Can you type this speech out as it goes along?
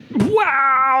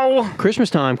Wow! Christmas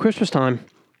time. I was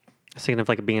thinking of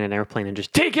like being in an airplane and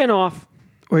just taking off.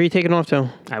 Where are you taking off to?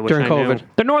 I wish during I COVID? knew.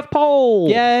 The North Pole.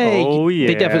 Yay! Oh, They yeah.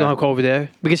 definitely don't have COVID there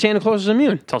because Santa Claus is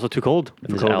immune. It's also too cold for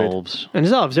There's COVID. elves. And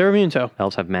his elves, they're immune to.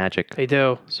 Elves have magic. They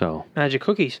do. So, Magic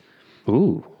cookies.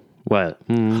 ooh. What?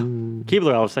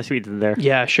 Keebler elves. I see what you did there.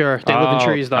 Yeah, sure. They live in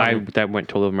trees, though. That went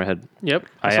totally over my head. Yep.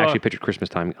 I saw- actually pictured Christmas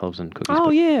time elves and cookies. Oh, but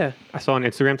yeah. I saw on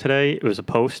Instagram today. It was a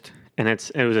post, and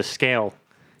it was a scale,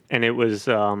 and it was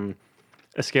a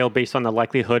scale based on the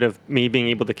likelihood of me being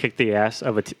able to kick the ass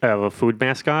of a food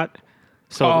mascot.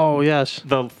 So Oh, yes.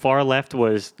 the far left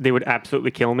was they would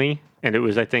absolutely kill me, and it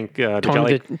was I think Tony the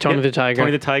Tiger. Tony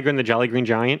the Tiger, and the Jolly Green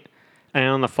Giant. And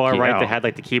on the far right, they had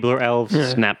like the Keebler elves.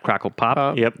 Snap, crackle,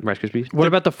 pop. Yep. Rice Krispies. What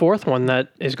about the fourth one that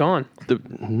is gone?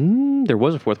 There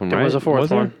was a fourth one, right? There was a fourth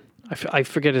there? one. I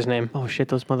forget his name. Oh shit,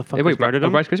 those motherfuckers Hey, wait, murdered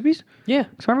them. Rice Krispies? Yeah.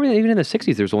 Because I remember even in the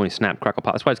 60s, there was only Snap, Crackle,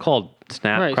 Pop. That's why it's called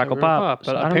Snap, Right. Crackle, so Pop. But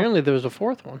So I don't know. apparently there was a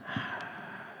fourth one.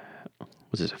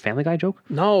 Was this a Family Guy joke?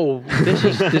 No, this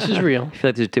is real. I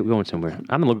feel like we're going somewhere.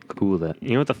 I'm going to look cool with that.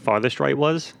 You know what the farthest right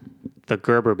was? The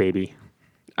Gerber baby.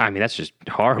 I mean, that's just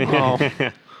horrible.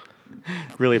 Oh,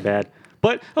 Really bad.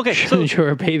 But okay, so you're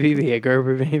a baby, be a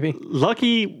Gerber baby.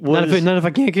 Lucky was Not if I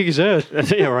can't kick his ass.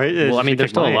 yeah, right. Well, I mean, they're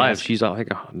Kick still my alive. ass. She's like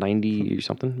 90 or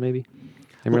something, maybe,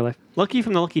 in real life. Lucky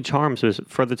from the Lucky Charms was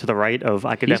further to the right of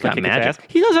I could He's definitely got kick his magic.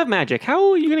 ass. He does have magic.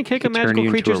 How are you going to kick a Turn magical you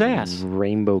into creature's a ass?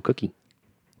 Rainbow cookie.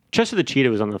 Chester the Cheetah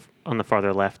was on the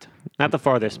farther left. Not the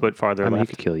farthest, but farther I mean, he left.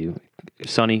 could kill you.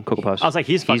 Sonny, Cocoa Puffs. I was like,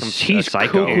 he's fucking he's a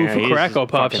psycho. cuckoo for he's Crackle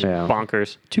Puffs. fucking Yeah.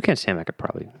 bonkers. Toucan Sam, I could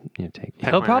probably take.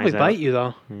 Peck He'll my probably eyes bite out. you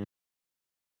though.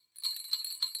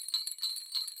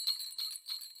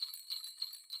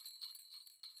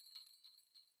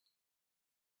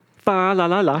 Fa la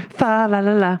la la. Fa la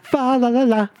la la. Fa la la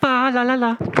la. Fa la la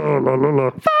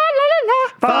la.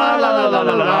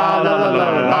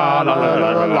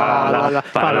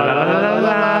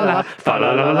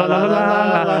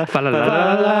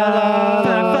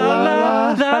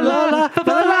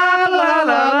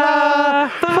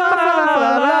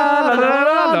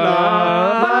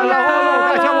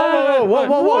 What?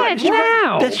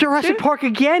 Wow. That's Jurassic Park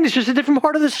again. It's just a different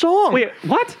part of the song. Wait,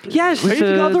 what? Yes, it's the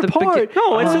the- other the part.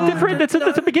 No, it's a different. That's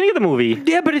the beginning of the movie.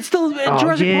 Yeah, but it's still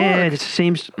Jurassic yeah, Park. it's the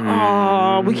same.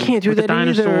 Oh, we can't do With the that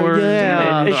either. dinosaurs. Yeah.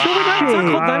 Damn it. It's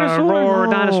not called Dinosaur. Roar,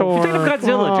 dinosaur. You're thinking of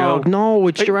Godzilla, Joe. No,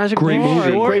 it's Jurassic great Park.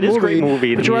 movie. Sure, it is a great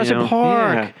movie. But Jurassic You know,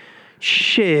 Park. yeah.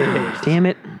 Shit. Damn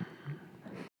it.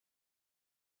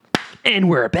 And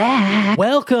we're back.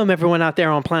 Welcome, everyone out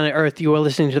there on planet Earth. You are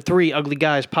listening to Three Ugly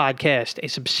Guys podcast, a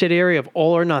subsidiary of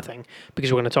All or Nothing,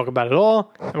 because we're going to talk about it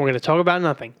all, and we're going to talk about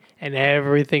nothing, and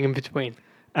everything in between.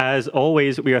 As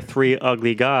always, we are three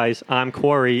ugly guys. I'm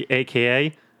Corey,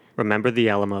 a.k.a. Remember the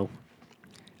Alamo.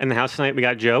 In the house tonight, we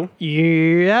got Joe.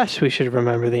 Yes, we should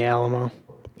remember the Alamo.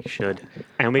 You should.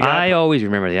 And we got I always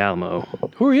remember the Alamo.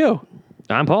 Who are you?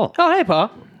 I'm Paul. Oh, hey,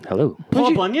 Pa. Hello.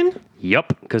 Paul Bunyan.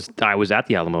 Yup, because I was at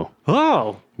the Alamo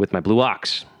Oh, with my blue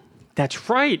ox.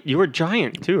 that's right. You were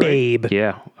giant, too, right? Babe.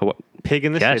 Yeah. Pig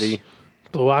in the Yes. city.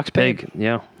 Blue Ox Pig. Pig.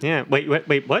 Yeah. Yeah. Wait,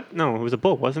 what? No, it was a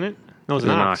bull, wasn't it? No, it was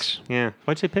an ox. Yeah.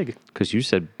 Why'd you say pig? Because you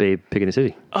said babe, pig in the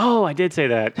city. Oh, I did say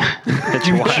that. That's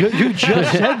why. You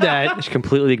just said that. Just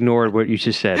completely ignored what you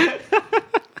just said.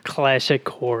 Classic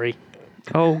Corey.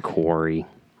 Oh, Corey.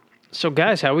 So,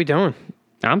 guys, how we doing?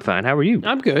 I'm fine. How are you?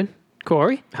 I'm good.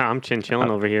 Corey? I'm chin-chilling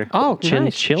over here. Oh, Chin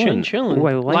nice. chillin'. Chin-chillin'. Ooh,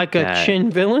 I like a that.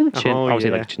 chin villain? Chin, Oh, I was yeah.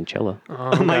 like chinchilla.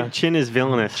 My chin is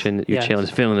villainous. Chin, you're Yes. chilling.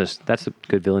 Villainous. That's a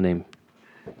good villain name.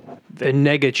 The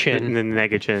nega The chin.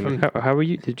 nega chin. How are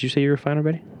you? Did you say you were fine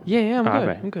already? Yeah, I'm All good.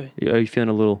 right. I'm good. Are you feeling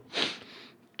a little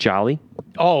jolly?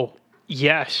 Oh,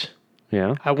 yes.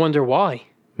 Yeah. I wonder why.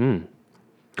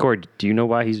 Corey, do you know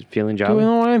why he's feeling Do you jolly?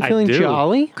 know why I'm feeling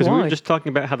jolly? Because we Why? were just talking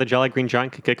about how the Jolly Green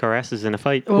Giant could kick our asses in a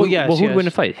fight. Oh, yes, Well, who'd yes. win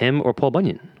a fight, him or Paul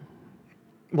Bunyan?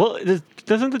 Well,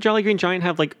 doesn't the Jolly Green Giant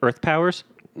have like earth powers?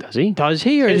 Does he? Does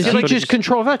he, or Is does he- he just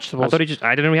control vegetables? I thought he just.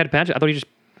 I didn't know he had magic. I thought he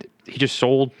just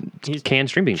sold canned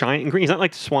string beans. Giant and green. He's not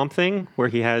like the Swamp Thing where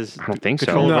he has. I don't think so.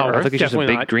 control No, over I Earth. think he's just a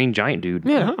definitely big not. green giant dude.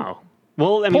 Yeah. Oh.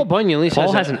 Well, I mean, Paul Bunyan at least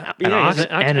Paul has has a- an ox he's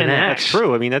and an that's axe.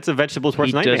 true. I mean, that's a vegetable's worst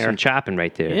He does nightmare. some chopping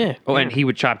right there. Yeah. Oh, and Yeah. he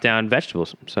would chop down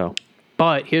vegetables. So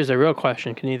But here's the real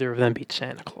question. Can either of them beat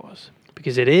Santa Claus?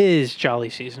 Because it is jolly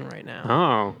season right now.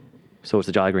 Oh. So it's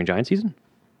the Jolly Green Giant season?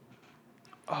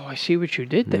 Oh, I see what you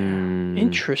did there.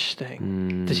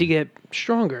 Interesting. Does he get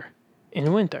stronger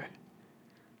in winter?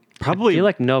 I Probably feel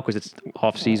like no, because it's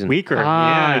off season. weaker.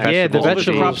 Ah, yeah, the All the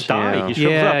vegetables. crops die. Yeah. He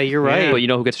shrivels Yeah, up. you're right. But you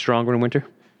know who gets stronger in winter?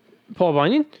 Paul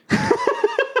Bunyan?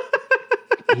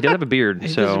 He does have a beard. He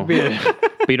so does a beard.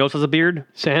 But you know what's has a beard?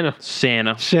 Santa.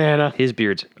 Santa. His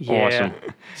beard's Yeah. awesome.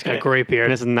 He's got a great beard.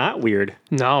 And it's not weird.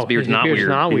 No, beard's his not weird.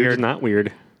 Not Beard's weird. not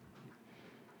weird.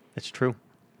 It's true.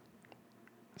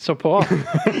 So, Paul,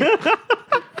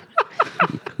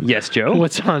 Yes, Joe.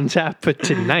 what's on tap for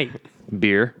tonight?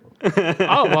 Beer.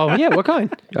 Oh, well, yeah, what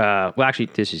kind? Well, actually,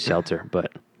 this is seltzer,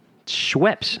 but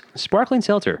Schweppes sparkling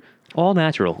seltzer, all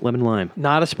natural, lemon lime.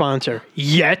 Not a sponsor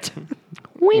yet.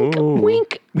 Wink, Ooh.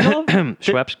 wink.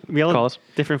 Schweppes, We all call have us.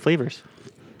 different flavors.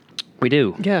 We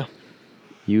do. Yeah.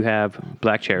 You have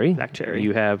black cherry. Black cherry.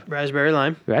 You have Raspberry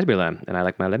lime. raspberry lime, and I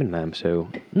like my lemon lime. So,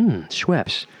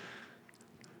 Schweppes.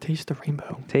 Taste the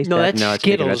rainbow. Taste No, that. that's No, it's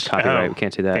illegal. That's Skittles. copyright. Oh, We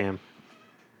can't say that. Damn.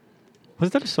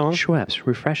 Was that a song? Schweppes,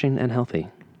 refreshing and healthy.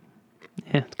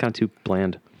 Yeah, it's kind of too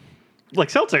bland. Like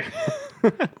seltzer.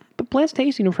 But bland's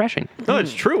tasty and refreshing. No,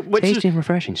 it's true. Which Tasty is, and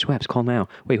refreshing. Schweppes, call now.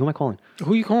 Wait, who am I calling?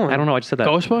 Who you calling? I don't know. I just said that.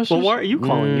 Ghostbusters? well, why are you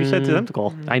calling? You said to them to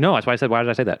call. I know. That's why I said, why did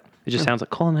I say that? It just sounds like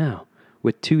call now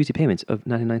with 2 easy payments of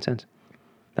 99 cents.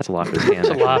 That's a lot for this can. That's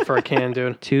a lot for a can,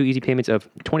 dude. 2 easy payments of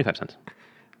 25 cents.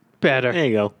 Better. There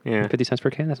you go. Yeah. 50 cents per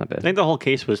can? That's not I bad. think the whole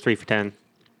case was 3 for $10.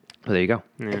 Oh, there you go.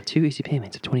 Yeah. 2 easy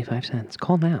payments of 25 cents.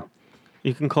 Call now.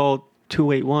 You can call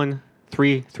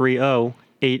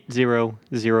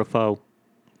 281-330-8004.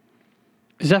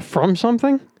 Is that from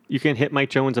something? You can hit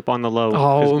Mike Jones up on the low.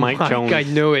 'cause Oh, Mike my Jones God, I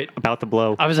knew it. about to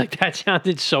blow. I was like, that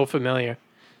sounded so familiar.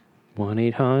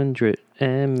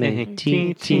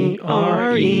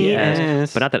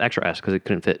 1-800-MATTRES. But not that extra S because it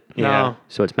couldn't fit. Yeah. No.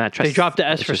 So it's Matt Tress. They dropped the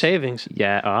S it's for just- savings.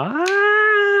 Yeah.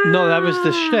 No, that was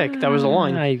the shtick. That was the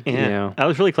line. I, Yeah. you know. That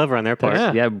was really clever on their part.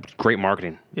 Yeah. Yeah, great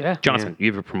marketing. Yeah. Jonathan,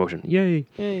 you have a promotion. Yay.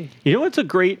 Hey. You know what's a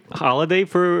great holiday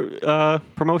for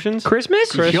promotions?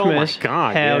 Christmas? Oh my Christmas.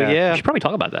 God, Hell yeah. yeah. We should probably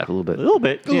talk about that a little bit. A little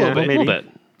bit. little yeah, bit. A maybe. little bit.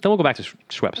 Then we'll go back to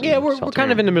Schweppes. Yeah, and we're seltzer.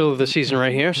 kind of in the middle of the season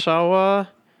right here, so I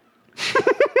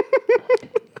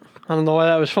don't know why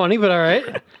that was funny, but all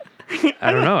right.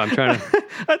 I don't know. I'm trying to.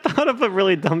 I thought of a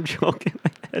really dumb joke in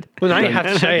my head. Well, now you have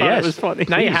to say I thought it. it was funny.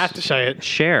 Now you have to say it.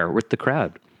 Share with the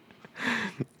crowd.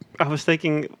 I was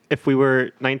thinking if we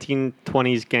were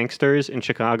 1920s gangsters in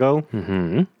Chicago,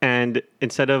 and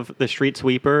instead of the street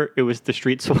sweeper, it was the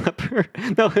street sweeper.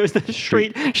 No, it was the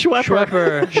street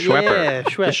schwepper. Schwepper. Yeah, The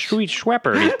Schweppes. street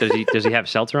Schwepper. Does he have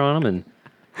seltzer on him? And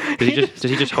does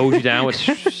he just hose you down with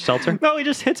seltzer? No, he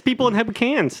just hits people in head with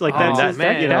cans. Like that's Oh, his,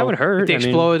 man. you know, That would hurt. If they I mean,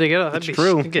 explode together, that'd be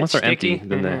true. it'd get Once they're sticky. empty,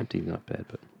 then they're empty. Not bad,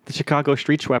 but The Chicago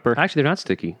street schwepper. actually, they're not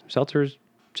sticky. Seltzer is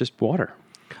just water,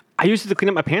 I used it to clean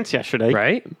up my pants yesterday.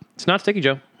 right? It's not sticky,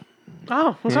 Joe.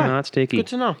 Oh, It's okay. not sticky. Good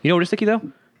to know. You know what is sticky though?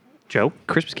 Joe.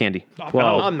 Christmas candy.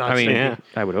 I'm not I mean, sticky. Yeah.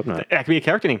 I would hope not. That could be a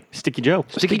character name. Sticky Joe.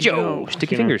 Sticky Joe.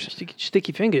 Sticky fingers.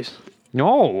 Sticky fingers.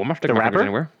 No, I'm not sticking my fingers rapper?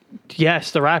 anywhere.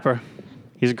 Yes, the rapper.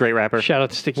 He's a great rapper. Shout out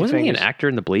to Sticky Wasn't he Fingers. an actor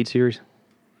in the Blade series?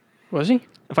 Was he?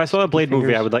 If I saw a Blade movie,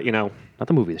 Fingers. I would let you know. Not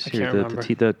the movie. The series. can't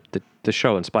remember. The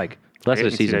show in Spike. I Last of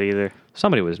didn't the see that season. either.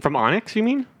 Somebody was From Onyx, you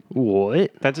mean?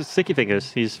 what? That's a Sticky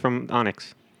Fingers. He's from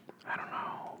Onyx.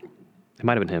 It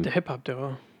might have been him. The hip hop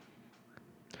duo.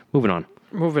 Moving on.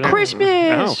 Moving on.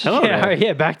 Oh, hello Yeah, there. all right,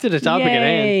 yeah, back to the topic at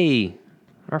hand. Yay!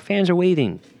 Our fans are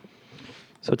waiting.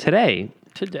 So today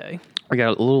Today. we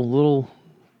got a little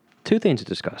two things to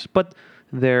discuss, but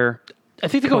they're I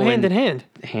think they go hand in hand.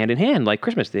 hand in hand, like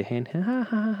Christmas. They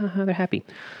they're happy.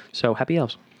 So happy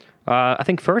elves. I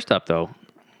think first up though,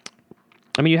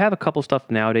 I mean you have a couple stuff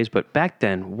nowadays, but back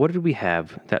then, what did we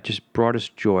have that just brought us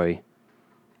joy?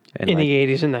 And In like, the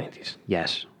 80s and 90s.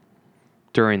 yes,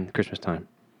 during Christmas time.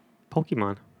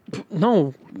 Pokemon.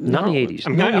 No. Not in the 80s.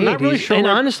 I'm not really 80s. sure. And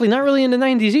where- honestly, not really in the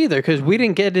 90s either, because we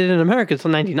didn't get it in America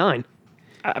until 99.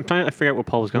 I'm trying to figure out where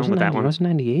Paul was going with that one. Was it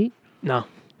 98? No.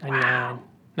 99.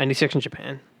 96 in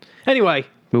Japan. Anyway,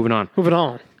 Moving on. moving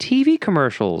on. TV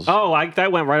commercials. Oh,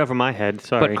 that went right over my head.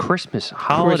 Sorry. But Christmas,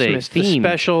 holiday Christmas, the theme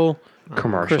special,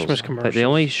 commercials. Christmas That commercials. they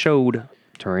only showed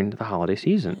during the holiday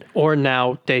season. or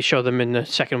now they show them in the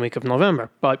second week of November.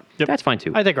 But That's fine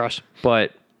too. I digress.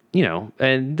 But you know,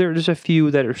 and there's a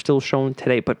few that are still shown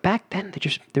today. But back then,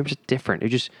 there was different. They're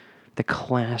just the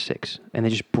classics, and they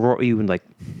just brought you in like,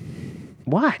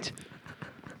 what?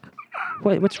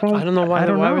 What's wrong? I don't know why-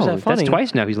 why was that funny? That's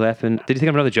twice now. He's laughing. Did you think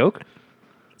of another joke?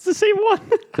 it's the same one.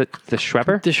 The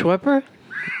Schwepper. The Schwepper?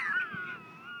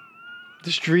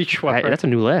 The street Schwepper. That's a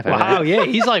new laugh. Wow, yeah,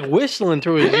 he's like whistling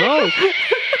through his nose.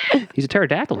 He's a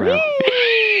pterodactyl now.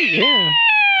 Yeah.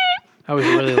 That was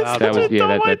really loud. That was yeah.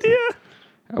 Dumb idea.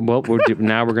 Well,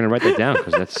 now we're gonna write that down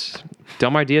because that's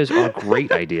dumb ideas are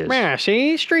great ideas. Yeah,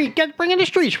 see? Bring in the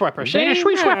street Schwepper. See? Bring in the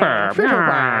street Schwepper. Street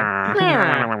Schwepper.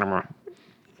 Yeah.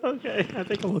 Okay, I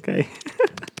think I'm okay.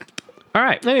 All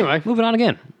right. Anyway. Moving on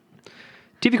again.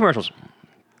 TV commercials.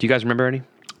 Do you guys remember any?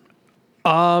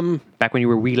 Back when you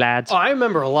were wee lads. Oh, I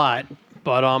remember a lot,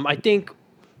 but I think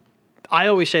I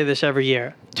always say this every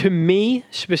year. To me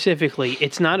specifically,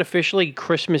 it's not officially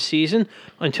Christmas season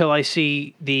until I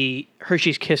see the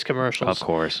Hershey's Kiss commercials. Of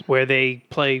course. Where they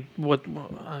play what?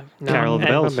 No, Carol of the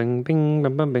and- Bells. Bing, bing,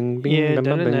 bing, bing, bing, bing, Yeah, bing,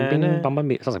 bing, bing, da-da-da-da. bing, bing,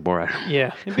 bing. It sounds like Borat.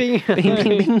 Yeah. Bing,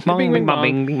 bing, bing, bong, bing, bong,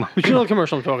 bing, bing, bong. But you know the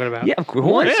commercial I'm talking about. Yeah, of course.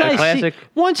 Once Yeah, I classic. see,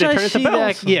 once They I turn into see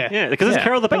bells. that, yeah, Yeah, because it's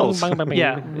Carol of the Bells. Bing, bong, bing,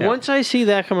 yeah. bing. Once I see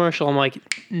that commercial, I'm like,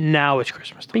 now it's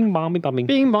Christmas time. Bing, bong, bing, bong, bing.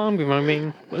 Bing bong, bing bong,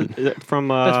 bing. From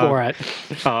That's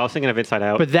Borat. Oh, I was thinking of Inside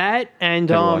Out. But that and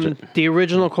Never watched it. the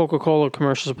original Coca-Cola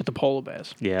commercials with the polar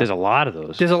bears. yeah, There's a lot of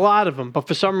those. There's a lot of them, but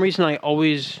for some reason I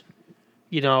always,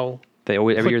 They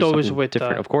always every put year those something with,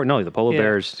 different. Of course, no, the polar yeah.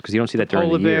 bears because you don't see that during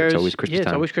polar the year. bears. It's always Christmas yeah,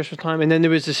 time. it's always Christmas time. And then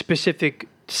there was a specific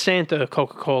Santa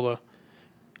Coca-Cola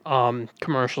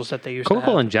commercials that they used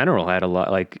Coca-Cola to in general had a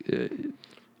lot, like have.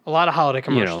 A lot of holiday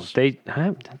commercials. they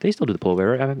still do the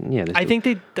polar bear. Yeah, they I still-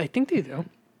 think they do.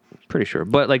 pretty sure.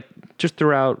 But like just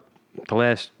throughout the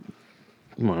last,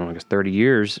 I guess 30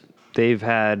 years, they've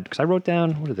had. Because I wrote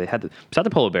down what did they had? Besides the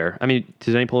polar bear. I mean,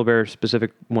 does any polar bear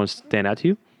specific ones stand out to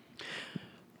you?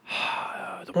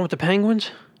 The one with the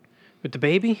penguins, with the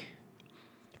baby.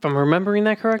 If I'm remembering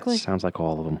that correctly, Sounds like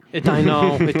all of them. I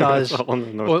know it does. All in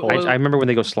the North Well, Pole. well, I remember when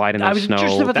they go slide in I the was snow.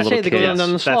 just about with to the say little they go kids. down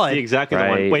the That's slide. exactly the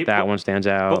Right, one. Wait, that one stands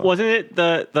out. But wasn't it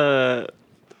the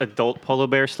adult polar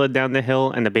bear slid down the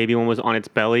hill and the baby one was on its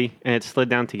belly and it slid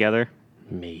down together?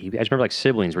 Maybe I just remember like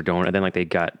siblings were doing it, and then like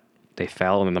they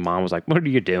fell, and then the mom was like, "What are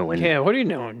you doing?" Yeah, what are you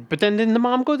doing? But then didn't the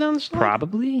mom go down the slide?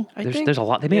 Probably. think- There's a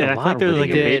lot. They made Yeah, a I lot think of there was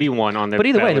like a videos. baby one on their But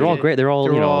either way, they're all belly. great. They're all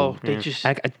They're you know. all they just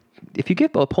If you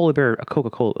give a polar bear a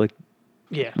Coca-Cola, like,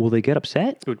 yeah. will they get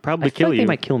upset? It would probably I feel kill like you. They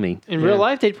might kill me. In real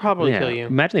life, they'd probably Yeah. kill you.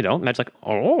 Imagine they don't. Imagine like,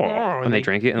 and and they they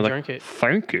drink it, and they're drink like, it.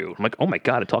 thank you. I'm like, oh my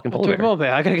god, a talking polar Talk bear, about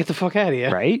that. I gotta get the fuck out of here.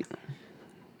 right?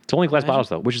 It's only glass bottles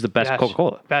though, which is the best Yes.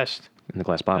 Coca-Cola Best. in the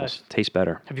glass bottles. Best. Tastes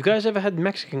better. Have you guys ever had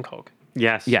Mexican Coke?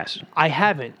 Yes. Yes, I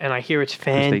haven't, and I hear it's because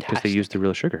fantastic. they use the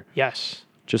real sugar. Yes.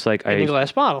 Just like In a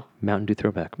glass bottle. Mountain Dew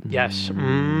throwback. Yes.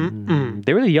 Mm-mm.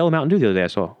 They were the yellow Mountain Dew the other day. I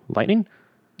saw Lightning.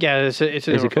 Yeah, it's a Is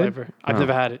different it good? flavor. I've Oh.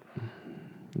 never had it.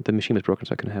 The machine was broken,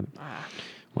 so I couldn't have it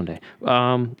one day.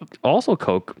 Also,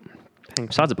 Coke.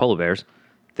 Besides the polar bears,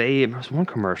 there was one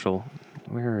commercial.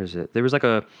 Where is it? There was like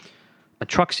a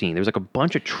truck scene. There was like a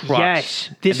bunch of trucks. Yes.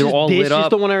 and This they is were all this lit is up.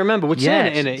 the one I remember. With Santa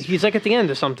Yes. in it. He's like at the end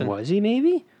or something. Was he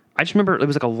maybe? I just remember it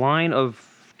was like a line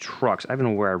of trucks. I don't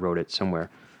know where I wrote it somewhere.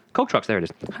 Coke trucks, there it is.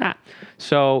 Ha.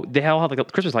 So they all have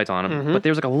like Christmas lights on them, but there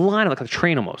was like a line of like a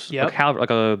train almost. Yep. Like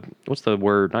a what's the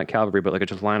word? Not cavalry, but like a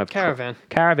just line of Caravan.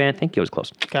 Caravan. Thank you. It was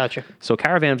close. Gotcha. So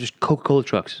caravan of just Coca-Cola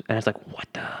trucks, and it's like what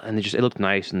the? And it looked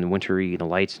nice and wintry, and the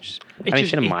lights. Just I mean,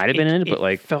 it might have been in it, but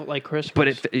like felt like Christmas. but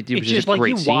it was it's just just a like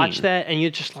great you watch scene. that and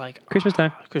you're just like Christmas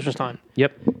time. Christmas time.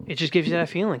 Yep. It just gives you that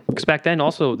feeling. Because back then,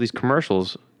 also these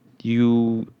commercials,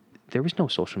 there was no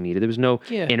social media, there was no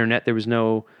Yeah. internet, there was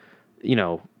no,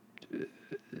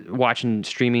 watching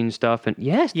streaming stuff, and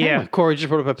yes, Yeah, definitely. Corey just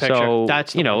put up a picture. So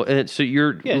That's the you know, one. and so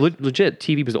you're Yeah. legit.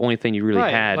 TV was the only thing you really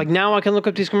right. had, Like now I can look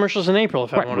up these commercials in April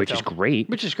if I right, want which to. is great.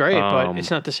 Which is great, but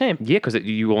it's not the same. Yeah, because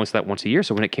you only saw that once a year.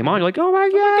 So when it came on, you're like, "Oh my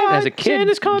god!" God, As a kid,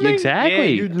 Santa's coming. Exactly. Yeah,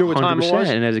 you knew what time it 100%. was.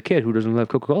 And as a kid, who doesn't love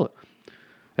Coca-Cola?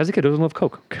 As a kid, who doesn't love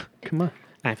Coke? Come on.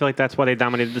 I feel like that's why they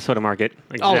dominated the soda market.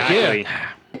 Oh, yeah.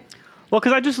 Exactly. Well,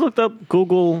 because I just looked up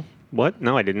Google. What?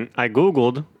 No, I didn't. I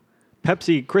Googled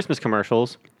Pepsi Christmas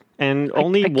commercials, and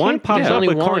only I one can't- pops yeah. up Only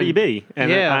with Cardi one. B.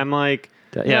 And Yeah. I'm like,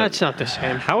 Yeah, it's not the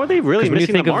same. how are they really When you missing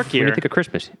the think of mark when here? you think of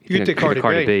Christmas, You think of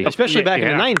Cardi B, especially back in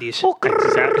Yeah. the 90s.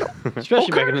 Exactly.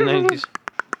 Especially back in the 90s.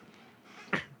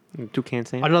 Two can't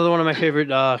stand. Another one of my favorite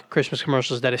Christmas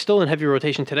commercials that is still in heavy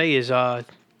rotation today is the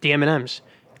M&Ms,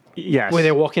 Yes. where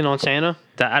they're walking on Santa.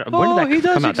 When Oh, he did that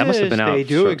does come out? That must have been exist. out. They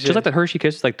do Just exist. like the Hershey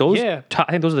Kisses, like those. Yeah.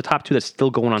 I think those are the top two that's still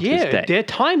going on to this Yeah, day. they're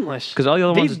timeless. Because all the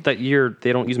other ones They've- that year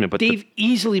they don't use them, but They've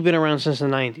easily been around since the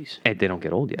 90s. they don't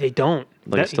get old yet. They don't.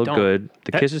 Like it's They still don't. good.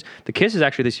 The That- kisses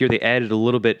actually this year they added a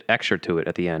little bit extra to it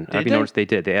at the end. Have you they? noticed they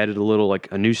did? They added a little like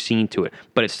a new scene to it,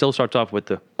 but it still starts off with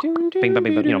the bing bang bing,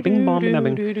 bing, bing bong bing bang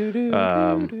bing.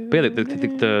 But yeah,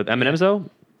 the M&Ms though,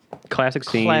 classic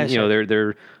scene. Classic.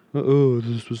 They're oh,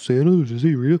 this was Santa. Is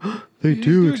he real? They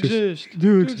do exist.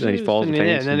 Do exist. And then he falls and Yeah,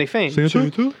 faints. and then they faint.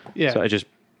 Santa. Yeah. So I just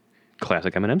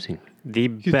classic M&M scene. The You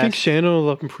think best. Santa will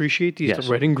appreciate these Yes.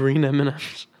 red and green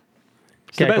M&Ms?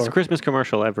 It's the Okay, best Corey. Christmas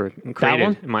commercial ever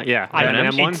created. one? Yeah, I the don't know.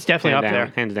 M&M one. It's definitely Hands up down,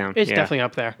 there. Hands down. It's yeah. definitely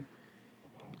up there.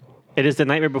 It is the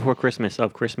Nightmare Before Christmas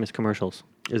of Christmas commercials.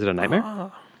 Is it a nightmare?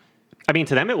 I mean,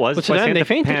 to them it was. But to Why them, they Santa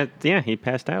fainted. yeah, he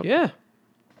passed out. Yeah.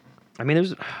 I mean,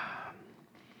 there's.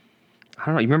 I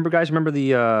don't know. You remember, guys? Remember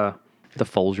the The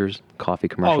Folgers coffee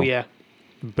commercial. Oh yeah.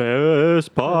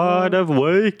 Best part of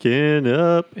waking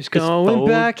up It's going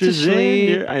back to Folgers in sleep.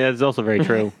 your- That's also very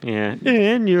true. Yeah.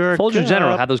 In your Folgers in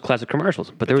general cup. had those classic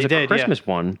commercials, but there was They a did, Christmas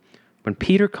one when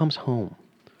Peter comes home.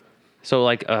 So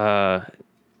like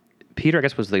Peter, I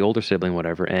guess, was the older sibling,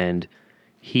 whatever, and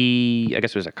he, I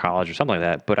guess, was at college or something like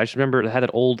that. But I just remember it had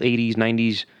that old '80s,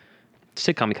 '90s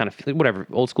sitcom kind of whatever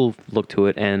old school look to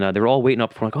it, and they were all waiting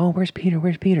up for like, oh, where's Peter?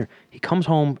 Where's Peter? He comes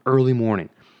home early morning,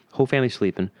 whole family's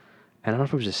sleeping, and I don't know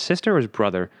if it was his sister or his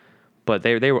brother, but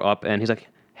they were up, and he's like,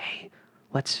 hey,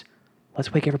 let's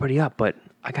wake everybody up, but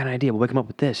I got an idea. We'll wake them up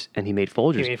with this, and he made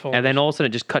Folgers. And then all of a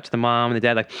sudden, it just cut to the mom and the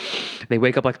dad, like they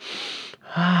wake up like,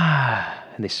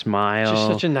 and they smile. Just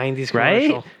such a 90s right?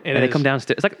 commercial. It And they is. come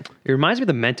downstairs. It's like it reminds me of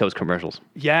the Mentos commercials.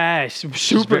 Yes,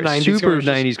 super 90s super commercials.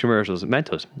 90s commercials.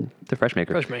 Mentos, the Fresh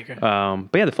Maker. Fresh Maker.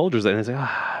 But yeah, the Folgers. And it's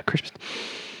like Christmas.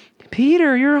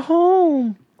 Peter, you're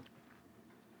home.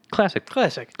 Classic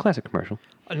Classic. commercial.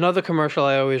 Another commercial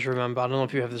I always remember. I don't know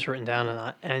if you have this written down or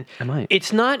not. And I might.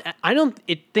 it's not. I don't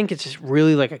think it's just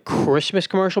really like a Christmas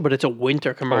commercial, but it's a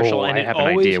winter commercial. Oh, and I it have an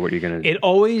always, idea what you're gonna- It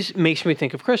always makes me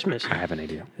think of Christmas. I have an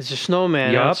idea. It's a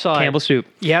snowman Yup, outside. Campbell soup.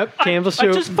 Yep, Campbell soup.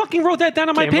 I just fucking wrote that down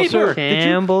on my Campbell paper. soup. Did you-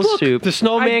 Campbell look, soup. The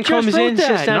snowman I just comes wrote in, sits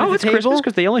that. down No, at it's the table. Christmas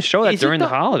because they only show that Is it during the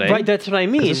holiday. Right, that's what I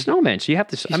mean. It's a snowman, so you have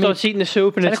to. He starts eating the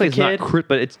soup, and technically it's the it's kid. not,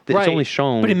 but it's Right. only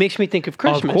shown. But it makes me think of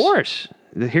Christmas. Of course.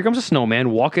 Here comes a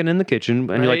snowman walking in the kitchen,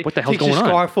 and you're like, "What the hell's Takes going his on?"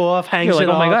 scarf off, hangs You're like, it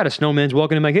 "Oh my up. god, a snowman's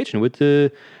walking in my kitchen with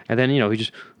the," and then he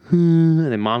just,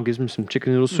 and then mom gives him some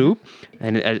chicken noodle soup,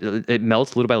 and it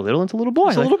melts little by little into a little boy.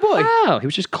 It's a little boy. Wow, he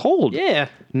was just cold. Yeah.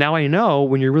 Now I know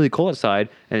when you're really cold outside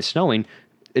and it's snowing,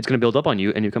 it's going to build up on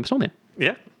you and you become a snowman.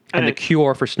 Yeah. And the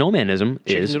cure for snowmanism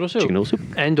Chicken is noodle soup. chicken noodle soup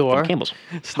And or from Campbell's.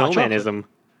 snowmanism.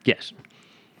 Yes.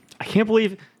 I can't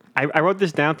believe I wrote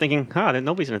this down thinking,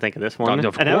 nobody's going to think of this one.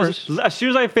 Of and that was- course. as soon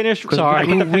as I finished, Sorry. I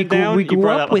put the pen down, we you grew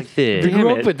brought up it with it. we Damn grew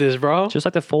up it. with this, bro. Just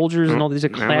like the Folgers and all these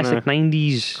I'm classic gonna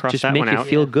 90s cross just that make one you out.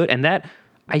 feel good. And that,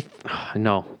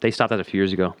 no, they stopped that a few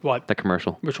years ago. What? The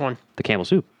commercial. Which one? The Campbell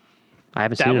soup. I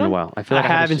haven't That seen it in a one? while. I feel like I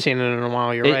haven't seen it in a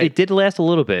while. You're right. It did last a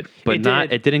little bit, but It not.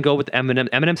 did. It didn't go with M&M.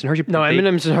 M&M's and Hershey. No,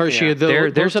 M&M's and Hershey. Yeah.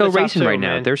 They're those are still the top racing two, right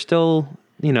now. man. They're still,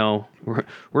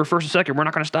 we're first and second. We're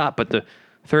not going to stop. But the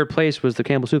third place was the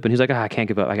Campbell soup, and he's like, I can't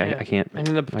give up. I can't. And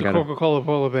then the I gotta- Coca-Cola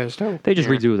polar bears too. They just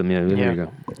redo them. Yeah, there Yeah. you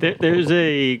go. There's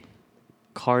a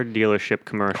car dealership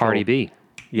commercial. Cardi B.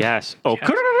 Yes. Oh,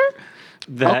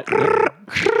 that.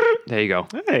 There you go.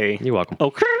 Hey. You're welcome.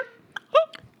 Oh.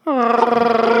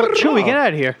 Chewy, get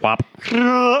out of here. Wop.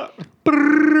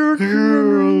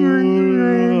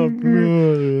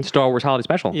 Star Wars Holiday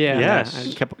Special. Yeah.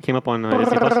 Yes. Came up on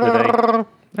Disney Plus today.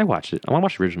 I watched it. I want to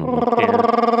watch the original.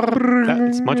 one. Yeah.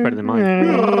 It's much better than mine.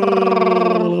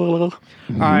 All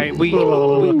right,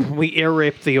 we ear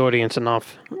raped the audience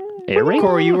enough. Air raid?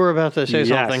 Corey, you were about to say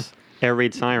something. Yes. Air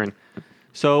raid siren.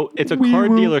 So it's a car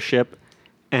dealership,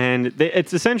 and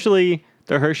it's essentially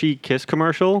the Hershey Kiss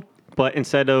commercial, but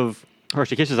instead of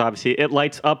Hershey Kisses, obviously, it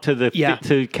lights up to the Yeah.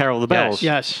 to Carol the Bells.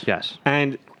 Yes. Yes.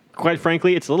 And quite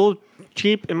frankly, it's a little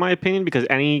cheap in my opinion because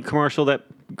any commercial that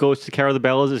goes to Carol the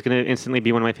Bells is going to instantly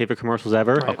be one of my favorite commercials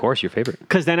ever. Of course, your favorite.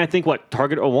 Because then I think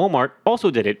Target or Walmart also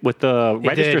did it with the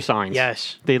register did. signs.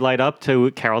 Yes. They light up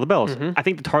to Carol the Bells. I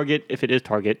think the Target, if it is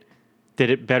Target, did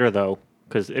it better though.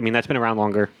 Because, I mean, that's been around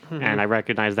longer. And I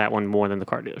recognize that one more than the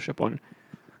car dealership one.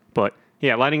 But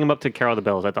yeah, lighting them up to Carol the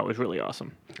Bells I thought was really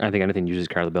awesome. I think anything that uses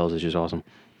Carol the Bells is just awesome.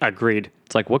 Agreed.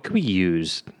 It's like, what could we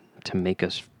use to make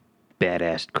us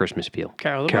badass Christmas feel?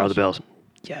 Carol the the Bells.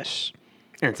 Yes.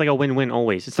 And it's like a win-win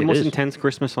always. It's the It most is. intense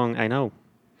Christmas song I know.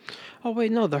 Oh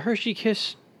wait, no, the Hershey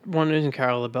Kiss one isn't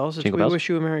Carol the Bells. It's Jingle We Bells? Wish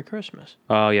You a Merry Christmas.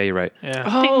 Oh, yeah, you're right. Yeah.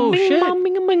 Oh, shit.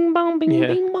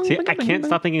 shit. See, I can't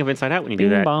stop thinking of Inside Out when you do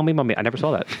Bing that. bong, bing bong. I never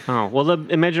saw that. Oh, well, the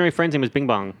imaginary friend's name is Bing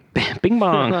Bong. Bing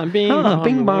bong. Bing bong,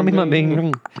 Bing bong, bing bong, bing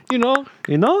bong. You know?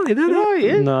 You know? You did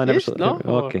that? No, I never yes, saw that.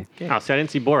 no? Okay. Oh, see, I didn't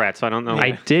see Borat, so I don't know.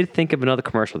 I did think of another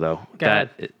commercial, though, Go ahead.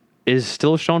 that is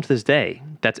still shown to this day.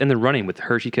 That's in the running with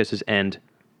Hershey Kisses and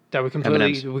That we completely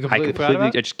M&M's. forgot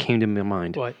about? It just came to my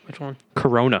mind. What? Which one?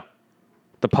 Corona.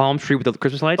 The palm tree with the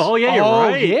Christmas lights. Oh, yeah, you're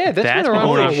right. yeah, that's been around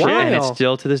Corona for a shit, and while. it's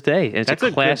still to this day. And it's That's a a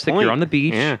good classic. point. You're on the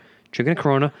beach, Yeah. drinking a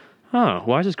Corona. Oh,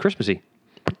 why is this Christmassy?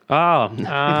 Oh, the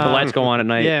lights go on at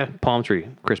night. yeah. Palm tree,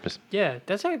 Christmas. Yeah,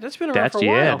 that's been around That's for a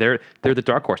while. They're the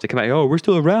dark horse. They come out. Oh, we're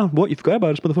still around. What? You forgot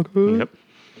about us, motherfucker? Yep.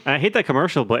 I hate that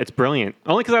commercial, but it's brilliant.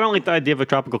 Only because I don't like the idea of a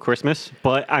tropical Christmas.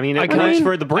 But I mean, it works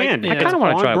for the brand. I I kind of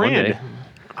want to on try it one brand. day.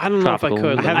 I don't know if I Tropical.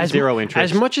 could. I have as, zero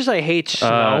interest. As much as I hate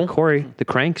snow, Corey, the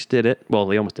Cranks did it. Well,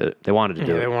 they almost did it. They wanted to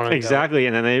do they it. want to Exactly,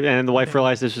 and then the wife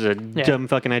realized this was a dumb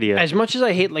fucking idea. As much as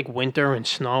I hate like winter and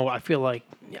snow, I feel like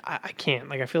I can't.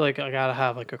 Like I feel like I gotta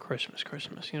have like a Christmas.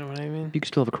 You know what I mean? You can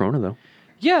still have a Corona though.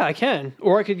 Yeah, I can.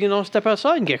 Or I could, step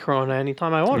outside and get Corona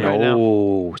anytime I want right now.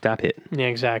 Oh, stop it. Yeah,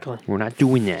 exactly. We're not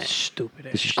doing that. Stupid.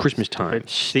 This is Christmas time.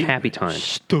 Happy time.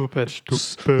 Stupid.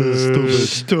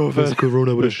 Stupid.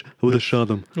 Corona would have shot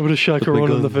him. I would have shot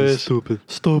Corona in the face. Stupid.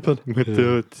 Stupid.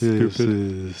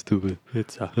 Stupid.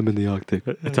 I'm in the Arctic.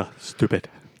 It's a stupid.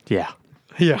 Yeah,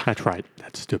 Yeah. that's right.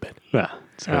 That's stupid. Yeah,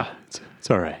 it's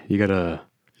all right. You gotta.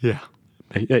 Yeah.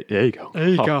 Hey, there you go. There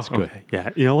you go. It's good. Okay. Yeah.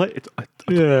 You know what? It's all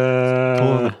on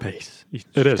Yeah. the face. You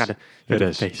It is. Gotta, It the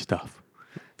is. face stuff.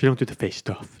 If you don't do the face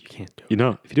stuff, you can't do it. You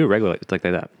know, If you do it regularly, it's like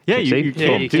that. Yeah, See? you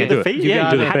can't you do can't the do it. face. You Yeah,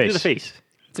 gotta you do have the to do the face. face.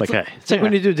 it's like, hey. It's like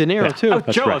when you do De Niro, too. Oh,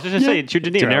 Joe, I was just gonna say, it's your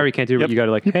De Niro. De Niro, you can't do it. You got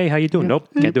to like, hey, how you doing? Nope,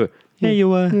 can't do it. Hey, you,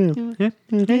 Little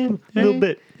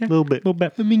bit. Little bit. Little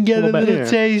bit. Let me get a Little little bit.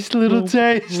 taste, little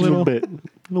taste. Little bit.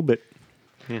 Little bit.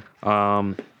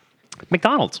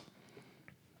 McDonald's.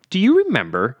 Do you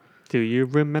remember? Do you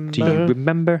remember? Do you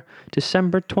remember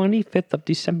December 25th of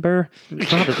December?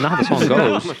 It's not how the song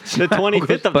goes. the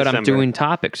 25th of But December. I'm doing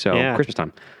topics, so Yeah. Christmas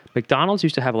time. McDonald's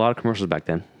used to have a lot of commercials back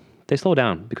then. They slowed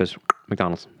down because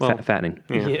McDonald's fattening.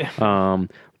 Yeah.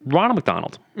 Ronald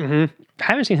McDonald. Mm-hmm. I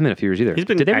haven't seen him in a few years either. He's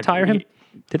been- Did they retire him?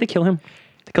 Did they kill him?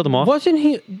 They killed him off. Wasn't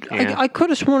he? Yeah. I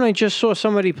could have sworn I just saw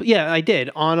somebody. Yeah, I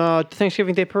did on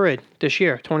Thanksgiving Day parade this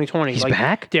year, 2020. He's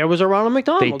back? There was a Ronald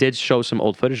McDonald. They did show some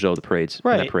old footage though of the parades.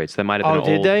 Right. The parades. That might have been Oh,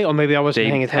 did old. they? Or maybe I wasn't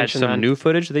They paying had attention. some then. new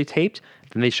footage that they taped.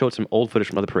 Then they showed some old footage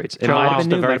from other parades. It Joe might have lost been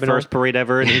the new, might very have been first old. parade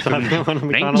ever, and he's on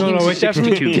McDonald's. No, it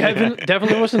 62.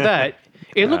 definitely wasn't that.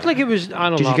 It looked like it was. I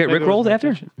don't Did know. you get maybe it rickrolled was-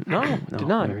 after? No, did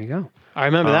not. There you go. I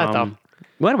remember that though.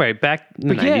 Well, anyway, back in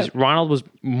the But yeah. 90s, Ronald was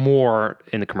more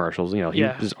in the commercials. You know, he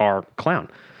Yeah. was our clown,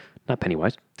 not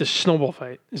Pennywise. The snowball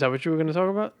fight. Is that what you were going to talk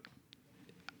about?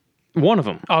 One of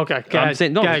them. Oh, okay. I'm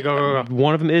saying, no, Go.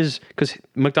 one of them is because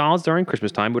McDonald's during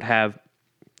Christmas time would have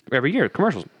every year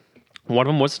commercials. One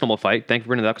of them was Snowball Fight. Thank you for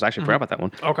bringing that up because I actually forgot about that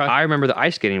one. Okay. I remember the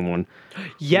ice skating one.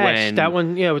 Yes, when- that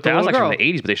one. Yeah, with the That was little actually girl. from the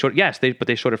 80s, but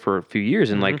they showed it for a few years,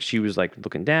 and like she was like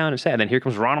looking down and sad. And then here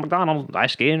comes Ronald McDonald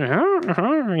ice skating,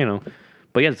 you know.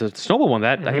 But yeah, the Snowball one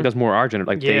that I think does more Argent.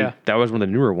 Like Yeah. that was one of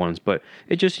the newer ones, but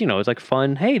it just it's like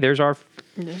fun. Hey, there's our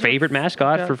favorite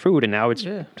mascot for food, and now it's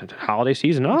holiday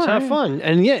season. Oh, Let's have fun.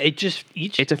 And yeah, it just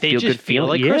It's a they feel just good feel feeling.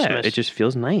 like Yeah, Christmas. it just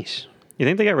feels nice. You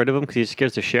think they got rid of him because he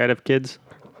scares the shit out of kids?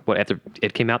 What after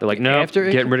it came out, they're like, no, After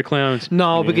it- getting rid of clowns.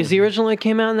 No, because the original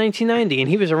came out in 1990, and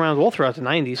he was around all throughout the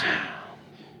 90s.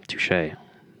 Touche. I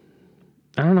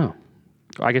don't know.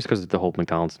 I guess because the whole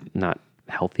McDonald's not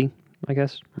healthy. I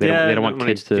guess they don't want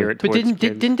kids to. But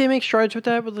didn't they make strides with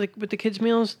that with the kids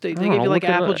meals? They give you like look at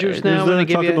apple the- juice there's now, and they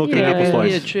give you chocolate milk and apple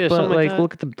slice. yeah, But something like, like that.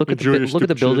 look at the Enjoy your look at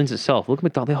the stupid buildings itself. Look at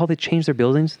McDonald's. How they changed their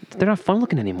buildings. They're not fun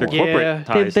looking anymore. They're corporate Yeah.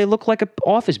 ties. They look like an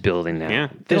office building now. Yeah.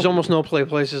 There's almost no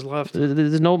places left.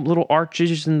 There's no little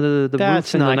arches in the That's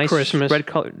roof and the not nice Christmas. red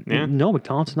color. Yeah. No,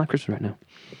 McDonald's is not Christmas right now.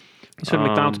 He's at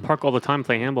McDonald's Park all the time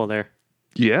playing handball there.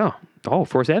 Yeah. Oh,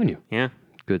 Forest Avenue. Yeah.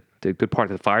 Good. The good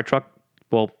part of the fire truck.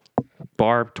 Well,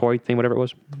 bar toy thing, whatever it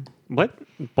was. What?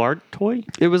 Bart toy?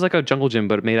 It was like a jungle gym,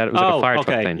 but it was like a fire truck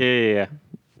thing. Yeah.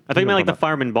 I thought you meant like the about-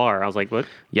 fireman bar. I was like, what?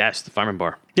 Yes, the fireman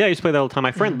bar. Yeah, I used to play that all the time.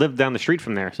 My friend lived down the street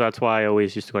from there, so that's why I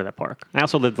always used to go to that park. I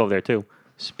also lived over there too.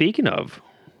 Speaking of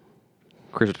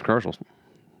Christmas commercials,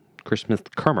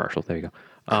 there you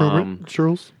go.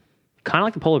 Charles? Kind of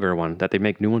like the polar bear one that they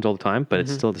make new ones all the time, but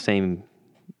it's still the same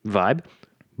vibe.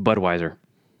 Budweiser,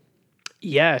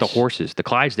 Yes. the horses, the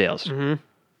Clydesdales.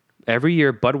 Every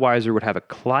year, Budweiser would have a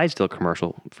Clydesdale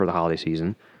commercial for the holiday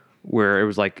season, where it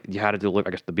was like you had to deliver,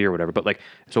 I guess, the beer or whatever. But like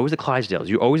it's always the Clydesdales.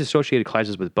 You always associated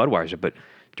Clydesdales with Budweiser, but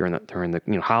during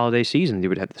the holiday season, you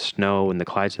would have the snow and the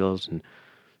Clydesdales. And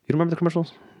you don't remember the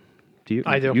commercials? Do you?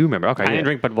 I do. You remember? Okay. I yeah. didn't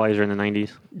drink Budweiser in the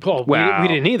 90s. Well, Wow. we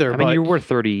didn't either. I mean, but you were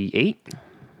 38.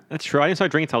 That's true. I didn't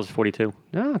start drinking until I was 42.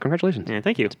 Oh, congratulations. Yeah,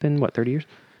 thank you. It's been, what, 30 years?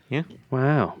 Yeah.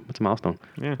 Wow. That's a milestone.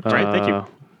 Yeah. That's right. Thank you. Uh,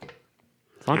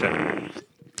 It's a long time.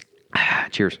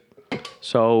 Cheers.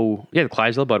 So, yeah, the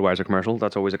Clydesdale Budweiser commercial.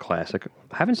 That's always a classic.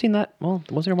 I haven't seen that. Well,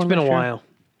 was there one it's been a last year? while.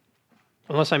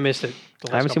 Unless I missed it. the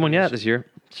I last haven't seen couple one yet years. this year.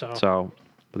 So,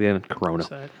 But yeah, Corona. what's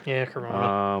that? Yeah,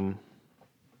 Corona.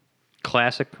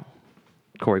 Classic.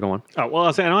 Corey, go on. Oh, well,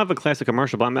 I don't have a classic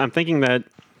commercial, but I'm thinking that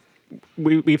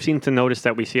we've seemed to notice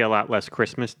that we see a lot less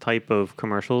Christmas type of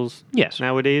commercials Yes.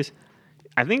 nowadays.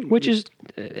 I think Which is,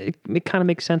 it kind of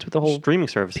makes sense with the whole streaming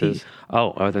services.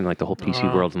 Oh, other than like the whole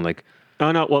PC world and like,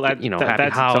 Oh no, well Happy that's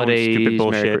its own holidays, stupid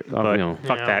bullshit. Merry- But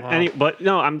fuck Yeah, that. well. But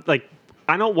no, I'm like,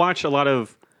 I don't watch a lot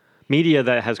of media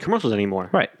that has commercials anymore.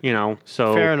 Right.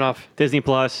 So Fair enough. Disney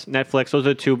Plus, Netflix, those are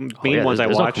the two main yeah, ones I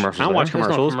there's no watch. I commercials don't watch there. There's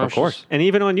no commercials, commercials. Of course. and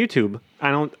even on YouTube,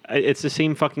 I don't. It's the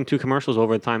same fucking two commercials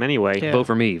over the time anyway. Yeah. Vote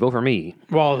for me. Vote for me.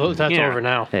 Well, that's Yeah. over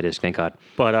now. That is, thank God.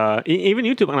 But even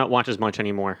YouTube, I don't watch as much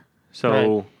anymore.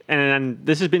 So, Right. and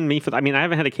this has been me for. I mean, I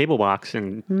haven't had a cable box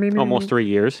in almost 3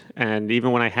 years, and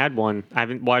even when I had one, I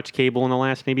haven't watched cable in the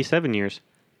last maybe 7 years.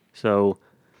 So,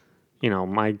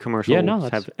 my commercials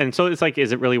that's- have, and so it's like,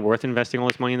 is it really worth investing all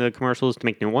this money in the commercials to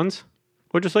make new ones,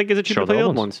 or just like, is it cheaper Show to play the the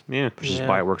old old ones? Yeah, Which is Yeah.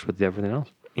 why it works with everything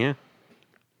else. yeah,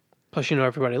 Plus,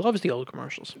 everybody loves the old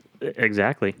commercials.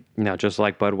 exactly. Now, just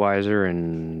like Budweiser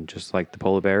and just like the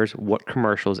Polar Bears, what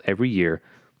commercials every year?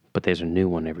 But there's a new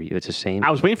one every year. It's the same.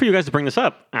 I was waiting for you guys to bring this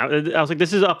up. I was like,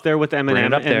 this is up there with M&M Bring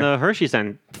it up and there. the Hershey's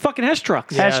and fucking Hess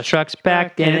trucks. Yeah. Hess Truck's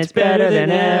back and it's better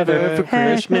than ever for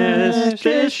Christmas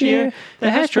this year.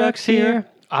 The Hess Truck's here.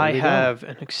 I There we go. have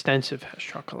an extensive Hess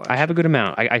truck collection. I have a good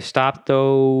amount. I stopped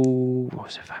though. What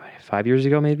was it? 5 years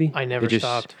ago, maybe. I never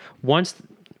stopped. Once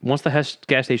the Hess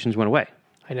gas stations went away,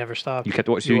 I never stopped. you kept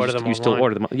so You order them you still online.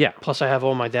 order them. Yeah. Plus, I have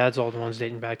all my dad's old ones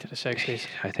dating back to the 60s.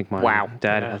 I think my Wow.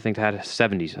 dad. Yeah. I think had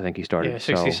 70s. I think he started. Yeah,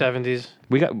 60s, So 70s.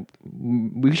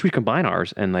 we should combine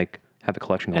ours and like have a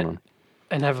collection going on.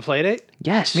 And have a play date?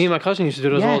 Yes. Me and my cousin used to do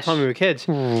those all the Yes. time when we were kids.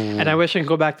 And I wish I could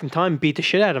go back in time and beat the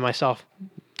shit out of myself.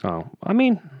 Oh, I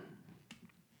mean,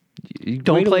 you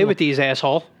Don't wait a play little- with these,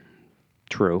 asshole.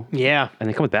 True. Yeah. And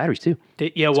they come with batteries too.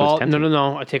 Yeah, it's well, tempting.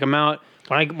 no. I take them out.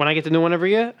 When I get the new one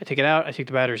every year, I take it out, I take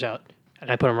the batteries out, and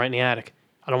I put them right in the attic.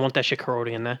 I don't want that shit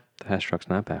corroding in there. The Hess truck's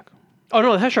not back. Oh,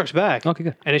 no, the Hess truck's back. Okay,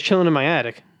 good. And it's chilling in my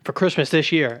attic for Christmas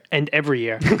this year and every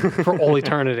year for all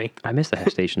eternity. I miss the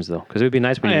Hess stations though, because it would be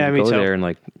nice when Yeah, you me go too. there and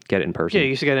like get it in person. Yeah, you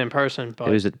used to get it in person, but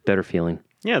It was a better feeling.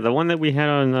 Yeah, the one that we had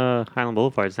on Highland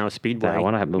Boulevard is now a Speedway. That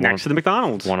one I have- next to the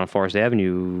McDonald's. One on Forest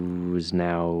Avenue is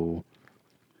now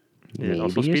Is it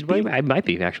also maybe a Speedway? It might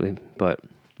be actually, but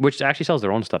which actually sells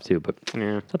their own stuff too. But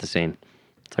Yeah. it's not the same.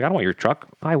 It's like I don't want your truck.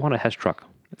 I want a Hess truck.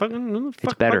 Fuck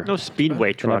better. no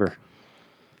Speedway truck. Whatever.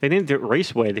 They need the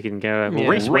Raceway. They can get a Yeah.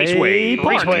 Raceway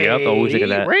Park. Yep, always think of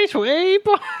that. Raceway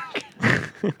Park.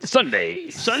 Sunday.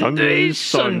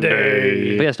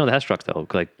 Sunday. But yes, no, the Hess trucks though.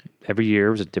 Like every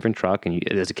year was a different truck, and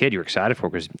as a kid, you were excited for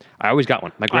because I always got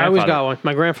one. My I grandfather always got one.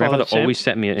 My grandfather, always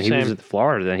sent me it, and he was Same. in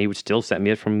Florida. Then he would still send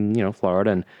me it from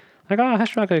Florida, and like Hess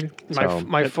truck. My So,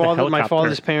 my It's the father, my helicopter.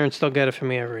 father's parents still get it for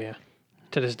me every year.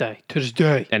 To this day. To this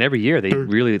day. and every year they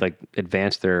really like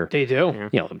advance their They do.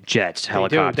 jets, do.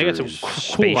 helicopters. They got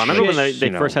some cool I remember when they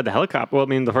shit, first had the helicopter. Well, I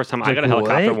mean, the first time I got a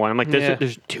helicopter what? one, I'm like, Yeah.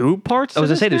 there's two parts. I was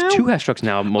to gonna say this there's now? two Hess trucks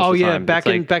now. Most Oh of the yeah, time. back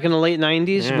It's in like, back in the late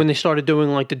 '90s Yeah. when they started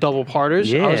doing like the double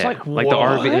parters. yeah, I was like, the what?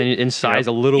 RV and inside's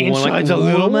a little one. Like, Inside's a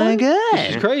little oh my one? god!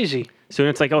 This is crazy. Soon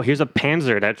it's like, oh, here's a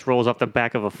Panzer that rolls off the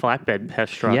back of a flatbed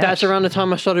Hess truck. Yeah. That's around the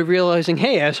time I started realizing,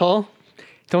 hey asshole,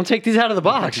 don't take these out of the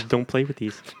box. Don't play with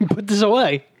these. Put this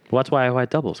away. Well, that's why I had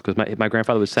doubles because my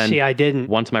grandfather would send See, I didn't.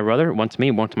 one to my brother, one to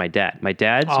me, one to my dad. My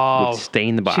dad's Oh, would stay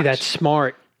in the box. See, that's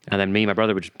smart. and then me and my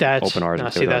brother would just That's open ours. no,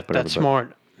 and see figure it out, that whatever, that's but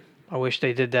smart. I wish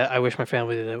they did that. I wish my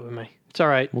family did that with me. It's all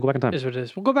right. We'll go back in time. It is what it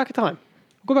is. We'll go back in time.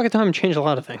 We'll go back in time and change a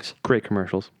lot of things. Great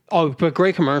commercials. Oh, but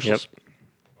great commercials.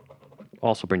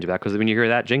 Also brings you back because when you hear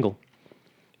that jingle,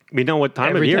 We know what time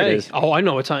Every of year day. it is. Oh, I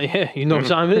know what time. Yeah, you know what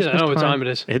time it is. I know what time it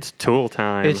is. It's Tool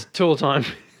time. It's tool time.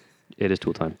 it is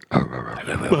tool time.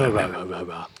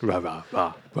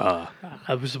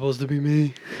 That was supposed to be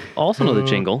me. Also know the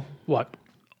jingle. What?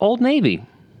 Old Navy.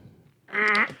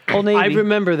 Old Navy. I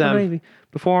remember them. Old Navy.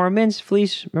 Performance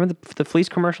fleece. Remember the fleece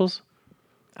commercials?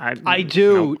 I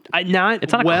do. I not.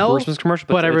 It's not a well, Christmas commercial,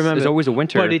 but I it's- remember. there's always a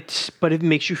winter. But it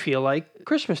makes you feel like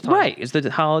Christmas time. Right. It's the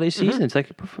holiday season. It's like,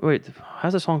 wait,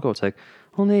 how's the song go? It's like,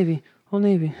 Old Navy,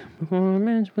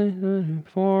 performance,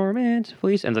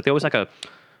 fleece. And it's like, they always like a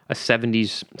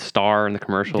 70s star in the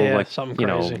commercial. Yeah, like, something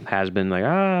crazy. has been like,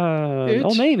 It's-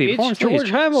 Old Navy, it's performance George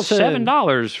fleece, Hamilton.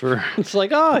 $7 for. It's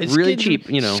like it's Really skin's-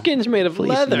 cheap, Skin's made of fleece.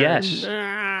 leather. Yes.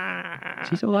 Is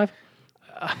he still alive?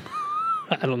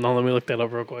 I don't know. Let me look that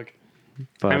up real quick.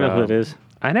 But, I know who it is.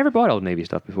 I never bought Old Navy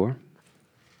stuff before.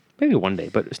 Maybe one day,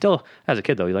 but still, as a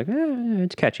kid though, you're like,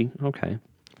 it's catchy, okay.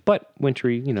 But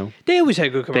wintry, They always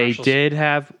had good they commercials. did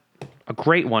have a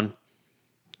great one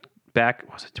back.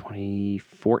 Was it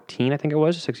 2014? I think it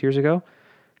was 6 years ago.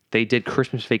 They did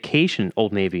Christmas Vacation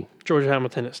Old Navy. George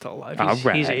Hamilton is still alive. All He's,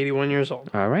 right. he's 81 years old.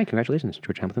 All right, congratulations,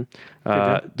 George Hamilton.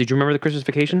 Did you remember the Christmas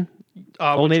Vacation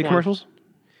Old Which Navy one? commercials?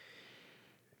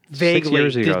 Vaguely. 6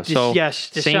 years ago. This, so yes,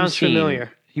 this same sounds scene.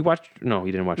 familiar. You watched? No,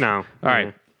 you didn't watch. No. All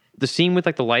right. the scene with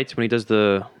like the lights when he does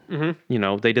the, you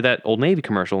know, they did that Old Navy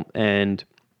commercial and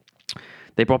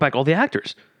they brought back all the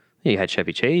actors. You had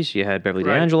Chevy Chase, you had Beverly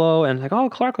Right. D'Angelo, and like, oh,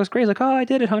 Clark looks great. He's like, oh, I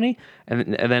did it, honey.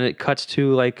 And then it cuts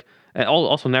to like, and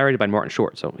also narrated by Martin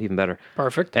Short, so even better.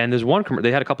 Perfect. And there's one,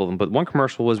 they had a couple of them, but one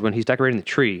commercial was when he's decorating the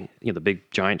tree, you know, the big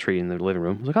giant tree in the living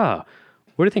room. I was like, ah,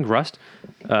 what do you think, Rust?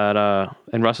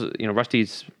 And Rust, you know,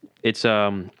 Rusty's, it's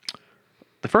the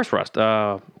first Rust.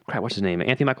 Crap, what's his name?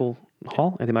 Anthony Michael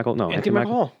Hall? Anthony Michael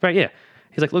Hall. Right, yeah.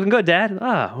 He's like, looking good, Dad.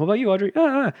 Ah, what about you, Audrey?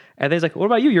 And then he's like, what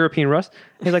about you, European Rust?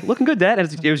 And he's like, looking good, Dad.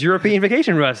 And it was European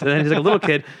Vacation Rust. And then he's like a little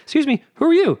kid. Excuse me, who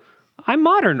are you? I'm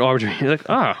modern, Audrey. He's like,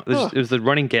 it was the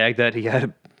running gag that he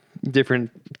had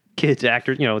different kids,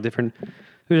 actors, you know, different.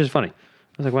 It was just funny. I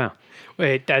was like, wow.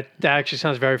 Wait, that actually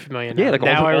sounds very familiar. Now. Yeah, like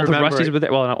now all the remember Rusties it. were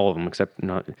there. Well, not all of them, except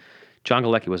not John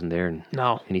Galecki wasn't there, and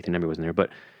No. and Ethan Embry wasn't there. But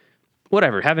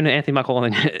whatever, having Anthony Michael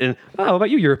and oh, how about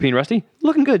you, European Rusty?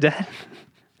 Looking good, Dad.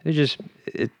 It's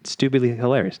stupidly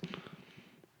hilarious.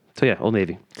 So yeah, Old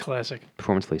Navy Classic.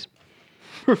 performance fleece.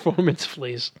 Performance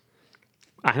fleece.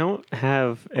 I don't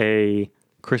have a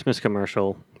Christmas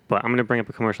commercial, but I'm going to bring up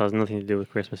a commercial that has nothing to do with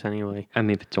Christmas anyway. I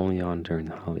mean, if it's only on during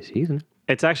the holiday season,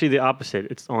 It's actually the opposite.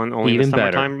 It's on only in the Even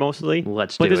better. summertime mostly.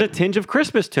 Let's but do there's it. a tinge of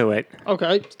Christmas to it.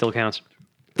 Okay. still counts.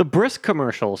 The Brisk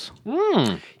commercials.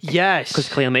 Yes. Because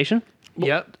claymation,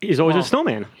 Yep. He's always Well, a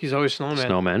snowman. He's always snowman.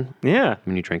 snowmen. Yeah.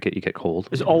 When you drink it, you get cold.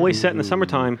 It's always set in the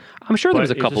summertime. I'm sure there but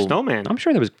was a he's a couple. snowman. I'm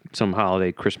sure there was some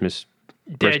holiday Christmas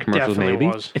There Brisk commercials, definitely maybe.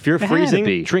 was. If you're It had to freezing,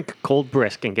 be. drink cold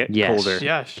Brisk and get Yes. colder.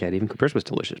 Yes. Yeah, even Brisk was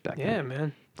delicious back then. Yeah,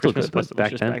 man. Still Christmas good, was but back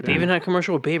delicious then. back They then. even had a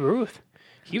commercial with Babe Ruth.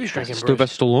 He was drinking Sylvester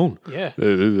Brisk. Stallone.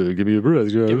 Yeah. Give me a breath.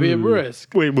 Give me a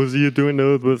Brisk. Wait, was he doing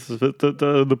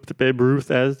the Babe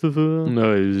Ruth as the...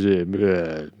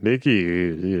 No, Mickey,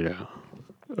 you know,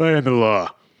 I am the law.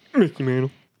 Mickey Mantle.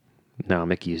 No,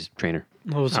 Mickey's trainer.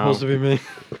 That was supposed to be me.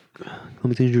 Let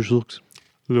me change your looks.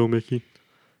 Little Mickey.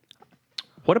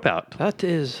 What about That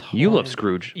is. you? Love hard.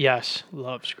 Scrooge. Yes.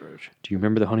 Love Scrooge. Do you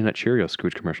remember the Honey Nut Cheerios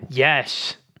Scrooge commercial?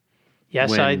 Yes. Yes,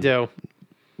 When- I do.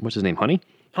 What's his name? Honey?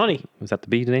 Honey. Was that the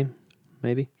B's name?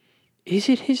 Maybe. Is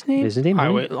it his name? Is his name All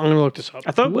right, Honey? wait, I'm going to look this up.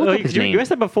 I thought Look up his you name. asked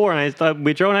that before, and I thought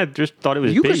Joe and I just thought it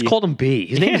was You B. just called him B.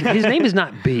 His name is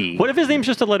not B. What if his name's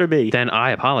just a letter B? Then I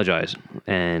apologize,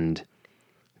 and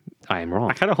I am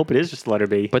wrong. I kind of hope it is just a letter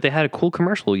B. But they had a cool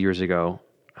commercial years ago.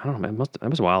 I don't know. It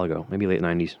was a while ago, maybe late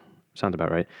 '90s. Sounds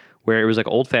about right. Where it was like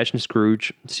old fashioned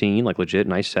Scrooge scene, like legit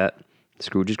nice set.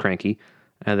 Scrooge is cranky,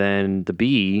 and then the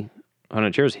B on a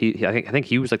chairs. I think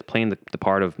he was like playing the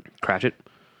part of Cratchit.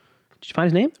 Did you find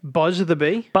his name? Buzz of the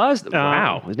Bee? Buzz.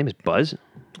 Wow, his name is Buzz.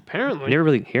 Apparently. I never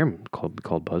really hear him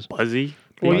called Buzz. Buzzy.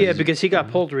 Well, yeah, because he got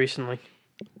pulled recently.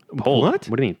 Pulled. What?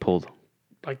 What do you mean pulled?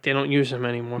 Like, they don't use him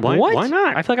anymore. Why? What? Why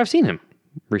not? I feel like I've seen him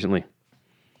recently.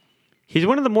 He's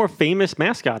one of the more famous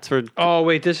mascots for. Oh,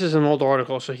 wait, this is an old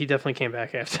article, so he definitely came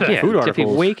back after that. Yeah, food Tiffany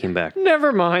articles. Way came back.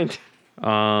 Never mind.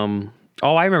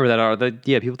 Oh, I remember that.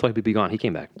 Yeah, people thought he'd be gone. He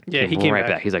came back. Yeah, he came right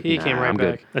back. He's like, He nah, came right I'm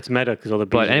good. back. That's meta because all the.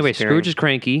 But bees are anyway, staring. Scrooge is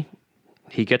cranky.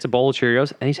 He gets a bowl of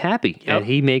Cheerios and he's happy. Yep. And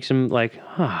he makes him like,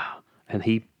 and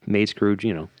he made Scrooge,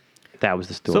 that was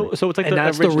the story. So it's like And the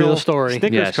that's the original real story.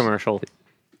 Snickers Yes. commercial.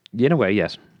 In a way,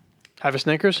 yes. Have a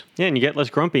Snickers? Yeah, and you get less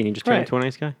grumpy and you just turn Right. into a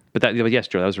nice guy. But yes,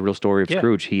 Joe, that was the real story of Yeah.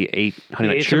 Scrooge. He ate Honey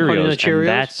Nut ate some Honey Cheerios, Nut Cheerios? and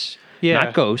that's Yeah.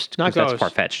 not Ghost, Not 'cause that's Ghost.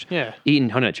 far-fetched. Yeah. Eating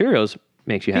Honey Nut Cheerios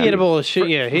makes you He happy. ate a bowl of shit.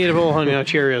 Yeah, he ate a bowl of Honey Nut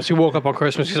Cheerios. He woke up on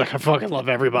Christmas. He's like, I fucking love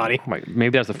everybody. Like,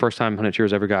 maybe that's the first time Honey Nut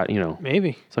Cheerios ever got,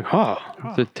 Maybe. it's like,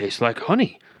 it tastes like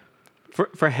honey.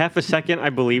 For half a second, I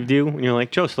believed you, and you're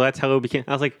like, Joe. So that's how it became.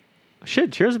 I was like,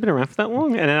 shit, Cheers has been around for that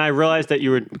long, and then I realized that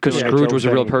you were Because doing Scrooge Joe was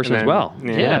a real thing, person and as then- well.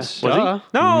 Yeah. Yes. Was he? Duh.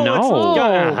 No. No. it's- Oh,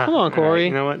 yeah. come on, Corey. All right,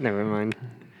 you know what? Never mind.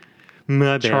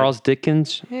 My bad. Charles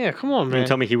Dickens, Yeah, come on, You man.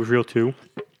 tell me he was real too.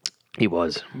 he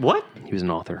was. What? He was an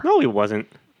author. No, he wasn't.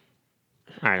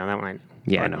 I know that one.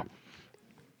 Yeah, I know.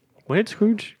 When did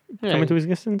Scrooge Yeah. come into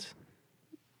existence?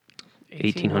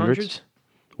 1800s?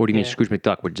 Or do you mean Yeah. Scrooge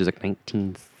McDuck, which is like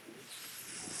 1960s?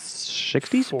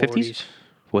 50s?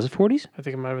 Was it 40s? I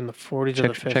think it might have been the 40s or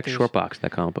the 50s. Check Shortbox,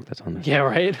 that comic book that's on there. Yeah,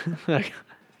 right? Like,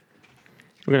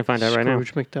 We're gonna find out right now.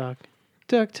 Scrooge McDuck.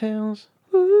 DuckTales.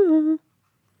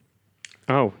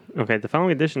 Oh, okay. The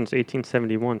following edition is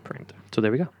 1871 print. So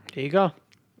there we go. There you go.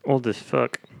 Old as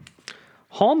fuck.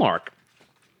 Hallmark.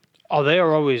 Oh, they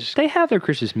are always... They have their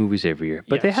Christmas movies every year,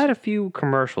 but they Yes. had a few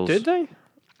commercials Did they?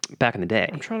 back in the day,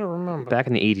 I'm trying to remember. back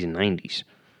in the 80s and 90s.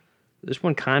 This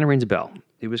one kind of rings a bell.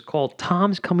 It was called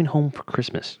Tom's Coming Home for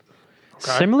Christmas.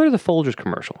 Okay. Similar to the Folgers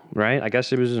commercial, right? I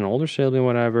guess it was an older sibling,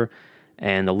 whatever,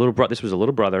 and the little brother. This was a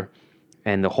little brother,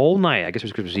 and the whole night, I guess it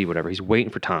was Christmas Eve, whatever. He's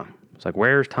waiting for Tom. It's like,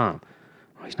 where's Tom?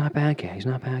 Oh, he's not back yet. He's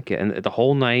not back yet. And the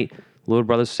whole night, little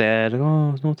brother's sad. Like, oh,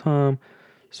 there's no time.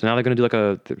 So now they're going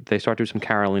to do they start doing some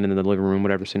caroling in the living room,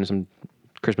 whatever, singing some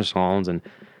Christmas songs. And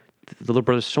the little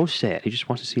brother's so sad. He just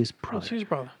wants to see his brother. See his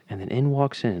brother. And then in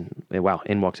walks in. Wow,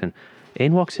 in walks in.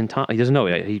 In walks in Tom. He doesn't know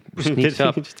it. He sneaks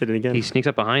up. He just did it again. He sneaks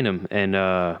up behind him and,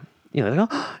 they go,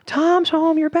 oh, Tom's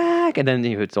home, you're back. And then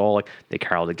it's all like they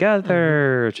carol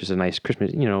together. It's just a nice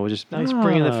Christmas, just Nice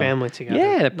bringing the family together.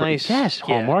 Yeah, Nice. Yes,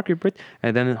 Yeah. Hallmark.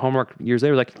 And then Hallmark years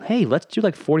later, like, hey, let's do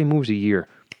like 40 movies a year.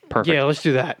 Perfect. Yeah, let's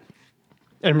do that.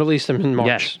 And release them in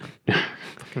March. Yes.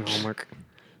 Fucking Hallmark.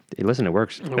 Hey, listen, it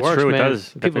works. It It's works, true, it man. does.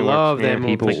 It People definitely love works. their Yeah,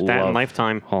 movies. people Like that and love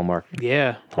Lifetime. Hallmark.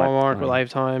 Yeah, Hallmark,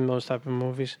 Lifetime, those type of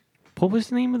movies. What was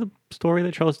the name of the story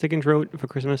that Charles Dickens wrote for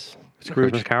Christmas?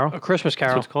 Scrooge. Christmas Carol. A Christmas That's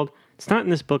Carol. what it's called. It's not in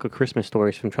this book of Christmas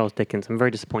stories from Charles Dickens. I'm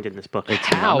very disappointed in this book. Not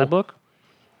How? in the book.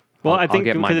 Well, I'll I think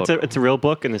get my because book. it's a real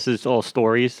book and this is all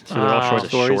stories, so they're all short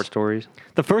Just stories. Short stories.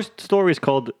 The first story is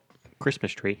called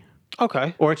Christmas Tree,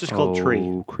 Okay. or it's just called Tree.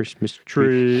 Oh, Christmas Tree.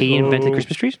 tree. He invented Oh.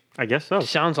 Christmas trees. I guess so.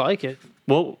 Sounds like it.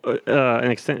 Well,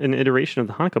 an iteration of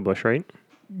the Hanukkah bush, right?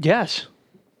 Yes.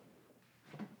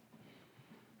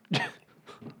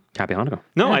 Happy Hanukkah.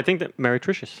 No, I think that Merry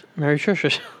Trishus. Merry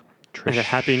Trish. And a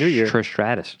Happy New Year. Trish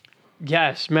Stratus.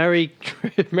 Yes. Merry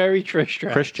Trish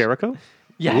Stratus. Chris Jericho.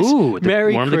 Yes. Ooh,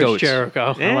 Merry one of the Chris goats. Jericho.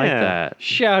 I like Yeah. that.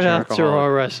 Shout out to Jericho.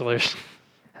 our wrestlers.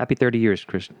 Happy 30 years,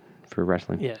 Chris, for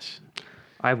wrestling. Yes.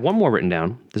 I have one more written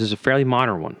down. This is a fairly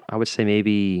modern one. I would say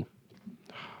maybe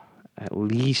at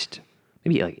least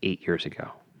maybe like 8 years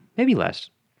ago. Maybe less.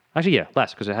 Actually, yeah,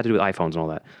 less because it had to do with iPhones and all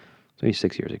that. So maybe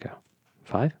 6 years ago.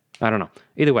 5? I don't know.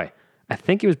 Either way, I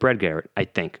think it was Brad Garrett. I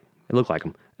think. It looked like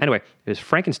him. Anyway, it was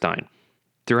Frankenstein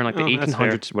during like the Oh, that's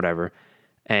 1800s, whatever.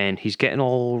 And he's getting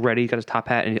all ready, got his top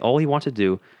hat, and all he wants to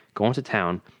do, go into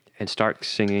town and start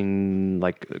singing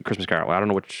like Christmas Carol. I don't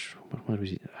know what was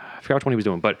he, I forgot which one he was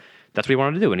doing, but that's what he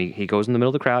wanted to do. And he goes in the middle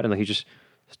of the crowd and like he just,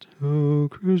 oh,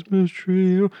 Christmas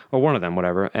tree, or one of them,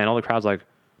 whatever. And all the crowd's like,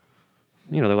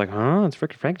 they're like, huh, it's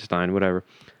freaking Frankenstein, whatever.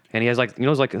 And he has like,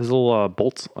 like his little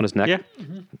bolts on his neck. Yeah.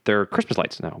 They're Christmas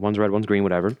lights now. One's red, one's green,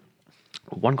 whatever.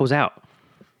 One goes out.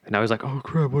 And now he's like, oh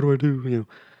crap, what do I do?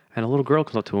 And a little girl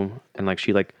comes up to him and like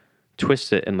she like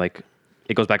twists it and like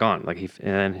it goes back on. Like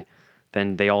and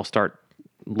then they all start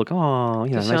look, oh,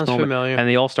 That nice sounds moment. familiar. And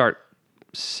they all start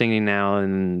singing now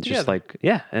and just Together. like,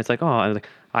 yeah. And it's like, oh, and like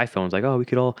iPhones, like, oh, we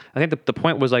could all, I think the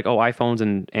point was like, oh, iPhones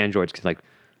and Androids could like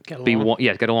Get be along.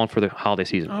 get along for the holiday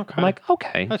season. Okay. I'm like,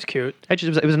 okay. That's cute. It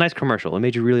was a nice commercial. It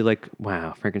made you really like,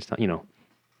 wow, Frankenstein,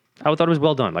 I thought it was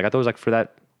well done. Like I thought it was like for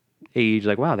that age,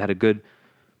 like, wow, they had a good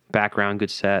background, good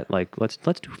set. Like let's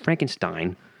do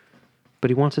Frankenstein.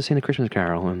 But he wants to sing the Christmas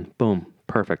Carol and boom,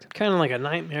 perfect. Kind of like a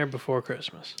Nightmare Before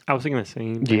Christmas. I was thinking the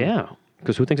same. thing. Yeah.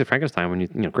 Because who thinks of Frankenstein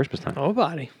when Christmas time?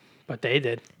 Nobody. But they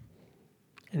did.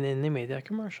 And then they made that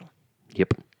commercial.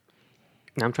 Yep.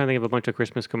 Now I'm trying to think of a bunch of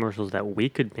Christmas commercials that we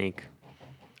could make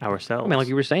ourselves. I mean, like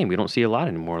you were saying, we don't see a lot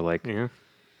anymore. Like yeah.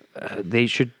 they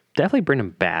should definitely bring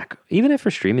them back, even if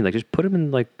for streaming. Like just put them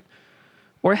in like,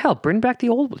 or hell, bring back the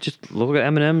old. Just look at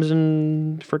M&Ms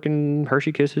and freaking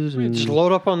Hershey Kisses and Just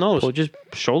load up on those. well, just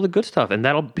show the good stuff, and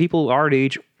that'll people our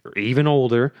age or even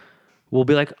older will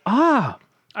be like, ah,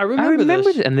 I I remember remember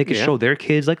this. this, and they can Yeah. show their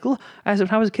kids like, look, as when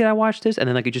I was a kid, I watched this, and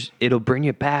then like it'll bring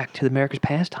you back to America's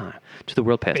pastime, to the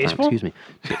world pastime. Baseball? Excuse me.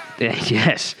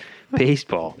 Yes,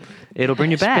 baseball. It'll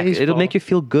bring you Yes, back. It'll baseball. make you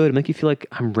feel good. Make you feel like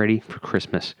I'm ready for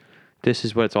Christmas. This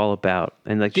is what it's all about,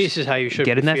 and like This just is how you should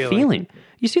get be in that feeling. feeling.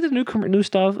 You see the new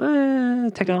stuff,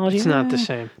 technology. It's not the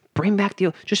same. Bring back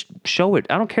just show it.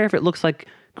 I don't care if it looks like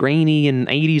grainy and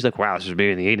 80s, like, wow, this is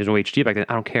big in the 80s, no HD back then.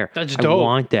 I don't care. That's I dope.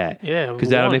 want that. Yeah, Because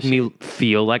that'll we make me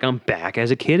feel like I'm back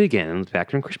as a kid again, back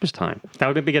during Christmas time. That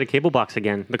would make me get a cable box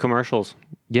again. The commercials.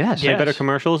 Yes. Yeah. Better Yes.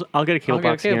 commercials. I'll get a cable I'll get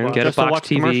a box cable again. box. Get a just to box watch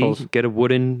TV, commercials. get a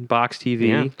wooden box TV,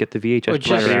 Yeah. get the VHS Or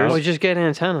just, player out. or just get an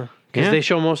antenna. Because Yeah. they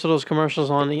show most of those commercials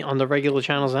on the regular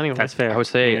channels anyway. That's fair. I would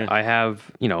say Yeah. I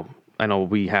have, I know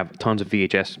we have tons of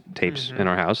VHS tapes in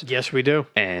our house. Yes, we do.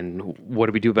 And what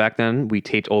did we do back then? We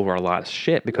taped over a lot of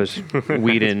shit because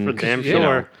we didn't. For damn you know.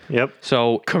 sure. Yep.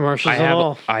 So Commercials I and have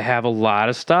all. I have a lot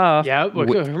of stuff. Yeah, with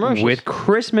commercials. with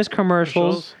Christmas commercials.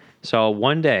 Commercials. So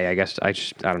one day, I guess I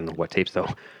don't know what tapes though.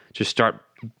 Just start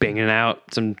banging out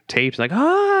some tapes like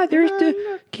there's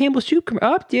the Campbell Soup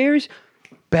up there's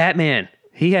Batman.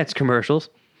 He had commercials.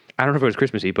 I don't know if it was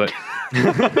Christmassy, but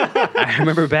I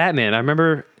remember Batman. I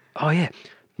remember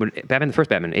when Batman, the first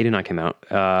Batman, 89 came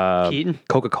out. Keaton?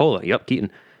 Coca-Cola. Yep,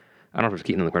 Keaton. I don't know if it was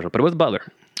Keaton in the commercial, but it was Butler.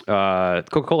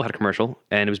 Coca-Cola had a commercial,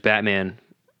 and it was Batman.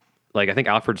 Like, I think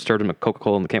Alfred stirred him a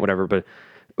Coca-Cola in the can, whatever, but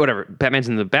whatever. Batman's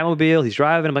in the Batmobile. He's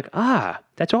driving. I'm like,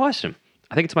 that's awesome.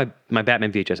 I think it's my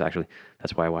Batman VHS, actually.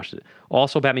 That's why I watched it.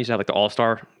 Also, Batman used to have like the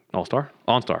OnStar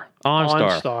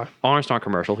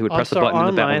commercial. He would press the OnStar button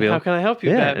in the Online. Batmobile. How can I help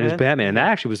you, Yeah, Batman? it was Batman. And that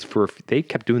actually was they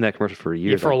kept doing that commercial for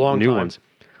years. for a like, long new time. ones.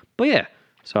 But yeah,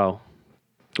 so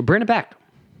bring it back.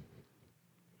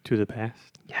 To the past.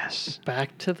 Yes.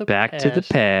 Back to the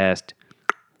past.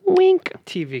 Wink.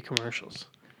 TV commercials.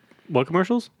 What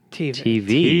commercials? TV.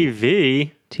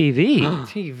 TV. TV.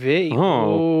 TV. Oh.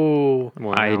 Oh.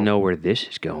 Wow. I know where this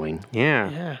is going. Yeah.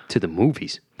 Yeah. To the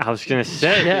movies. I was gonna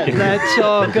say. Yeah, let's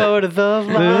all go to the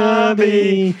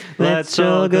lobby. Let's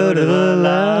all go to the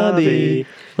lobby.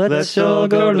 Let's all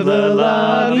go to the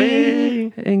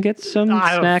lobby. And get some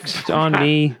I don't- snacks on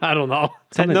me. I don't know.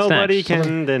 That Something nobody snacks.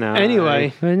 can deny.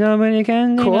 Anyway, But nobody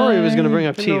can Corey was going to deny. bring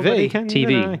up That nobody TV. can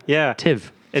TV. deny. Yeah.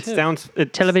 TIV. It sounds.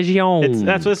 It's Television.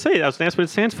 That's what it says. That's what it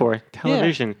stands for.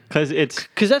 Television. Because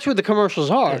Because that's what the commercials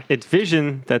are. it's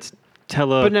vision that's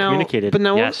But now,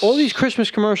 telecommunicated. Yes. all these Christmas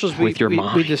commercials With your we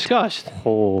mind. discussed.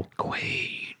 Oh.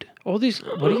 Quaid. All these.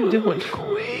 What are you doing?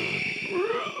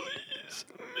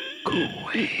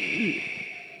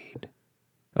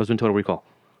 That was in Total Recall.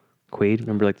 Quaid,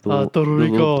 remember like the little, Total the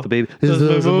little- Recall. the baby. That's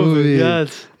That's my a movie.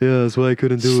 Yes. Yeah, that's why I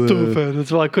couldn't do Stupid.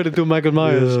 That's why I couldn't do Michael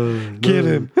Myers. Get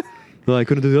him. No, I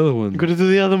couldn't do the other one. Couldn't do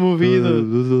the other movie either.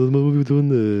 This was the movie doing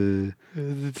the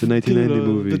 1990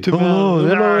 movie. The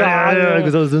 2000. Oh, yeah,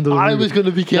 because I was into the I movie. was going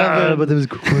to be Yeah, Kevin. but it was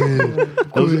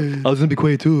Quaid. I was gonna be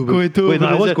Quaid too. But Quaid too, Wait, no,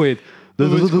 but I was is it- Quaid. The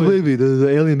who was little Quaid? baby, the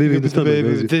alien baby in the stomach.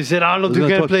 Baby. They said, Arnold, you I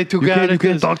was can't gonna play talk- two you characters.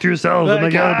 can't talk to yourself. But Oh my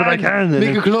God, but I can.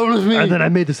 Make a clone with me. And then I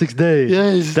made the 6th day.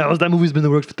 Yes. That movie's been in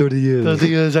the works for 30 years. 30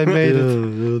 years I made Yeah,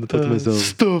 it. I talk to myself.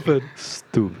 Stupid.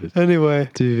 Stupid. Anyway,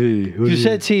 TV. What you do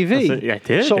said TV. Yeah, I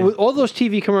did. So with all those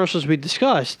TV commercials we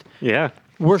discussed Yeah.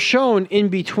 were shown in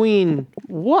between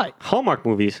what? Hallmark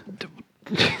movies.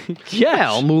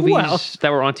 Well, movies Well,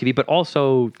 that were on TV, but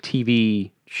also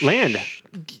TV Land.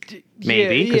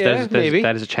 maybe because yeah, maybe.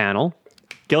 that is a channel.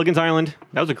 Gilligan's Island.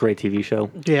 That was a great TV show.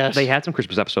 Yes. They had some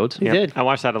Christmas episodes. Yep. did. I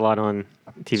watched that a lot on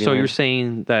TV. So Land. you're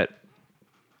saying that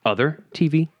other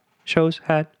TV shows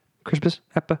had Christmas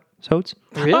episodes?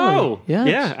 Really? Oh, Yes.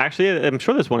 yeah. Actually, I'm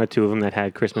sure there's one or two of them that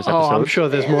had Christmas Oh, episodes. I'm sure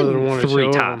there's more than one or Three two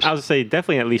of them. tops. I would say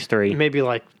definitely at least three. Maybe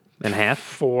like And a half?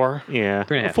 4. Yeah.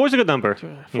 3.5. Four's a good number.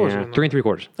 Four's a Yeah. good 3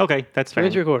 3/4. Okay, that's fair.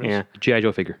 3 3/4. Yeah. G.I.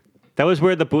 Joe figure. That was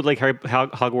where the bootleg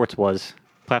Hogwarts was.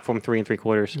 Platform 3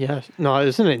 3/4. Yes. No,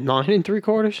 isn't it 9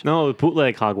 3/4? No,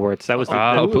 bootleg Hogwarts. That was the,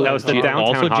 Oh, that was the downtown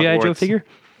also G.I. Joe Hogwarts. figure?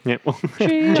 Yeah.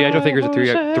 G.I. Joe figures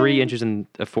are 3 inches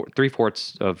and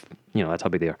 3/4 of, that's how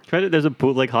big they are. There's a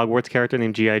bootleg Hogwarts character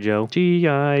named G.I. Joe.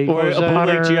 G.I. Or a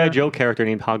Potter. bootleg G.I. Joe character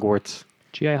named Hogwarts.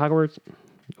 G.I. Hogwarts?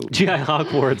 G.I.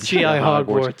 Hogwarts. G.I.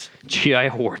 Hogwarts. G.I.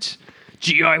 Warts.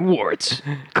 G.I. Warts.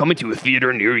 Coming to a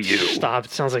theater near you. Stop.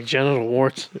 It sounds like genital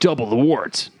warts. Double the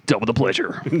warts. Double the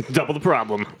pleasure. Double the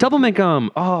problem. Double mint gum.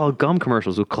 Oh, gum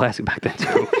commercials were classic back then,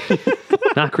 too.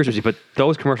 Not Christmassy, but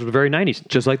those commercials were very 90s,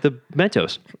 just like the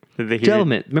Mentos. Did they hear Double it?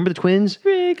 mint. Remember the twins?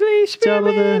 Wrigley, Double the-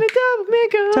 spearmint, and double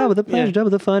makeup. Double the pleasure, Yeah. double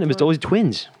the fun. It was always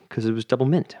twins, because it was double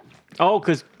mint. Oh,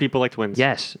 because people like twins.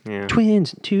 Yes. Yeah.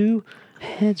 Twins, 2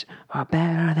 heads are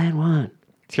better than 1.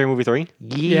 Scary Movie 3.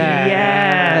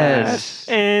 Yes.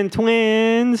 And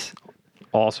twins.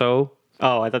 Also,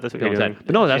 Oh, I thought that's what you were doing.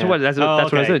 but no, that's Yeah. what that's what I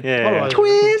okay. said. Yeah.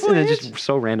 Twins, and it's just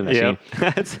so random. That Yeah. scene.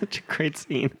 That's such a great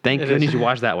scene. Thank goodness you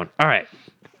watched that one. All right,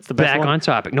 It's the best back one. on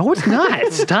topic. No, it's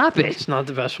not. Stop it. It's not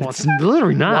the best one. It's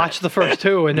literally not. Watch the first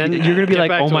two, and then You're gonna be get like,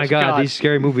 back oh to my us. god, these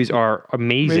scary movies are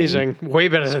amazing. amazing, way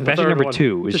better than the Especially third number one.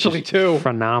 2 is Especially just 2.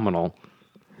 phenomenal.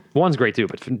 1's great too,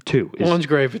 but 2 is One's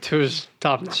great, but 2 is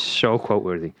top notch. so quote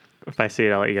worthy. If I see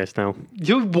it, I'll let you guys know.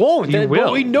 You won't. You That- will.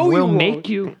 but we know We'll you won't. make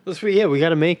you. We got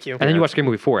to make you. And then you watch Scary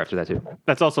Movie 4 after that too.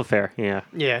 That's also fair. Yeah.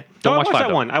 Yeah. Don't I watch watched 5 that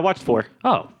though. one. I watched 4.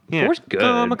 Oh, Yeah. 4's good.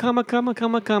 Come,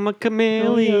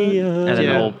 chameleon. And then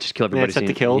Yeah. they'll just kill And then everybody. it's set to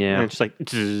scene. kill. Yeah. And it's just like.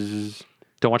 Zzz,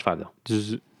 Don't watch 5 though.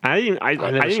 zzz. I didn't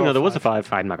never even saw know there was a 5.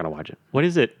 5. I'm not gonna watch it. What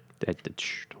is it?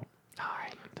 Shh, don't. All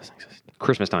right. Doesn't exist.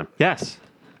 Christmas time. Yes.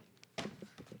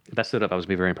 If that stood up, I was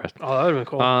be very impressed. Oh, that would have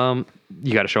been cool.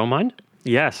 You got a show in mind?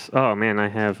 Yes. Oh man, I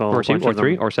have a Or whole 2, bunch or of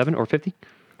 3, them. or 7, or 50?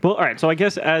 Well, all right. So I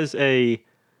guess as a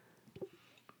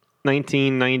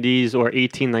 1990s or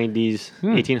 1890s,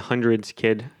 1800s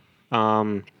kid,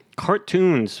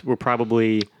 cartoons were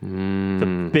probably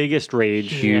the biggest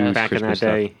rage Yes. back in that Christmas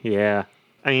stuff. day. Yeah.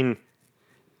 I mean,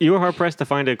 you were hard pressed to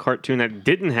find a cartoon that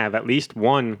didn't have at least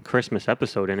one Christmas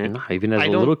episode in it. Nah, even as I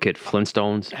a don't- little kid,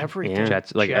 Flintstones, Everything.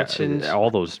 Jets, Jetsons. all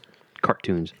those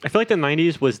cartoons. I feel like the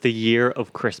 90s was the year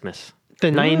of Christmas. The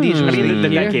 90s was I mean, the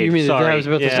the year? decade. You mean Sorry. I was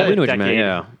about to Yeah. say. I know what you meant, decade.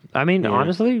 yeah. I mean,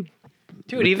 honestly,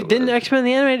 Dude, even didn't X-Men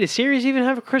the animated series even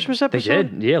have a Christmas they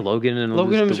episode? did. Yeah, Logan and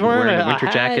Logan was wearing the a winter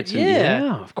hat, jackets. And,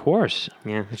 yeah. of course.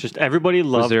 Yeah, it's just everybody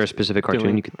loved. Was there a specific cartoon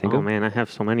doing- you could think oh of? man, I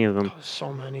have so many of them.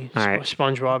 So many. All right.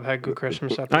 SpongeBob had good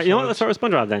Christmas episodes. All right, you know what? Let's start with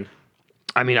SpongeBob then.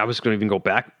 I mean, I was going to even go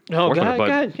back. Oh, forth go on it, ahead, but,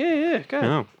 go ahead. Yeah, go ahead.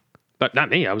 No. but not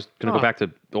me. I was going to Oh. go back to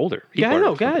older. He Yeah, I brought it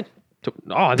know. up. Go ahead.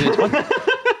 Oh, I mean, it's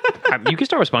fun. You can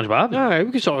start with SpongeBob. All right,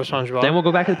 we can start with SpongeBob. Then we'll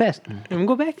go back to the past. and we'll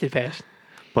go back to the past.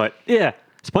 But yeah,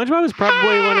 SpongeBob is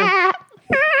probably one of.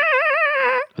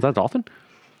 Was that a dolphin?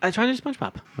 I tried to do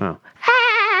SpongeBob. Oh.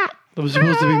 That was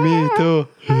supposed to be me, too.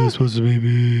 It's supposed to be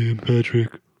me and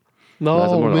Patrick. That's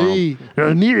No, more me.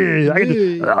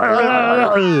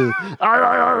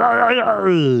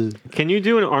 Can you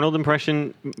do an Arnold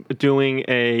impression doing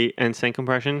a NSYNC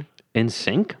impression? In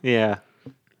sync? Yeah.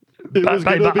 It was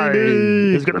gonna be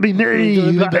me. It's gonna be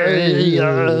me.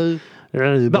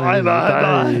 Bye, bye,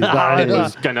 bye. It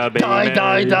was gonna be Die, me.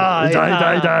 die, die.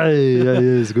 Die, die. Yeah,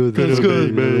 it's good. That's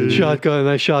good, man. Shotgun,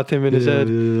 I shot him in his head.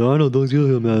 Arnold, don't kill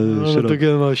him, man. Shut up. You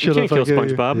can't kill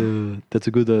SpongeBob. Yeah, that's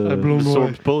a good. I blew him away.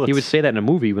 Absorbs bullets. He would say that in a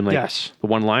movie when, like, Yes. the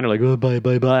one liner, like, oh, bye,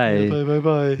 bye, bye.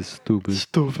 Bye. Stupid.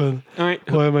 Stupid. All right.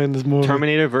 Why am I in this movie?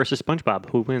 Terminator versus SpongeBob.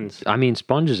 Who wins? I mean,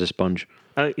 Sponge is a sponge.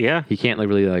 Yeah. He can't, like,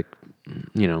 really, like,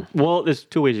 you know, Well, there's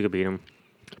two ways you could beat him.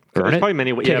 burn There's it. probably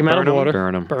many ways. Take him out burn of water.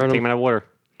 Burn him. Burn Take him. him out of water.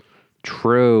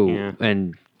 True. Yeah.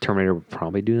 And Terminator would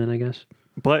probably do that, I guess.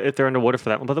 But if they're underwater for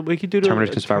that one, but we could do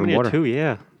Terminators can survive in Terminator water. 2,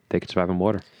 yeah. They could survive in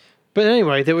water. But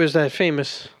anyway, there was that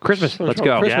famous Christmas. Let's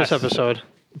go. Christmas Yes. episode.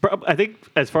 I think,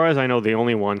 as far as I know, the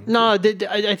only one. No, I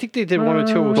think they did one or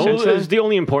two Well, since it's then. the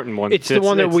only important one. It's the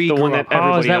one that we the one grew that up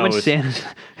on. Oh, is everybody that when knows. Santa's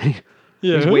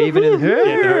Yeah. he's waving in Yeah,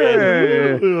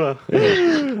 her? yeah,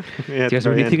 You guys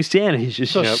very really end. think Santa? He's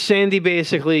just So Sandy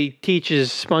basically teaches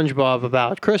SpongeBob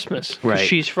about Christmas. 'Cause Right.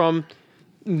 She's from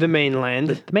the mainland.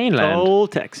 the mainland. Oh,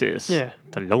 Texas. Yeah.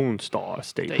 The Lone Star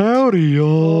State. Howdy,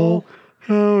 y'all.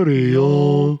 Howdy,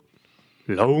 y'all.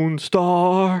 Lone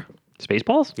Star.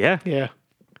 Spaceballs? Yeah. Yeah.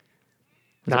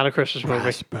 Not a Christmas movie.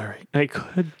 Raspberry. It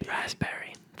could be.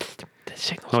 Raspberry. The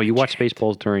signals. Oh, you watch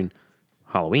Spaceballs during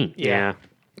Halloween. Yeah.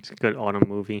 It's a good autumn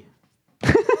movie.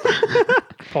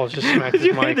 Paul just smacked Did his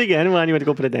you hit it mic. again when you went to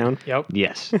go put it down? Yep.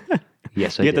 Yes.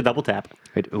 Yes, I You get the did. double tap.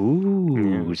 Right.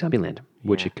 Ooh, Zombieland,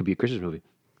 which it could be a Christmas movie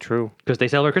True. because they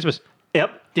celebrate Christmas.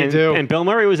 Yep. They and, do. and Bill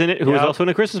Murray was in it, who was Yep. also in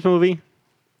a Christmas movie.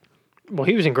 Well,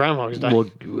 he was in Groundhog's Day.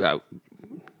 We'll Well,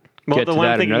 Get the to one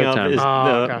that I'm thinking another of time. is Oh,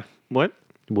 the okay. what?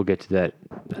 we'll get to that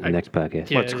in the next podcast.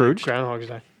 Yeah, what, Scrooge? Groundhog's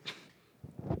Day.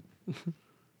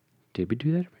 Did we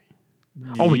do that?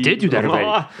 Oh, we did do that already.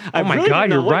 I Oh my really God, didn't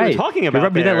know you're what we were right. talking We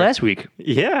about did that there. last week.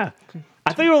 Yeah.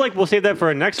 I thought you were like, we'll save that for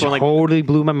a next one. Like, Totally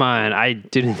blew my mind. I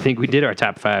didn't think we did our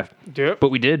top 5, Yep. but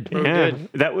we did. yeah, did.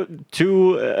 that was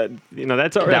two.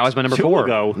 That's our. That was my number two 4.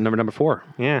 Ago. Number 4.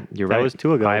 Yeah, You're that right. was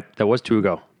 2 ago. That was 2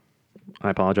 ago.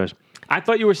 I apologize. I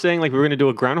thought you were saying like we were going to do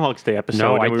a Groundhog's Day episode.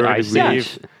 No, and we were I going to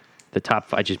save. the top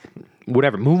 5. Just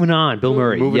whatever. Moving on. Bill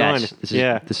Murray. Moving yes. on. This is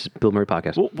Yeah. This is Bill Murray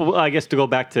podcast. Well, I guess to go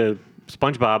back to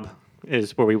SpongeBob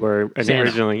is where we were Santa.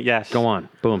 originally. Yes. Go on.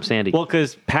 Boom. Sandy. Well,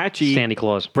 because Patchy Sandy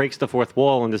Claus. breaks the fourth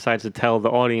wall and decides to tell the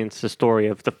audience the story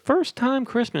of the first time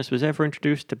Christmas was ever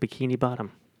introduced to Bikini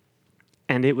Bottom.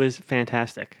 And it was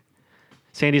fantastic.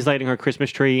 Sandy's lighting her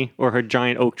Christmas tree or her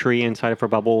giant oak tree inside of her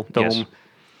bubble dome. Yes.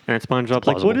 And SpongeBob's like,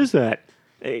 plausible. what is that?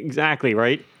 Exactly,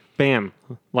 right? Bam.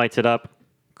 Lights it up.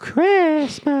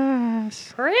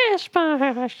 Christmas.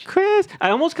 Chris. I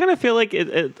almost kind of feel like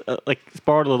it like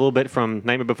borrowed a little bit from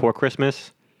Nightmare Before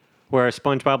Christmas, where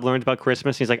SpongeBob learns about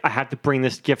Christmas. He's like, I have to bring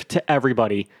this gift to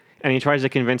everybody, and he tries to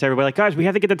convince everybody, like, guys, we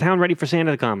have to get the town ready for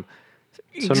Santa to come.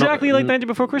 Exactly like Nightmare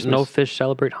Before Christmas. No fish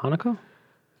celebrate Hanukkah?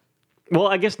 Well,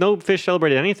 I guess no fish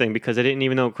celebrated anything because they didn't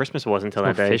even know Christmas was until No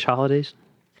that day. fish holidays?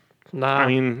 Nah. I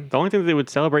mean, the only thing that they would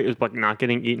celebrate was like not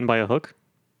getting eaten by a hook.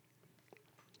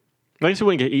 I guess you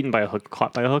wouldn't get eaten by a hook,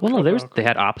 caught by a hook. Well, no, they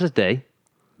had opposite day.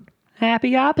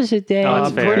 Happy opposite day. Oh,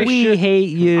 that's fair. We hate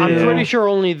you. I'm pretty sure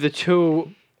only the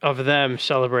two of them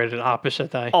celebrated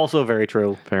opposite day. Also very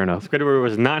true. Fair enough. Squidward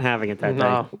was not having it that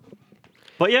No. day.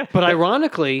 But yeah. But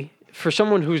ironically, for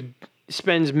someone who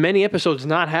spends many episodes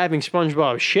not having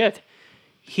SpongeBob shit,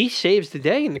 he saves the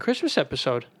day in the Christmas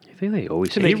episode I think they always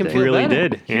to make him feel really better.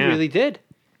 did, He yeah. really did.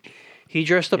 He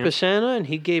dressed up as Santa and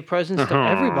he gave presents to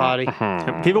everybody.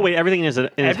 Gave away everything in his house.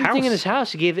 Everything in his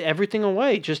house, he gave everything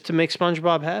away just to make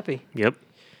SpongeBob happy. Yep.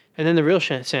 And then the real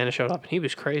Santa showed up and he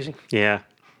was crazy. Yeah.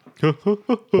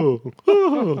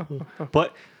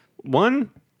 But one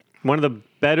of the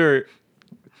better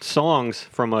songs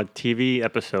from a TV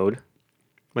episode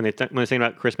when they saying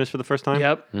about Christmas for the first time.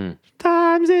 Yep. Ta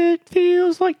Sometimes it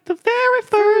feels like the very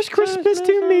first Christmas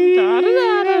to me.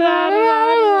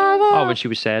 Oh, when she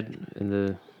was sad in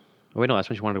the. Oh, wait, no, that's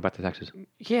when she wanted to go back to Texas.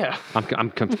 Yeah.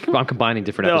 I'm combining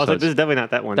different No, I was like, episodes. this is definitely not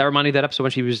that one. That reminded me of that episode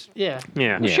when she was. Yeah.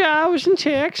 yeah. Yeah. Showers in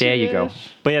Texas. There you go.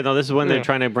 But yeah, no, this is when Yeah. they're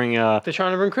trying to bring. They're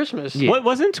trying to bring Christmas. Yeah. What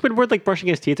wasn't Squidward like brushing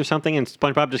his teeth or something, and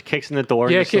SpongeBob just kicks in the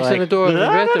door? Yeah, and just kicks in like, the door of the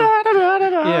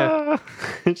bathroom. Yeah,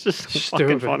 it's just fucking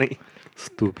Stupid. funny.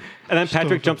 Stupid. And then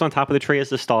Patrick jumps on top of the tree as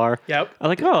the star. Yep. I was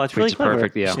like, oh, that's really It's clever.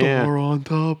 perfect, yeah. yeah. on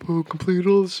top who complete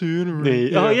all the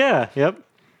scenery. Oh yeah, yep.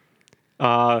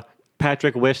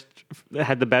 Patrick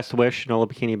had the best wish, Nola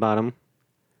Bikini Bottom.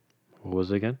 What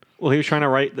was it again? Well, he was trying to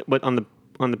write on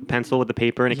the pencil with the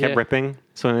paper, and it kept Yeah. ripping.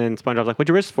 So then SpongeBob's like, "What'd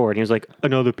you wish for?" And he was like,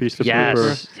 "Another piece of paper."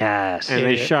 Yes. And Yeah,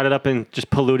 they yeah. shot it up and just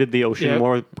polluted the ocean Yep.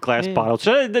 more with glass Yeah. bottles.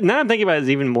 So now I'm thinking about it, it's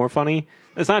even more funny.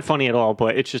 It's not funny at all,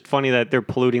 but it's just funny that they're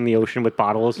polluting the ocean with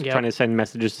bottles, Yep. trying to send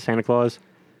messages to Santa Claus.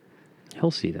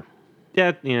 He'll see them.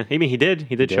 Yeah, yeah. I mean, he did.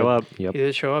 He did show up. Yep. He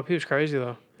did show up. He was crazy,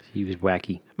 though. He was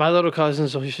wacky. My little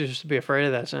cousins used to be afraid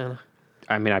of that Santa.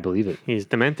 I mean, I believe it. He's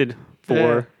demented for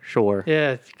Yeah. sure.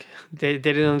 Yeah. They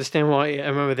didn't understand why. I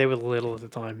remember they were little at the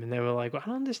time, and they were like, I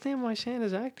don't understand why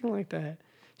Santa's acting like that.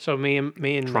 So me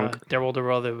and Drunk. their older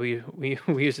brother, we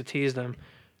used to tease them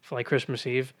for like Christmas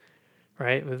Eve.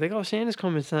 Right? We'd be like, oh, Santa's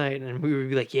coming tonight. And we would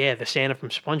be like, yeah, the Santa from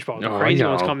SpongeBob. The Oh, crazy no.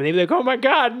 one's coming. They'd be like, oh my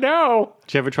God, no.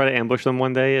 Did you ever try to ambush them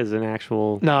one day as an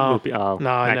actual? No. loopy- Oh,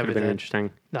 No, I that never could have been did. interesting.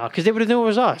 No, because they would have known it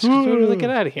was us. 'Cause we would have like, get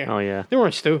out of here. Oh yeah. They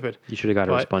weren't stupid. You should have got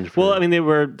her a But- sponge. For Well, I mean,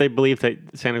 they believed that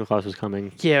Santa Claus was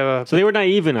coming, Yeah, so they were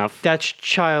naive enough. that's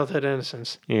childhood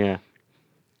innocence. Yeah.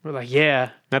 We're like, yeah,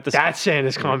 Not the. that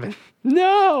Santa's coming. No.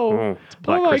 Oh,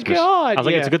 Black oh my Christmas. God. I was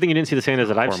like, yeah. it's a good thing you didn't see the Santas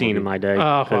that I've Horror seen in movie. my day.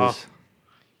 Oh, 'cause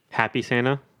Happy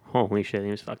Santa. Holy shit,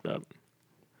 he was fucked up.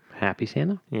 Happy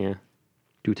Santa? Yeah.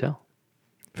 Do tell.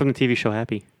 From the TV show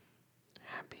Happy.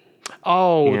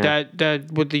 Oh, Yeah.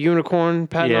 that with the unicorn,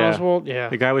 Patton Yeah. Oswalt? Yeah.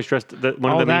 The guy was dressed. One Oh, of the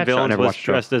main that's- I villains never was watched the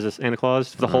show. dressed as a Santa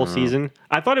Claus for the whole season.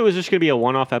 I thought it was just gonna be a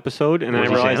one-off episode, and then Was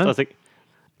I he realized Santa? I was like,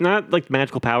 not like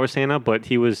magical power Santa, but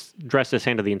he was dressed as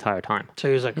Santa the entire time. So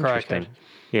he was like crackhead. Interesting.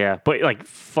 Yeah, but like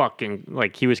fucking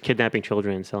like he was kidnapping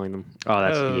children and selling them. Oh,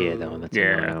 that's Oh. yeah. No, that's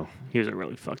Yeah, no. he was a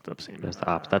really fucked up Santa. That's the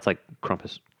ops. That's like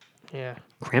Krampus. Yeah.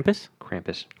 Krampus?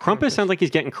 Krampus. Krampus sounds like he's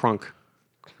getting crunk.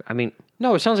 I mean,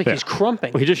 No, it sounds like he's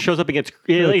crumping. Well, he just shows up and gets.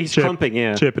 Yeah, he's Chip. crumping.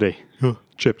 Yeah. Chippity. Oh,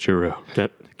 Chip churro.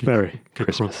 Merry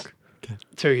Christmas.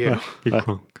 To you.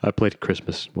 I played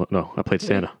Christmas. Well, no, I played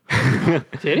Santa.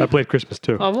 Did I he? played Christmas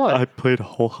too. On what? I played a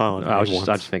whole holiday. I was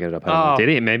just making it up. I don't know. Oh. Did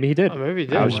he? Maybe he did. Oh, maybe he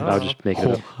did. I was Wow. just making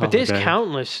it up. But there's holiday.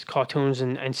 countless cartoons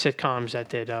and sitcoms that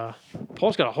did.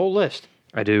 Paul's got a whole list.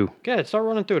 I do. Go ahead, start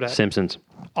running through that. Simpsons.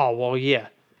 Oh, well, yeah.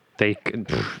 They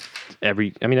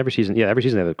every season. Yeah, every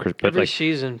season they have a Christmas. But Every like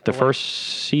season. the first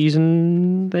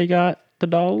season, they got the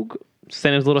dog,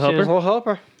 Santa's little helper. Santa's Little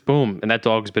Helper. Boom, and that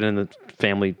dog's been in the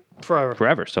family Forever.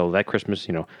 forever. So that Christmas,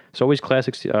 it's always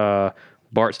classics.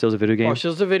 Bart steals a video game. Oh,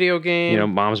 she's the video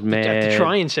game. Mom's mad. Have to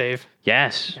try and save.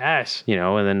 Yes. Yes.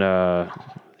 And then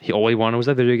all he wanted was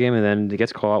that video game, and then he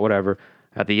gets caught. Whatever.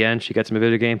 At the end, she gets him a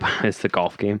video game. It's the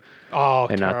golf game. Oh,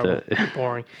 And not terrible. the-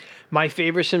 Boring. My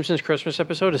favorite Simpsons Christmas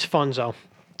episode is Funzo.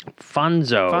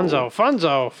 Funzo.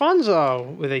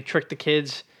 Funzo, where they trick the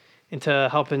kids into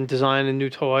helping design a new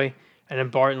toy, and then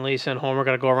Bart and Lisa and Homer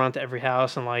got to go around to every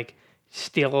house and like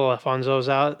steal all the Funzos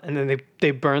out, and then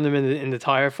they burn them in the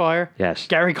tire fire. Yes.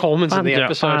 Gary Coleman's in the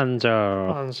episode.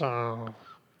 Funzo. Funzo.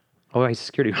 Oh, he's a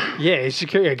security guard. Yeah, he's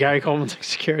security. Yeah, Gary Coleman's a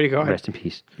security guard. Rest in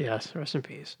peace. Yes, rest in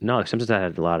peace. No, Simpsons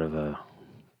had a lot of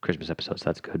Christmas episodes.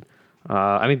 That's good.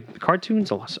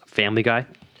 Cartoons, a lot. Family Guy.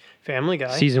 Family Guy.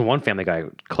 Season 1 Family Guy.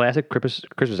 Classic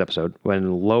Christmas episode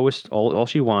when Lois, all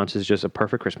she wants is just a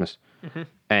perfect Christmas. Mm-hmm.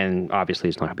 And obviously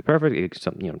it's not going to be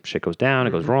perfect. Shit goes down,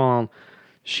 it goes wrong.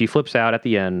 She flips out at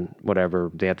the end, whatever.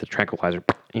 They have the tranquilizer,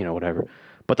 whatever.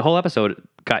 But the whole episode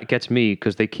gets me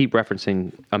because they keep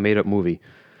referencing a made-up movie.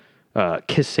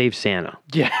 Kiss Save Santa.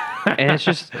 Yeah. And it's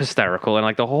just hysterical. And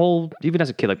like the whole, even as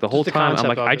a kid, like the whole the time, I'm concept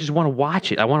like, of I it. just want to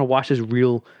watch it. I want to watch this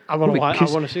real. I wanna movie. wa- I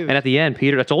Kiss- wanna see this. And at the end,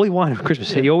 Peter, that's all he wanted for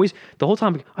Christmas. He always, the whole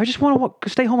time, I just want to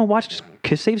stay home and watch just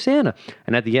Kiss Save Santa.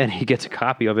 And at the end, he gets a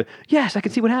copy of it. Yes, I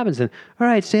can see what happens. And all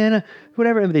right, Santa,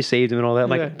 whatever. And they saved him and all that.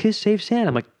 I'm Yeah. like, Kiss Save Santa.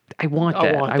 I'm like, I want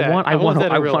I that. want I that. want. I want that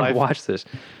in I real want life. to watch this.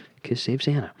 Kiss Save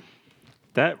Santa.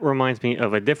 That reminds me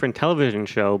of a different television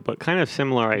show, but kind of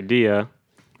similar idea.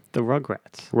 The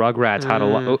Rugrats. Rugrats had a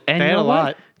lot. And They you had know a what?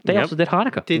 lot. They Yep. also did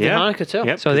Hanukkah. They did Yeah. Hanukkah too.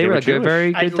 Yep. So they were a good, Jewish.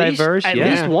 very At good, least- diverse. at yeah.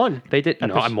 least one. They did. No,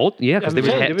 because I'm there saying, was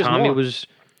there was Tommy more. was.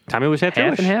 Tommy was half Half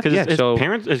Jewish and half, because yeah, so-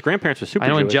 his grandparents were super I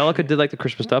know Jewish. Angelica did like the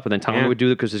Christmas stuff, but then Tommy Yeah. would do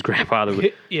it because his grandfather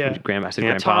would. Yeah. I said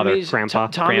Yeah, grandfather. Grandpa. Grandpa,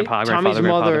 Tommy's grandfather, mother,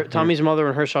 grandfather. Tommy's mother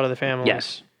and her side of the family,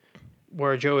 Yes.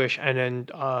 were Jewish, and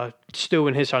then Stu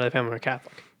and his side of the family were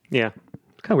Catholic. Yeah.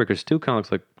 It's kind of weird because Stu kind of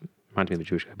looks like reminds me of a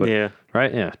Jewish guy, but Yeah.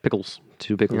 right, yeah, pickles,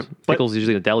 two pickles. But- Pickles is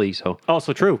usually in a deli, so.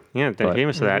 Also true. Yeah, they But- gave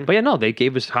us that. But yeah, no, they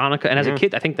gave us Hanukkah, and as a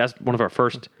kid, I think that's one of our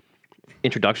first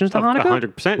introductions to Hanukkah.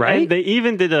 100%. right? And they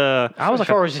even did a I was like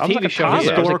As far as the I was TV like a show, toddler. yeah. I was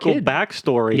a historical kid.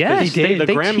 backstory. 'cause Yes, the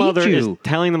they grandmother teach is you.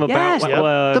 telling them about Yes,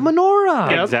 what, the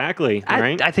menorah. exactly.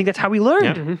 Right. I think that's how we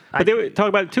learned. Yeah. But they would talk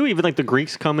about it too, even like the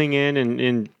Greeks coming in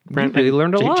and really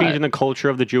learned a lot. changing the culture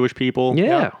of the Jewish people.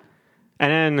 Yeah.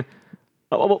 And then,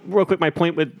 well, real quick, my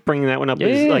point with bringing that one up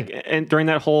is Yeah. like, and during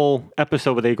that whole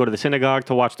episode where they go to the synagogue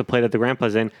to watch the play that the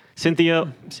grandpa's in,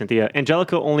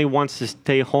 Angelica only wants to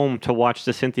stay home to watch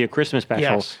the Cynthia Christmas special.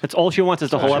 Yes. That's all she wants is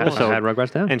the whole I episode. had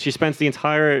Rugrats down. And she spends the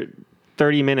entire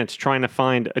 30 minutes trying to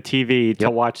find a TV to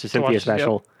Yep. watch the Cynthia watch-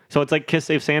 special. So it's like Kiss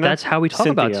Save Santa. That's how we talk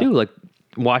about Cynthia. too. Like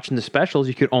watching the specials,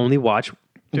 you could only watch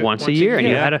once once a a year, and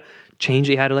you year. had to change.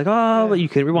 You had to like, well, you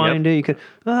could rewind it. You could,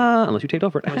 unless you taped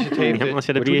over it, Unless you taped Yeah, it. unless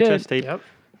you had a Which we did. VHS tape. Yep.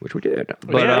 which we did.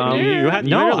 But Yeah, you had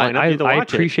no, your lineup, you had to I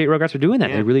watch it. appreciate Rugrats for doing that.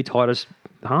 Yeah. They really taught us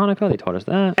Hanukkah. They taught us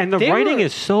that. And the They writing were-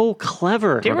 is so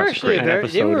clever. They were Rugrats actually in that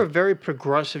they episode. were a very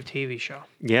progressive TV show.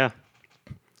 Yeah.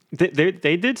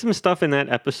 They did some stuff in that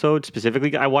episode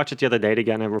specifically. I watched it the other day to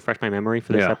again refresh my memory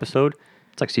for this Yeah. episode.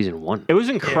 It's like season 1. It was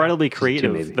incredibly Season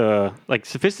creative. 2 maybe. The like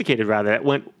sophisticated rather. It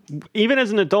went even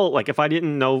as an adult. Like if I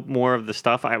didn't know more of the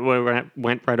stuff, I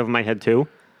went right over my head too.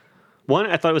 One,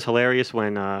 I thought it was hilarious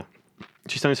when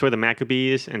she's telling the story of the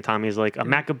Maccabees, and Tommy's like, "A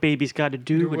Maccabee's got to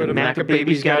do what a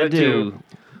Maccabee's got to do."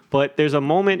 But there's a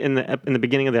moment in the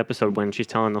beginning of the episode when she's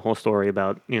telling the whole story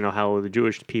about how the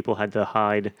Jewish people had to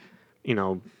hide,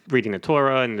 reading the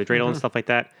Torah and the dreidel and stuff like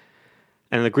that,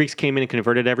 and the Greeks came in and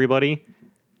converted everybody.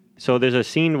 So there's a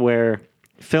scene where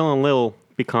Phil and Lil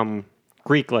become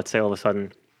Greek, let's say, all of a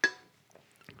sudden,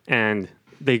 and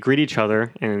they greet each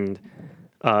other, and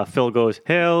Phil goes,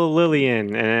 "Hail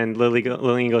Lillian," and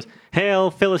Lillian goes, "Hail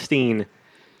Philistine."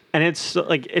 And it's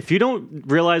like if you don't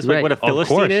realize like Right, what a of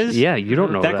Philistine course. is, Yeah, you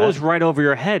don't know that that. goes right over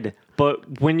your head.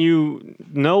 But when you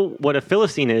know what a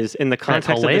Philistine is in the context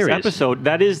of this hilarious. episode,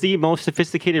 that is the most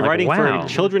sophisticated Like, writing for wow. a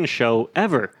children's show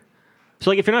ever. So,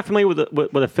 like, if you're not familiar with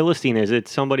what a Philistine is,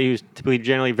 it's somebody who's typically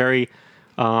generally very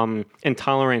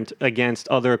intolerant against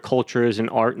other cultures and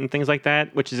art and things like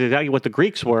that, which is exactly what the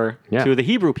Greeks were Yeah. to the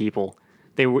Hebrew people.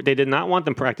 They did not want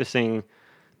them practicing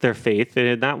their faith. They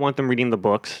did not want them reading the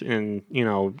books and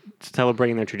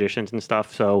celebrating their traditions and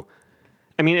stuff. So,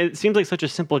 I mean, it seems like such a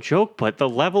simple joke, but the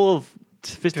level of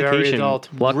sophistication. adult.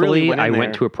 Luckily, really went in I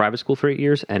went there. to a private school for 8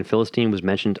 years, and Philistine was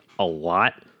mentioned a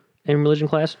lot in religion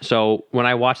class. So when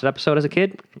I watched that episode as a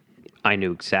kid, I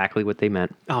knew exactly what they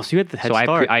meant. Oh, so you had the head So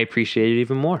start. I appreciate it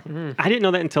even more. I didn't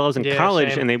know that until I was in Yeah,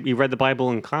 college, same. and we read the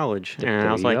Bible in college, and there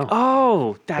I was you like, go.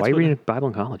 "Oh, that's Why are you what reading the Bible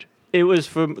in college? it was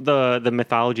from the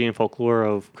mythology and folklore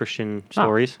of Christian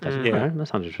stories." Yeah, Yeah, that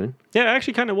sounds interesting. yeah, it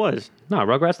actually kind of was. No,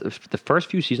 Rugrats. The first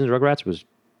few seasons of Rugrats was,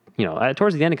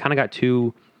 towards the end, it kind of got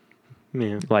too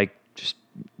Yeah, like just.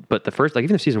 But the first, like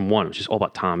even season 1, it was just all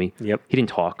about Tommy. Yep. He didn't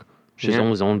talk. Just Yeah. on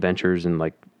his own ventures and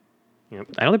like. Yep.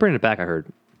 I know they're bringing it back. I heard.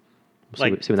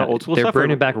 Like when the old school they're stuff, or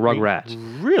bringing back Rugrats.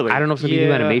 Really? I don't know if it's going to be new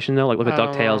Yeah. animation though. Like look at I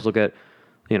don't know. DuckTales. Look at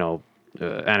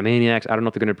Animaniacs. I don't know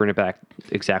if they're going to bring it back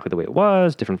exactly the way it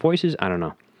was. Different voices. I don't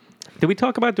know. Did we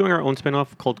talk about doing our own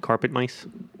spinoff called Carpet Mice?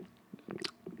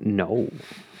 No.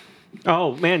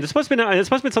 Oh man, this must have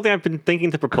been something I've been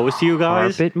thinking to propose to you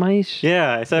guys. Carpet mice.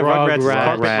 Yeah, I said Rugrats, is Rugrats.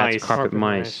 Carpet Rugrats, Mice. Carpet Carpet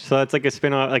mice. mice. So that's like a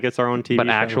spinoff, like it's our own TV But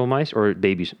show. actual mice or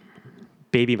babies?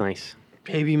 baby mice.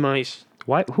 Baby mice.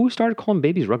 Why? Who started calling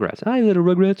babies Rugrats? Hi, little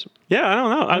Rugrats. Yeah, I don't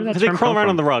know. did that Because they term crawl come around from?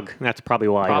 on the rug. That's probably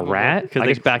why. A rat? 'Cause I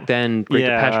they- guess back then,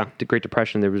 Yeah. the Great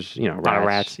Depression, there was A lot of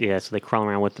rats. Yeah, so they crawl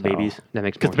around with the So, babies. that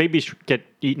makes Because more the babies get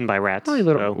eaten by rats. Hi,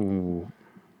 little so, ooh,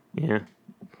 yeah.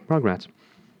 Rugrats.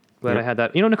 Glad Yep. I had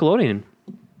that. Nickelodeon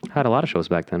had a lot of shows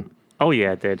back then. Oh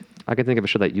yeah, it did. I can think of a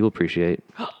show that you'll appreciate.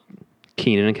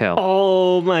 Keenan and Kel.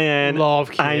 Oh man, Love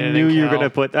I Kenan knew and you were Kel. gonna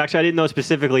put. Actually, I didn't know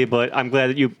specifically, but I'm glad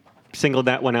that you singled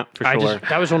that one out for sure.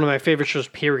 That was one of my favorite shows.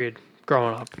 Period.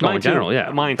 Growing up. Oh, mine in too. general, yeah.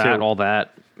 Mine that, too. All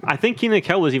that. I think Keenan and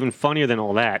Kel was even funnier than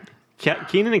all that.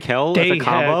 Keenan and Kel as a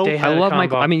combo. they I had a love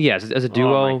Michael. combo. I mean, yes, as a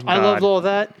duo. my I God. loved all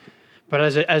that, but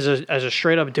as a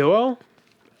straight up duo,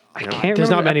 I can't There's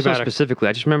remember not the many episode better. specifically.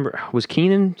 I just remember, was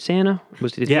Keenan Santa?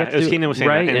 Did he Yeah, have to it was do- Keenan was Santa,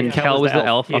 right? and And Kel Kel was was the the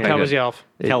elf. elf. Yeah. Okay, Kel good. was the elf.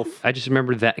 Kelf. I just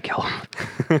remember that Kel.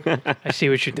 I see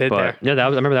what you did But there. yeah, I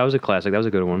remember that was a classic. That was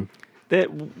a good one. That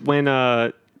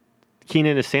when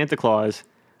Keenan is Santa Claus,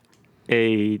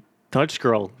 a Dutch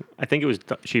girl. I think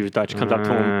she was Dutch. Comes up to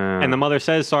him, and the mother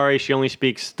says, "Sorry, she only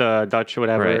speaks Dutch or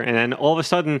whatever." Right. And then all of a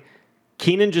sudden,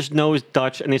 Keenan just knows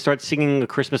Dutch, and they start singing a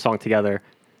Christmas song together.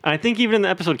 And I think even in the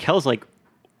episode, Kel's like,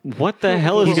 "What the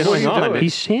hell is What are going you on?" doing?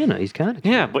 He's Santa. He's got it.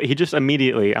 Yeah, but he just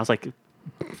immediately, I was like,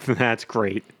 "That's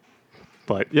great."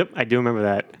 But yep, I do remember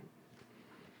that.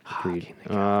 Agreed.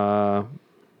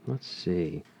 Let's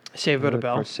see. Saved by the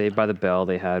Bell. Saved by the Bell.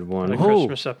 They had one. The Oh,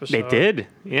 Christmas episode. They did.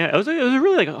 Yeah, it was a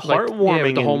really heartwarming. Yeah,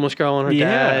 with the and- homeless girl and her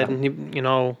Yeah. dad,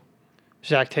 and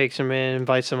Zach takes him in,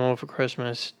 invites them over for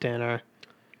Christmas dinner.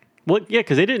 Well, yeah,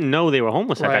 because they didn't know they were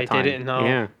homeless at Right, that they time. didn't know.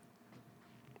 Yeah.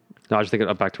 No, I was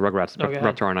thinking back to Rugrats. Okay.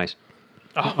 Reptar on Ice.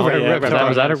 Oh, Oh, yeah, right, right, right,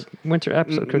 Was that right. a winter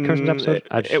episode? Christmas episode?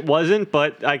 It wasn't,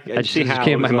 but I just- see it just how.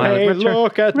 came it to was my like- mind. Hey,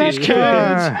 look at these kids.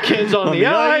 Reptar. Kids on the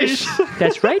ice.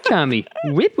 That's right, Tommy.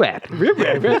 Whip wrap.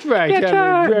 That's right.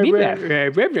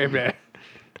 Reptar.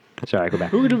 Sorry, go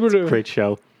back. Great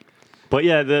show. But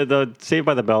yeah, the Saved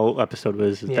by the Bell episode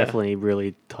was definitely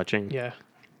really touching. Yeah.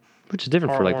 Which is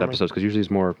different for like the Heartwarming. episodes because usually it's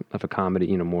more of a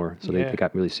comedy, more. So Yeah. they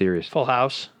got really serious. Full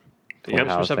House. Full Yep.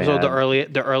 House, First they episode,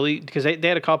 had- the early, because they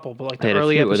had a couple, but like They the had a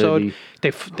early few, whether it episode, be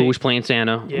they Who was playing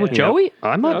Santa? Yeah. What, Joey?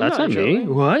 I'm not. I'm That's not not me. Joey.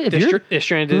 What? If you're they're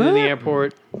stranded in the What?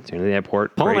 airport. Santa at the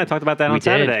airport. Paul and I Great. talked about that We on did.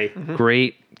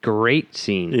 Saturday. Great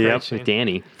scene. Yep. With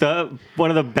Danny. One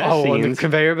of the best Oh, on the scenes.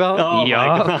 conveyor belt. Oh, Yeah.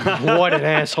 my God. What an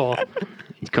asshole!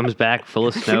 He comes back full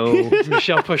of snow.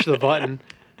 Michelle pushed the button.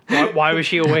 Why was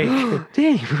she awake?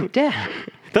 Danny, Dad.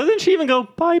 Doesn't she even go,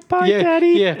 bye, Yeah, daddy?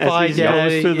 yeah, As bye, he goes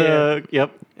daddy, through the,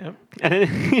 yep. Yep. And then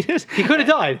he just, He could have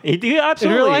died. he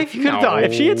absolutely. In real life, he could have No. died.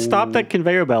 If she had stopped that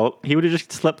conveyor belt, he would have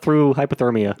just slept through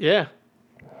hypothermia. Yeah.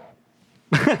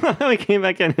 When he came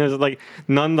back in, he was like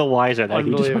none the wiser that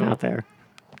he just went Unbelievable. out there.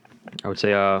 I would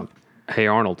say, Hey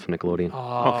Arnold from Nickelodeon.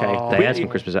 Okay. They had some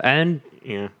Christmas. And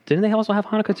Yeah. didn't they also have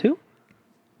Hanukkah too?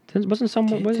 Wasn't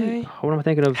someone? Was they? it? What am I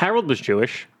thinking of? Harold was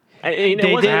Jewish. It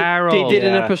They wasn't- did, Harold. they did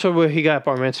an Yeah. episode where he got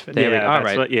bar mitzvah. There we Yeah, go. All that's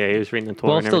right. what- yeah, he was reading the Torah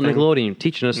Well, and still everything. Nickelodeon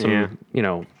teaching us some,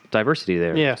 Yeah. diversity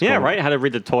there. Yeah. Yeah, Cool. right. How to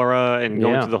read the Torah and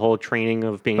going Yeah. through the whole training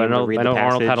of being But able to read I the know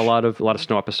passage. Arnold had a lot of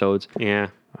snow episodes. Yeah.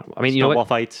 I mean, you know Snowball what?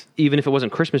 fights. Even if it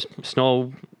wasn't Christmas,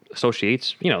 snow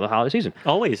associates, the holiday season.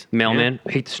 Always. Mailman,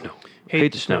 hate the snow.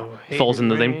 Hate the snow. Hate Falls in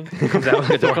the rain. thing. Comes out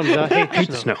the door. Comes out, hate Hate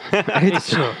the snow. Hate the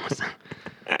snow.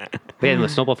 They had the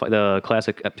snowball fight, the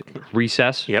classic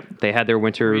Recess. Yep. They had their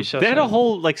winter Recess. They had a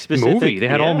whole specific movie. They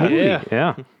had all movie. Yeah.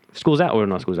 Yeah. School's out or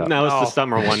not School's out? No, it's the Oh,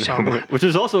 summer one, summer. which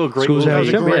is also a great School's movie. out. was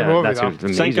a great movie, That's though. an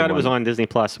amazing Thank God it was one. on Disney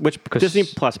Plus. Which 'Cause- Disney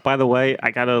Plus, by the way,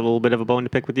 I got a little bit of a bone to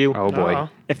pick with you. Oh boy. Uh-huh.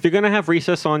 If you're gonna have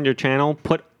Recess on your channel,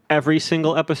 put every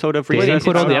single episode of They Recess. didn't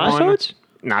put all the on- episodes?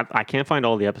 I can't find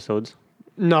all the episodes.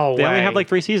 No They way. only have like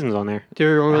 3 seasons on there.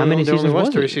 There only, How many there only seasons was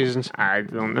was 3 it? seasons. I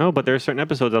don't know, but there are certain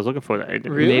episodes I was looking for that I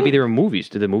didn't. Really? Maybe there were movies.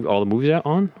 Did all the movies out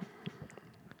on?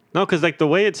 No, because like the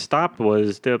way it stopped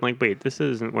was they're like, wait, this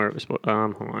isn't where it was supposed.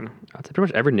 Hold on. I'd say pretty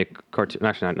much every Nick cartoon.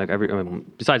 Actually, not like every.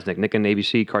 Besides Nick and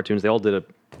ABC cartoons, they all did a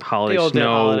holiday They all did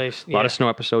snow. holidays, A lot yeah. of snow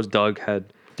episodes. Doug had.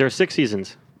 There are 6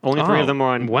 seasons. Only 3 Oh, of them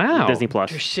are on wow. Disney Plus.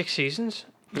 There's 6 seasons?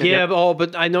 Yeah. Yeah,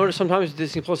 but I noticed sometimes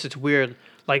Disney Plus, it's weird.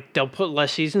 Like, they'll put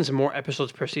less seasons and more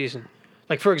episodes per season.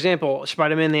 Like, for example,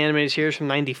 Spider-Man, the animated series from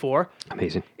 94,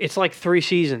 Amazing. it's like 3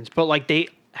 seasons. But, like, they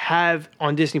have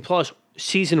on Disney Plus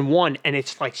season 1, and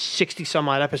it's like 60 some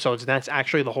odd episodes, and that's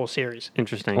actually the whole series.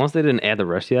 Interesting. Once they didn't add the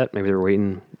rest yet, maybe they were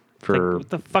waiting for. What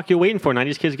the fuck you waiting for?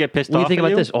 90s kids get pissed When off. you think at about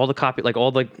you? this, all the copy, like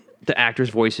all the actors'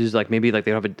 voices, like maybe like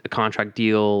they don't have a contract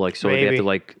deal, like so they have Maybe. to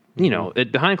like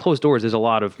behind closed doors. There's a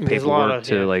lot of There's a lot paperwork of-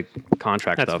 to yeah. like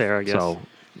contract That's stuff. fair, I guess. So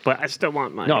But I still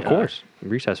want my. no, of course,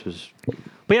 Recess was.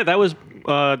 But yeah, that was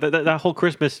that whole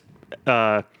Christmas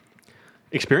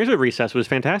experience with Recess was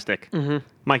fantastic. Mm-hmm.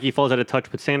 Mikey falls out of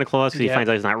touch with Santa Claus because he Yeah. finds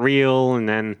out he's not real, and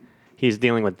then he's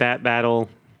dealing with that battle,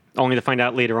 only to find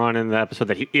out later on in the episode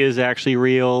that he is actually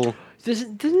real.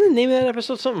 Didn't the name of that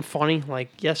episode something funny? Like,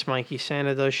 yes, Mikey,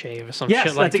 Santa does shave or some Yes,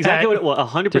 shit like that's exactly that. what it was.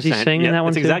 100%. Did he sing in that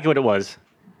one That's too? exactly what it was.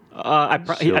 I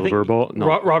think Silver ball. No,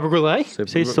 Robert Goulet?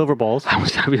 say silver balls.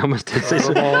 we almost did say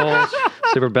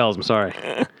Silver Bells. I'm sorry.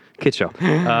 Kid show.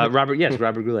 Robert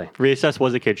Goulet. Recess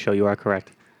was a kid show. You are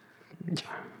correct.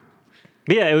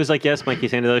 But yeah, it was like, yes, Mikey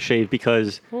Santa does shave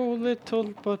because Oh, little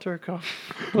buttercup.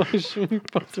 Oh,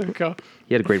 sweet buttercup.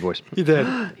 He had a great voice. He did.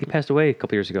 He passed away a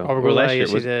couple years ago. Robert Or Goulet, last year.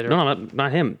 yes, he did. No,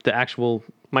 not him. The actual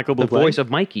Michael the Bublé. voice of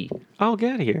Mikey. Oh,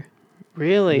 get out of here.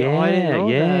 Really? Oh, I didn't know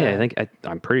that. I think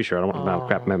I'm pretty sure. I don't want to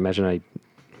crap. Imagine I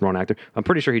wrong actor. I'm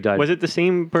pretty sure he died. Was it the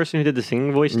same person who did the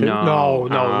singing voice too? No. No,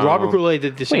 Oh. Robert Goulet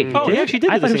did the Wait, same. Oh, he actually did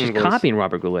I do the thought he was singing just voice. copying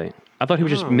Robert Goulet. I thought he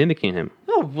was just Oh. mimicking him.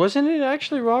 No, wasn't it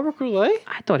actually Robert Goulet?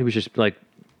 I thought he was just like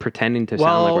pretending to sound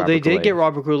like Well, Robert they did Goulet. get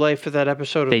Robert Goulet for that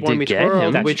episode of They Boy did Meets get him.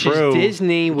 World, That's which true. is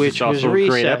Disney, Which which is was also a great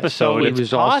Recess. episode. So He it's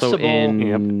was also possible.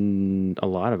 in a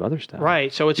lot of other stuff.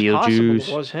 Right, so it's Beetlejuice.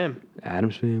 possible it was him.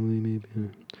 Adam's Family, maybe.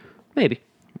 Maybe.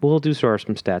 We'll do some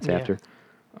stats Yeah. after.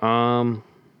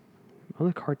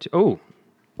 Other cartoon. Oh,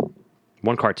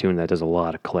 one cartoon that does a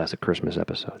lot of classic Christmas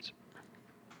episodes.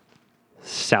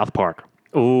 South Park.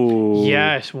 Ooh.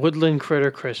 Yes, Woodland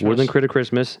Critter Christmas. Woodland Critter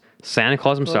Christmas. Santa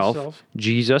Claus himself. himself.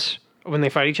 Jesus. When they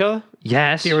fight each other?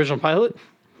 Yes. The original pilot?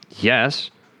 Yes.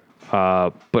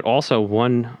 But also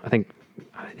one, I think,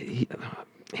 he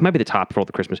might be the top for all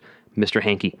the Christmas. Mr.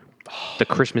 Hanky. The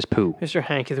Christmas Pooh. Mr.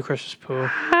 Hanky the Christmas Pooh.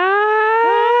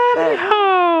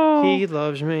 He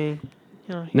loves me.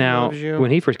 You know, he Now, loves you. when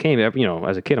he first came,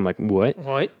 as a kid, I'm like, what?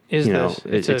 What is You know,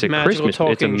 this? it's a magical Christmas. It's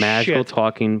a talking magical shit.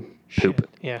 talking poop,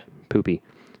 Yeah, poopy,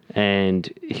 and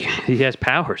he has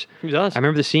powers. he does. I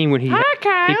remember the scene when he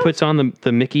puts on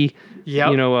the Mickey,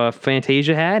 Yep.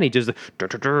 Fantasia hat. And he does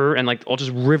the and like all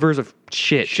just rivers of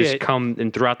shit just Shit. come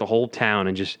and throughout the whole town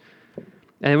and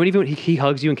when even he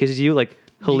hugs you and kisses you, like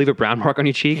he'll leave a brown mark on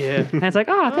your cheek. Yeah. And it's like,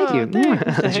 thank you.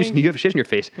 thanks, It's just, you have shit in your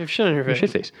face. You have shit on your Your face. shit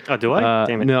face. Oh, do I?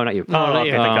 Damn it. No, not you. No, not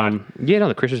you. okay, thank God. Yeah, no,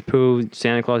 the Christmas Pooh,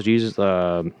 Santa Claus, Jesus.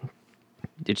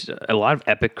 It's a lot of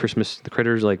epic Christmas. The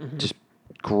Critters, like just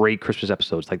great Christmas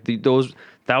episodes. Like that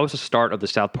was the start of the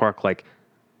South Park like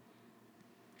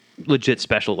legit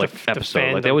special like the episode.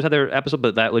 Like fandom. they always had their episode,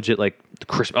 but that legit like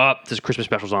this Christmas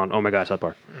special's on. Oh my God, South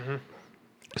Park.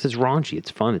 Because it's raunchy.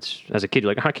 It's fun. It's as a kid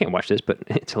you're like, I can't watch this, but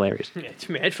it's hilarious. Yeah, it's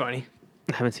mad funny.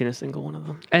 I haven't seen a single one of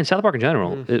them. And South Park in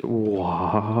general.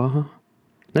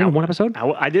 Not even one episode.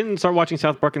 I didn't start watching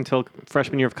South Park until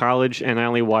freshman year of college, and I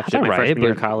only watched it That's my all right, freshman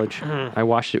year of but- college. I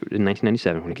watched it in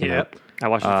 1997 when it came Yep. out. I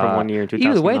watched it for 1 year in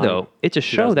 2009. Either way, though, it's a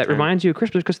show that 2010. reminds you of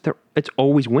Christmas because it's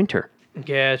always winter.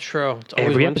 Yeah, it's true. It's always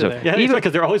Every winter episode. there. Yeah, Even-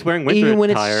 because they're always wearing winter Even when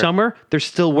attire. it's summer, they're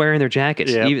still wearing their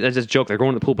jackets. Yep. Even, that's just a joke. They're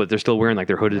going to the pool, but they're still wearing like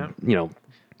their hooded, bundle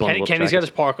up Kenny's got jackets. his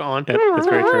park on. Yep, that's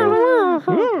very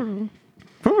true.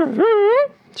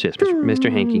 It's just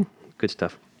Mr. Hanky. Good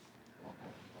stuff.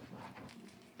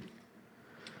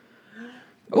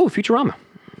 Oh, Futurama.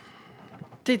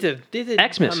 They did.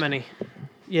 Xmas. How many?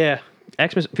 Yeah.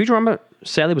 Xmas. Futurama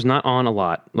sadly was not on a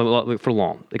lot for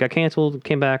long. It got canceled,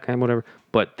 came back, and whatever.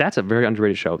 But that's a very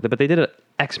underrated show. But they did a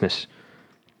Xmas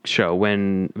show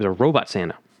when it was a robot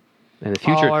Santa. In the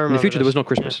future, I remember there was this. no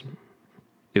Christmas.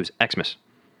 It was Xmas.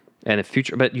 And the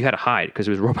future, but you had to hide because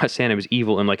it was robot Santa. It was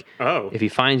evil, and like, Oh. if he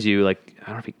finds you, like, I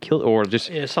don't know if he killed or just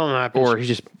Yeah, something happens. or he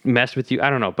just messed with you. I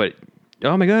don't know, but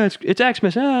oh my God, it's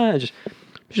Xmas. I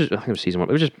think it was season 1.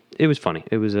 It was funny.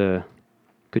 It was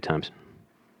good times.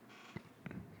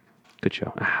 Good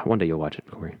show. One day you'll watch it,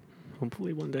 Corey.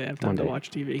 Hopefully one day I have One time to day. watch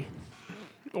TV.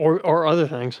 or other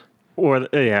things. Or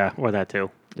that too.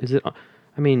 Is it?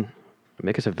 I mean,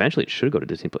 I guess eventually it should go to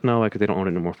Disney. But no, like they don't own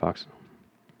it anymore. Fox.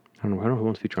 I don't know who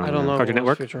owns Futurama. I don't know. Cartoon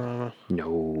what's Network? Futurama.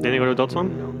 No. Didn't they go to Adult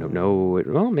Swim? No.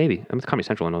 Well, maybe. I mean, it's Comedy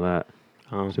Central. I know that.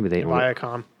 Oh. So maybe they own it.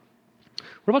 Viacom.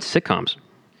 What about sitcoms?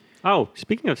 Oh,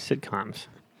 speaking of sitcoms,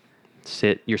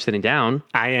 You're sitting down,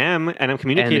 I am, and I'm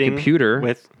communicating computer-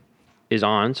 with. is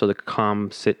on, so the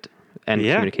sit and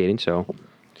Yeah. communicating. So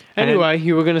Anyway,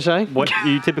 you were gonna say? What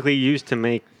you typically use to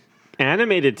make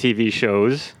animated TV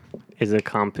shows is a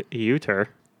computer.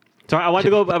 So I want to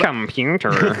go.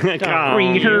 computer. Read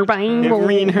her Bible.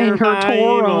 Read her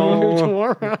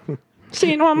Bible.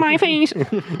 Sit on my face.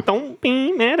 Don't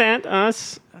be mad at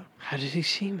us. How did he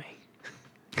see me?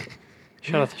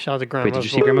 Shout out to Grandma. Wait, did you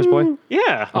see Grandma's Boy?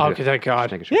 Yeah. Oh, okay, thank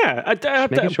God. Making sure. Yeah.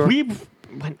 making sure. We've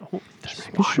went.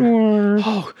 Sure.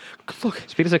 Oh, look.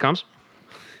 Speaking of sitcoms,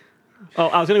 Oh,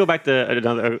 I was gonna go back to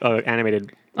another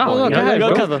animated. Oh, look, yeah, go ahead, go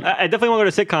go. for it. I definitely want to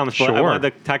go to sitcoms, but I Sure. wanted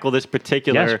to tackle this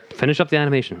particular. yes, finish up the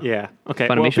animation. Yeah. Okay.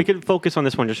 Well, if Funimation. we could focus on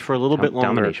this one just for a little bit longer,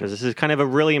 Domination. because this is kind of a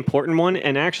really important one.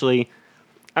 And actually,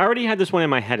 I already had this one in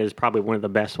my head as probably one of the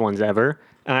best ones ever.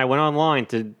 And I went online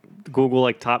to Google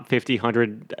like top 50,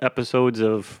 100 episodes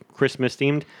of Christmas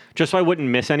themed, just so I wouldn't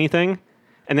miss anything.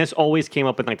 And this always came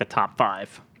up in like the top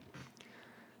 5.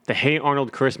 The Hey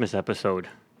Arnold Christmas episode.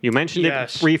 You mentioned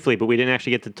Yes. it briefly, but we didn't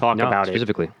actually get to talk No, about it.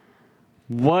 specifically.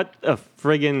 What a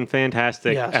friggin'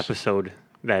 fantastic Yes. episode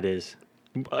that is.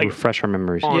 Like, Refresh our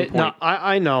memories. On Yeah, no, point.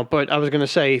 I know, but I was gonna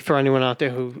say for anyone out there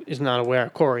who is not aware,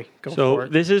 Corey, go for so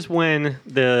it. this is when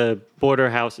the border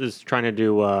house is trying to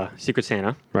do Secret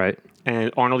Santa, Right.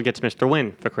 and Arnold gets Mr.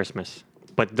 Wynn for Christmas,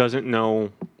 but doesn't know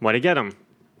what to get him.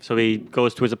 So he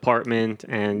goes to his apartment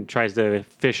and tries to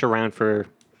fish around for.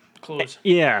 Clues.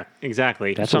 Yeah,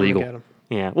 exactly. That's Something illegal. get him.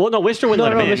 Yeah. Well, no, Mr. Wynn No,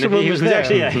 let him no, in. Mr. Wynn He was there.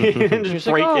 actually, yeah, he didn't He just was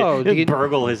like, break "Oh, it, do you-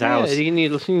 burgle his house. Yeah, you need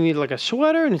like a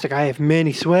sweater, and he's like, I have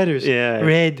many sweaters. Yeah.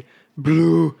 Red,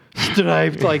 blue,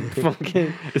 striped, like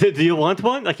fucking. Do you want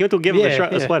one? Like, you want to give him Yeah,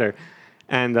 a yeah. sweater.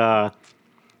 And,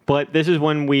 but this is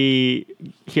when we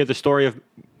hear the story of,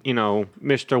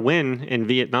 Mr. Wynn in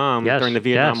Vietnam Yes, during the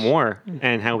Vietnam yes. War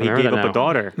and how he remember gave that up a now.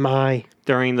 daughter My.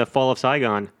 during the fall of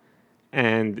Saigon.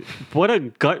 And what a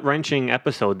gut wrenching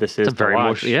episode this is. It's very to watch.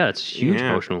 emotional. Yeah, it's huge Yeah.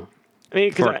 emotional I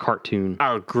mean, 'cause for a cartoon.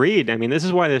 Agreed. I mean, this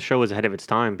is why this show was ahead of its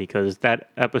time because that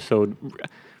episode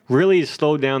really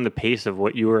slowed down the pace of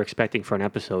what you were expecting for an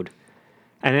episode.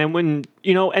 And then when,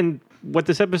 and what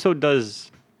this episode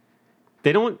does,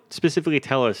 they don't specifically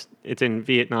tell us it's in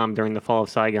Vietnam during the fall of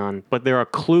Saigon, but there are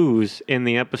clues in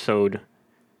the episode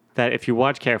that if you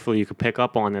watch carefully, you could pick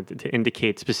up on it to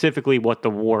indicate specifically what the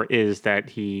war is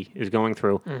that he is going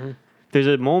through. There's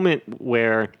a moment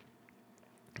where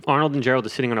Arnold and Gerald are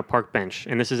sitting on a park bench,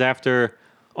 and this is after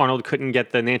Arnold couldn't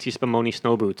get the Nancy Spumoni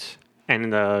snow boots,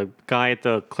 and the guy at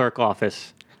the clerk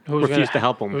office refused to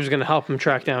help him. Who's going to help him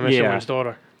track down Mr. Yeah. Wynn's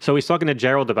daughter? So he's talking to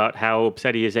Gerald about how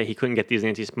upset he is that he couldn't get these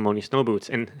Nancy Spumoni snow boots,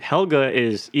 and Helga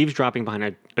is eavesdropping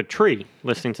behind a tree,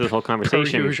 listening to this whole Per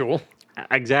conversation. usual.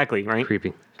 Exactly, right?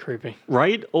 Creepy. Creepy.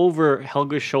 Right over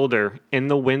Helga's shoulder, in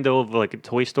the window of like a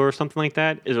toy store or something like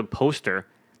that, is a poster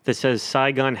that says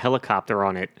Saigon helicopter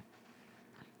on it.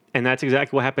 And that's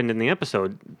exactly what happened in the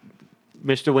episode.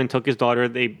 Mr. Wynn took his daughter,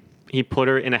 he put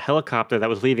her in a helicopter that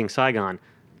was leaving Saigon.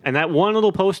 And that one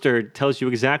little poster tells you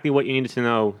exactly what you needed to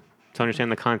know to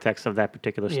understand the context of that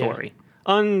particular story.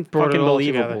 Brought it Unfucking all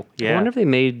believable. together. I Yeah. wonder if they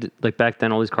made like back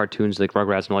then all these cartoons like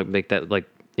Rugrats and like make that like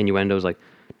innuendos. Like,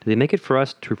 do they make it for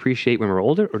us to appreciate when we're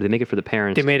older, or do they make it for the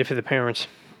parents? They made it for the parents.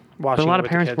 But Watching a lot it of with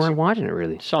the parents kids. weren't watching it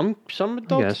really, Some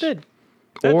adults Yes. did.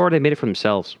 or they made it for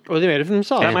themselves. Or they made it for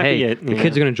themselves. That And might hey, be it, the yeah.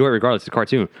 kids are going to enjoy it regardless. It's a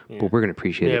cartoon, but we're going to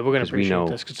appreciate it. Yeah, we're gonna 'cause we appreciate know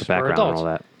this 'cause the it's for background and adults. all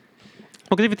that.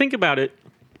 Well, because if you think about it,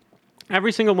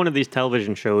 every single one of these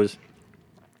television shows,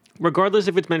 regardless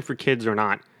if it's meant for kids or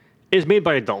not, is made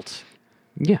by adults.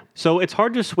 Yeah, So it's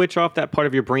hard to switch off that part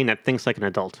of your brain that thinks like an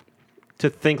adult to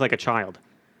think like a child.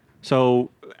 So,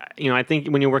 I think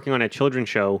when you're working on a children's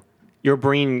show, your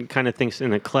brain kind of thinks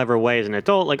in a clever way as an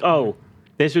adult, like, oh,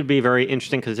 this would be very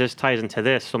interesting because this ties into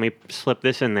this. So let me slip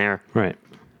this in there. right.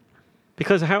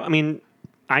 Because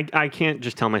I can't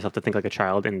just tell myself to think like a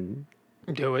child and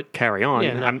Do it. carry on.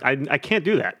 Yeah, no. I can't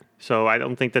do that. So I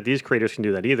don't think that these creators can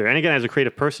do that either. And again, as a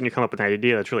creative person, you come up with an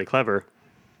idea that's really clever.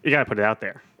 You got to put it out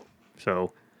there.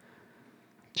 So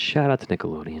Shout out to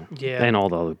Nickelodeon. Yeah. and all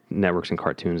the other networks and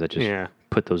cartoons that just Yeah.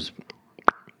 put those.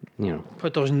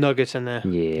 Put those nuggets in there.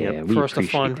 Yeah, we For us to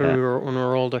appreciate fund that. when we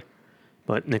were older.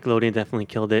 But Nickelodeon definitely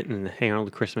killed it, and the Hey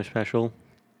Arnold Christmas special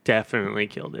definitely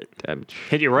killed it.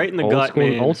 Hit you right in the old gut, school,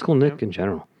 man. old school Nick in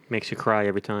general. Makes you cry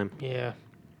every time. Yeah.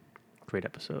 Great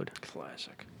episode.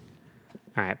 Classic.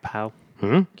 All right, pow.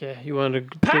 Yeah, you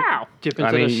wanted to Pow! dip into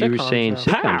I mean, the you were sitcoms saying now.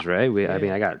 sitcoms, right? I mean,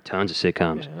 I got tons of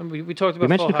sitcoms. Yeah, we talked about We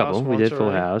mentioned Full a couple. House We did once Full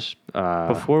already. House.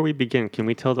 Before we begin, can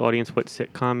we tell the audience what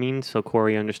sitcom means so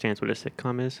Corey understands what a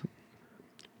sitcom is?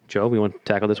 Joe, we want to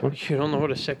tackle this one? You don't know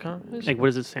what a sitcom is? Like, what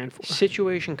does it stand for?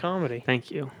 Situation comedy. Thank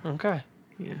you. Okay.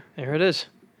 Yeah. there it is.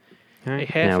 All A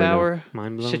right. Now we know. half-hour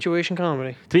Mind blown. situation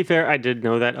comedy. To be fair, I did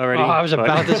know that already. Oh, I was but-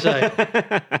 about to say.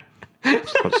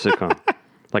 It's called a sitcom.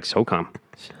 Like SOCOM.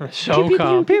 So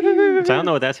calm. So I don't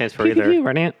know what that stands for either.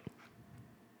 Right, Ant?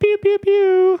 Pew, pew,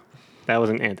 pew. That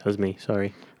wasn't Ant. That was me.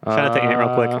 Sorry. Shout out to Ant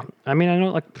real quick. I mean, I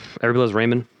know, like, everybody loves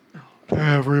Raymond.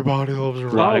 Everybody loves A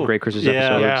lot Oh, of great Christmas yeah.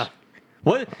 episodes. Yeah.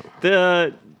 What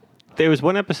there was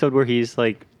one episode where he's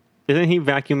like, isn't he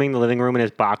vacuuming the living room in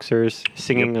his boxers,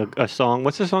 singing a song?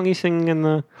 What's the song he's singing in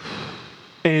the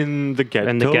ghetto?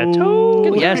 In the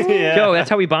ghetto. Yes. Yeah. Yo, that's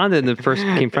how we bonded and the first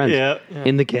became friends. Yeah.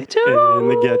 In the ghetto. In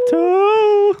the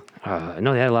ghetto.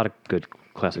 No, they had a lot of good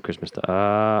classic Christmas stuff.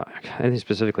 I think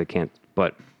specifically can't,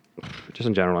 but just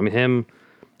in general. I mean, him,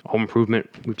 Home Improvement.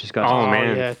 We've just got. Oh,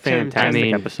 man, yeah, Tim- fantastic I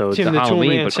mean, episodes. Tim the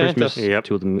Halloween, Toolman but Santa. Christmas. Yep.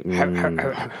 Two of them.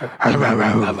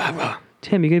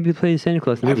 Tim, you're gonna be playing Santa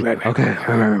Claus in the movie.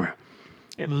 Okay.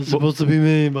 It was supposed to be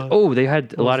me, but Oh, they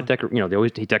had a lot of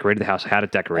he decorated the house, had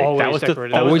it decorated. Always that was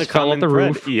decorated. that was Always the fell off common the thread.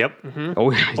 roof. Yep.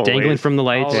 Always dangling Always. from the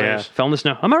lights. Always. Yeah. Fell in the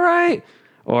snow. Am I right?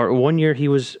 Or one year he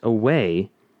was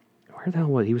away. Where the hell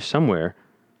was he? He was somewhere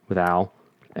with Al,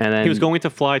 and then He was going to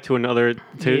fly to another.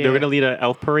 They Yeah. were going to lead an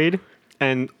elf parade,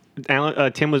 and Alan,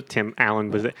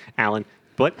 Alan was it? Alan,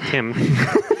 but Tim,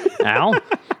 Al,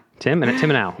 Tim and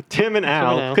Al. Tim and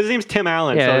Al, Al. because his name's Tim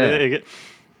Allen. Yeah, so yeah.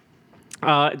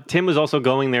 Tim was also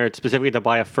going there specifically to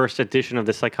buy a first edition of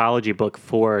the psychology book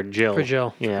for Jill. For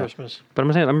Jill, Yeah. for Christmas. But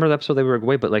I'm saying, I remember the episode they were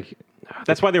away, but like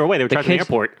That's why they were away. They were trapped in the kids-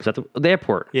 airport. Is that the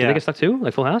airport? Did Yeah. they get stuck too?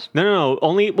 Like Full House? No.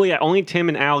 Only Tim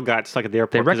and Al got stuck at the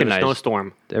airport because of a recognized-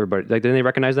 snowstorm. Everybody, like, didn't they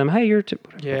recognize them? Hey, you're.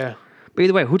 Yeah. But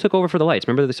either way, who took over for the lights?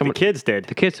 Remember that someone. The kids did.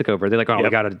 The kids took over. They're like, oh, we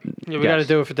Yep. gotta. Yeah, we got to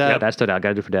do it for Dad. Yeah, that stood out.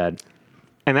 Gotta do it for Dad.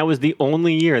 And that was the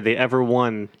only year they ever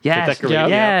won. Yes, the decoration.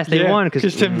 yes, they won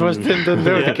because Tim didn't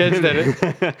do it. The kids did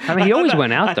it. I mean he always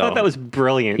went out I though. thought that was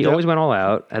brilliant. he always went all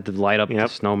out. Had to light up the Yep.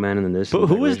 snowmen and then this. But and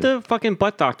who was decoration. the fucking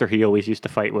butt doctor he always used to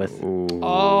fight with?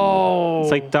 Oh. It's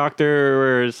like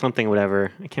Doctor or something,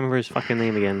 whatever. I can't remember his fucking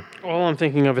name again. All I'm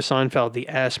thinking of is Seinfeld, the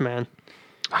ass man.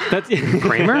 That's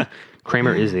Kramer?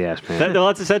 Kramer is the ass man.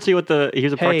 That's essentially what he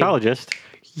was a Hey. proctologist.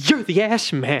 You're the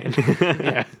ass man.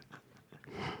 Yeah.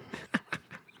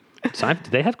 Did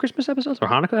they have Christmas episodes or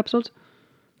Hanukkah episodes?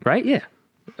 Right? Yeah.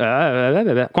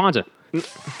 Kwanzaa.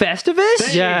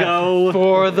 Festivus? There you go.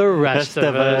 For the rest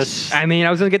of us. I mean,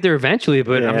 I was gonna get there eventually,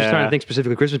 but I'm just trying Yeah. to think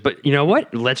specifically Christmas. But you know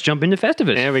what? Let's jump into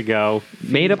Festivus. There we go.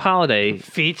 Made up holiday,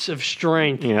 Feats of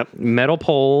strength. Yep. metal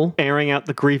pole. Airing out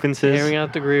the grievances. Airing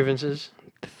out the grievances.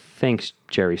 Thanks,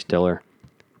 Jerry Stiller.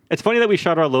 It's funny that we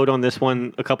shot our load on this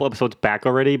one a couple episodes back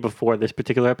already before this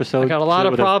particular episode. I got a lot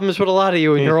of With a- problems with a lot of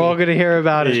you, and you're all going to hear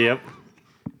about it. Yep.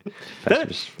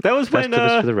 Festivus. That was when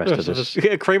Festivus for the rest of us.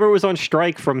 Kramer was on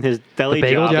strike from his deli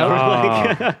bagel job.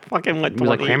 job? For like, fucking what? He was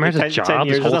like, 20, Kramer has a 10 job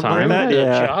years this or whole something like time? that? Yeah.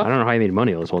 Yeah. Job? I don't know how he made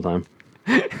money this whole time.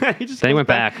 He just Then he goes went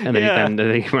back, and then, yeah.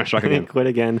 then he went on strike And he again. quit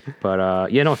again.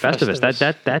 But yeah, no, Festivus.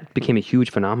 That became a huge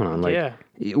phenomenon. Like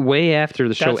way after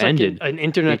the show That's like ended, an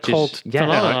internet it just- cult yeah,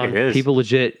 phenomenon. it is. people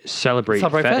legit celebrate.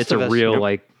 Celebrate It's a Festivus. real Yep.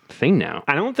 like thing now.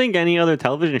 I don't think any other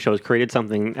television shows created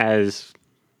something as,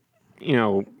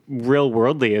 real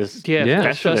worldly as Yeah, Yeah.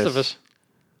 that's Festivus.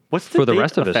 What's the For the date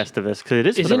rest of us. Festivus? Because it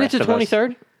is. For Isn't the it the rest of us.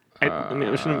 23rd? I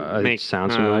mean, it shouldn't make It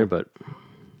sounds familiar, but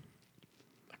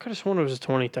I could have sworn it was the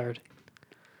 23rd.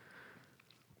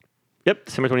 Yep,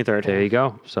 December 23rd. there you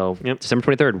go. So Yep. December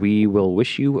 23rd, we will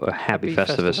wish you a happy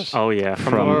Happy Festivus. Festivus. Oh yeah,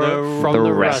 From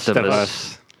the rest of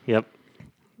us. Yep.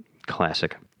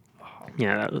 Classic.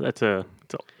 Yeah, that's a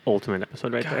ultimate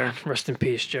episode right there. Rest in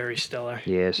peace, Jerry Stiller.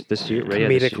 Yes, this year, right?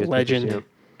 Comedic this year, legend. Yep.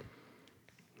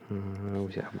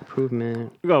 We have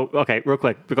improvement. Oh, okay, real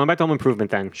quick. We're going back to Home Improvement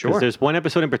then. 'Cause Sure. There's one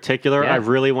episode in particular Yeah. I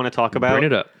really want to talk about. Bring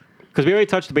it up. Because we already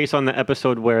touched base on the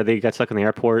episode where they got stuck in the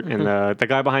airport, and the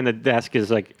guy behind the desk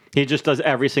is like, he just does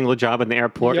every single job in the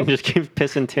airport and just keeps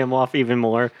pissing Tim off even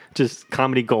more. Just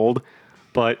comedy gold.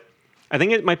 But I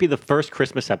think it might be the first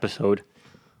Christmas episode.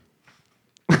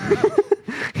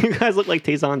 You guys look like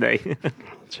Tezande.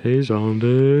 Chase on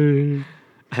day.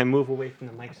 I move away from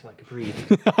the mic so I can breathe.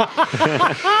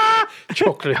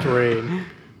 Chocolate rain.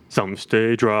 Some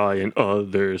stay dry and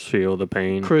others feel the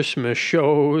pain. Christmas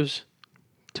shows.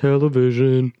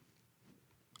 Television.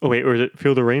 Oh, wait, or is it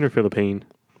feel the rain or feel the pain?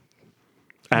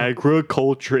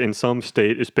 Agriculture in some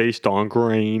state is based on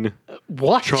grain.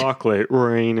 What? Chocolate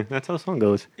rain. That's how the song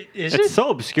goes. Is It's it? so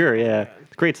obscure, yeah.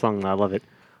 It's a great song. I love it.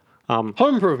 Home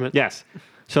Improvement. Yes.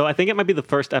 So I think it might be the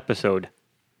first episode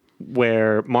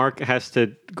where Mark has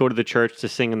to go to the church to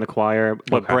sing in the choir,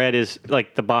 but Okay. Brad is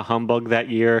like the bah humbug that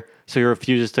year, so he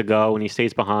refuses to go and he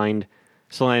stays behind.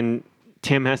 So then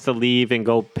Tim has to leave and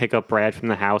go pick up Brad from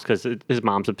the house because his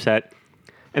mom's upset.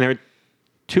 And there are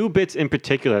two bits in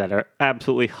particular that are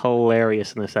absolutely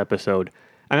hilarious in this episode.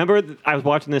 I remember I was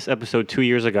watching this episode 2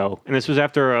 years ago, and this was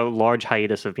after a large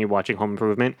hiatus of me watching Home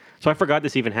Improvement, so I forgot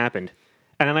this even happened.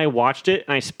 And then I watched it,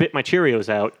 and I spit my Cheerios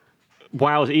out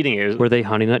while I was eating it. Were they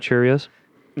Honey Nut Cheerios?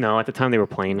 No, at the time they were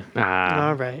plain. All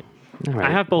right. All right.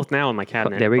 I have both now in my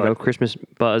cabinet. There we go. but- Christmas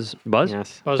Buzz. Buzz?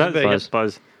 Yes. Buzz and Buzz. Yes,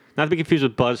 Buzz. Not to be confused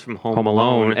with Buzz from Home, Home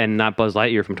Alone and not Buzz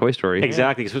Lightyear from Toy Story.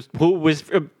 Exactly. Who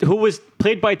was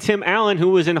played by Tim Allen, who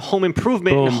was in Home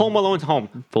Improvement and Boom. Home Alone's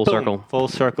Home. Full Boom. circle. Full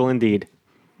circle indeed.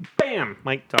 Bam!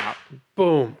 Mic drop.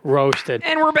 Boom. Roasted.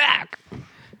 And we're back.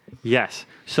 Yes.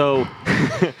 So,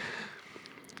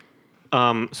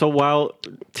 so while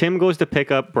Tim goes to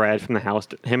pick up Brad from the house,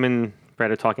 him and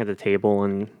Brad are talking at the table,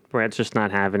 and Brad's just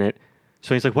not having it.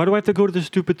 So he's like, "Why do I have to go to this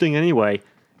stupid thing anyway?"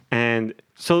 And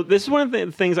so this is one of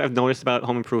the things I've noticed about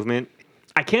Home Improvement.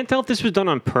 I can't tell if this was done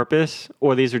on purpose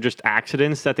or these are just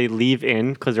accidents that they leave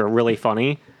in because they're really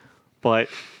funny. But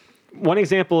one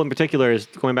example in particular is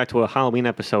going back to a Halloween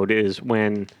episode is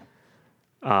when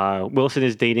Wilson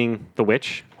is dating the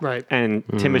witch, Right. and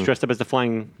Tim is dressed up as the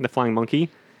flying monkey,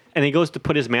 and he goes to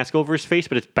put his mask over his face,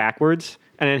 but it's backwards,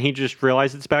 and then he just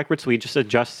realizes it's backwards, so he just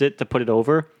adjusts it to put it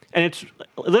over, and it's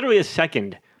literally a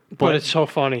second But it's so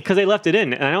funny. because they left it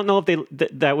in, and I don't know if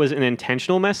that was an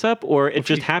intentional mess up or it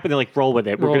just happened to like roll with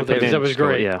it. We're Roll gonna with put it. it in. That was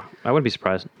great. Yeah, I wouldn't be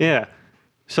surprised. Yeah.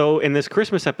 So in this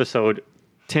Christmas episode,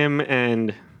 Tim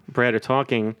and Brad are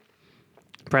talking.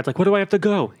 Brad's like, "Where do I have to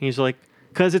go?" He's like,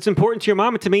 "Because it's important to your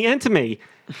mom and to me and to me."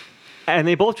 And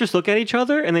they both just look at each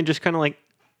other and they just kind of like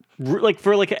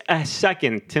for like a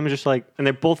second, Tim is just like, and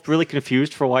they're both really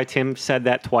confused for why Tim said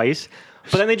that twice.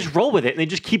 But then they just roll with it and they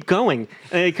just keep going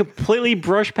and they completely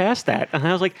brush past that. And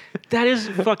I was like, that is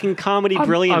fucking comedy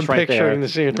brilliance I'm right there. picturing the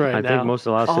scene right I now. think most of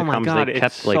the last Oh my sitcoms god, they it's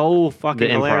kept like so fucking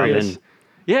the improv hilarious. in.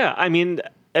 Yeah, I mean,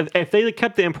 if they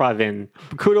kept the improv in,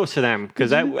 kudos to them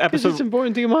because that Because episode, it's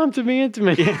important to your mom, to me, and to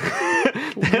me.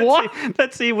 What?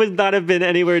 that scene would not have been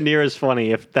anywhere near as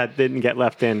funny if that didn't get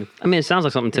left in. I mean, it sounds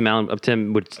like something Tim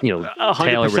would 100%.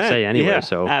 Taylor would say anyway. Yeah,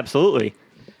 So absolutely.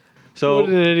 So, What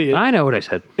an idiot. I know what I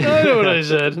said. I know what I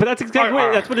said. but that's exactly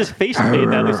what, that's what his face made.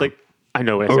 That looks like I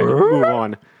know what I said. Move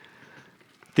on.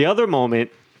 The other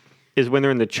moment is when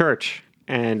they're in the church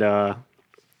and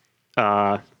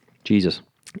Jesus.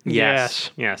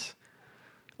 Yes.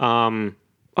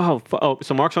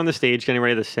 So Mark's on the stage getting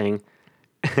ready to sing,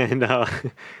 and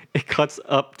it cuts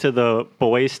up to the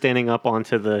boys standing up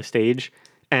onto the stage,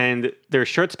 and their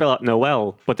shirts spell out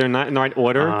Noel, but they're not in the right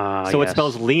order, so it yes.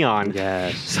 spells Leon.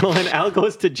 Yes. So then Al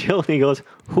goes to Jill and he goes,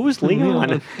 "Who's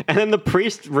Leon?" And then the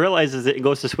priest realizes it and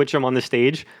goes to switch him on the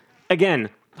stage. Again,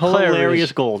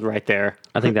 hilarious gold right there.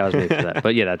 I think that was made for that.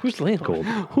 But yeah, that Who's Leon? Gold.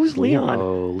 Who's Leon?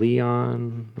 Oh,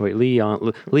 Leon. Wait,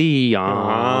 Leon.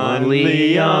 Leon,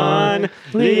 Leon,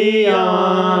 Leon,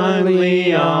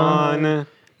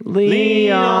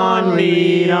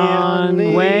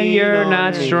 Leon. When you're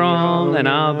not strong, then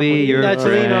I'll be your That's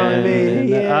friend. lean on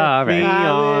me, yeah. All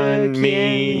right. Leon,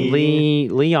 me.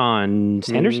 Leon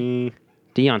Sanders? Me.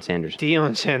 Deion Sanders.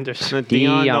 Deion Sanders.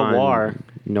 Dion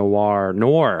Noir.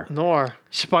 Noir.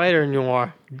 Spider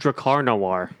Noir. Dracar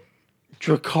Noir.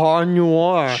 Dracar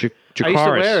Noir. I used to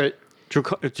Dracarys. wear it.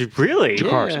 Really?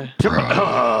 Dracarys.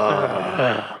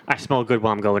 I smell good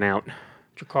while I'm going out.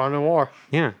 Dracar Noir.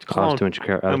 Yeah. I was doing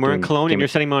Dracar- I was I'm wearing doing cologne Game and you're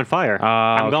of- setting me on fire.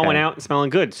 I'm okay. going out and smelling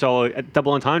good. So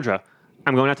double entendre.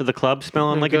 I'm going out to the club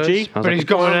smelling like a G. Smells But like he's a-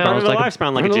 going out. Going to the like a- live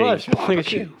smelling like a Alive, G. smells like a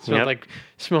G.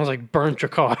 Smells like burnt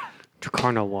Dracar.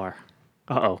 Dracar Noir.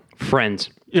 Uh-oh. Friends.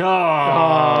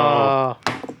 Oh,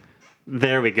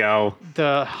 there we go.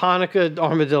 The Hanukkah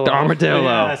armadillo. The armadillo.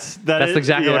 Yes, That's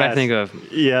exactly what I yes. think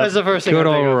of. Yeah. That's the first thing Good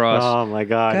I think old of. Ross. Oh my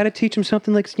God. Got to teach him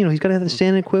something like, he's got to have the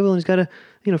Santa equivalent. He's got to,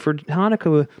 for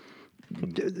Hanukkah.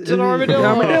 It's an armadillo.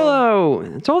 Armadillo.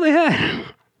 That's all they had.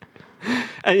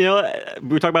 And we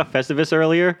were talking about Festivus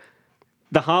earlier.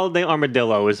 The holiday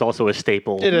armadillo is also a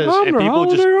staple. It is. And people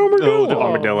just Holiday armadillo. know the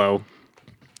armadillo.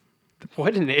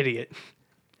 What an idiot.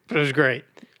 But it was great.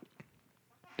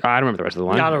 I don't remember the rest of the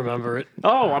line. I don't remember it.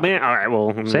 Oh, I mean, all right.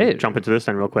 Well, Say it. Jump into this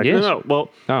then real quick. Yes. No.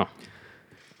 Well, Oh.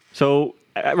 so,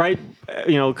 right,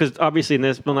 because obviously in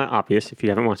this, well, not obvious if you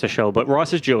haven't watched the show, but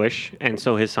Ross is Jewish, and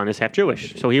so his son is half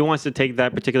Jewish. So he wants to take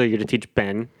that particular year to teach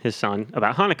Ben, his son,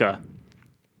 about Hanukkah.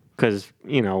 Because,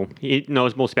 he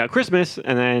knows most about Christmas,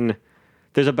 and then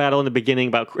there's a battle in the beginning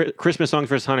about Christmas songs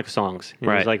versus Hanukkah songs. And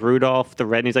Right. He's like, Rudolph the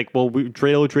Red, and he's like, well,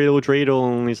 dreidel, dreidel,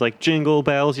 dreidel, and he's like, jingle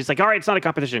bells. He's like, all right, it's not a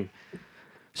competition.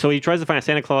 So he tries to find a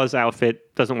Santa Claus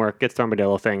outfit, doesn't work, gets the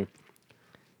armadillo thing.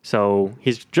 So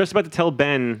he's just about to tell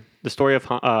Ben the story of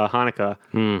Hanukkah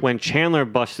when Chandler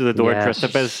busts through the door Yes. dressed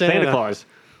up as Santa Santa. Claus.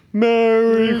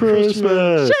 Merry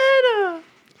Christmas! Santa!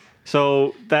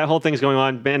 So that whole thing's going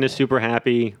on. Ben is super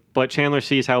happy, but Chandler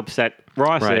sees how upset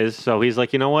Ross Right. is. So he's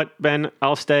like, you know what, Ben,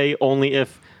 I'll stay only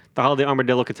if the holiday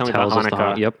armadillo can tell me Tells about us the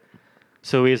Hanukkah. Yep.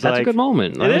 So he's That's like, a good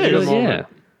moment. It That was is. really- Good moment.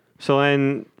 Yeah. So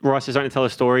then Ross is starting to tell a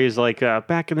story. He's like,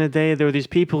 back in the day, there were these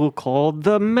people who called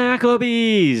the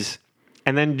Maccabees.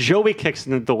 And then Joey kicks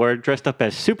in the door dressed up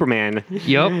as Superman.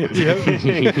 Yep.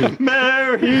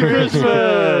 Merry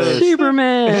Christmas!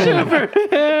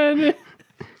 Superman.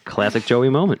 Classic Joey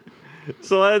moment.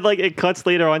 So it cuts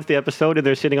later on to the episode, and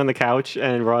they're sitting on the couch,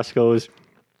 and Ross goes,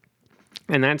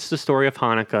 and that's the story of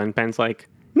Hanukkah. And Ben's like,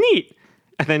 neat.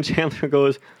 And then Chandler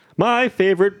goes, my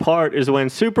favorite part is when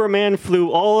Superman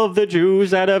flew all of the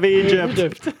Jews out of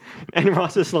Egypt. And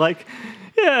Ross is like,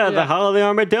 yeah, the holiday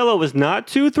armadillo was not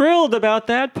too thrilled about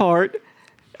that part.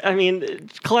 I mean,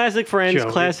 classic Friends,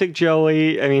 Joey. classic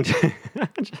Joey. I mean,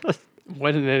 just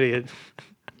What an idiot.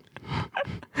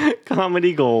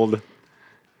 comedy gold.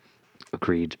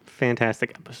 Agreed.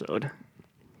 Fantastic episode.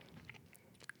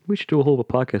 We should do a whole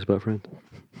podcast about Friends.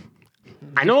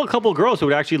 I know a couple girls who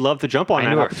would actually love to jump on I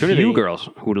that know a opportunity. few girls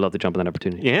who would love to jump on that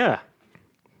opportunity. Yeah.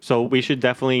 So we should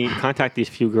definitely contact these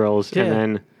few girls Yeah. and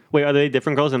then wait, are they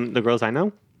different girls than the girls I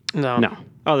know? No. No,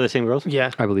 Oh, they're the same girls?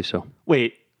 Yeah. I believe so.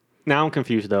 Wait, now I'm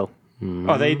confused though.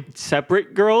 Are they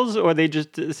separate girls or are they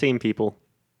just the same people?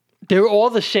 They're all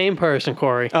the same person,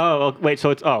 Corey. Oh, wait. So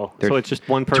it's They're it's just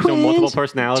one person with multiple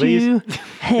personalities. Two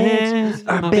heads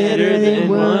are better than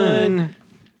one.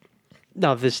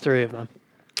 No, there's 3 of them.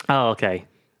 Oh, okay.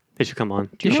 They should come on.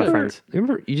 Do you They're my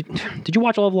remember? Did you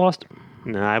watch all of Lost?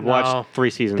 No, I've watched No. 3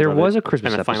 seasons. There of was it, a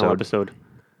Christmas and a final episode. episode.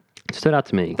 It stood out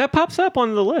to me. That pops up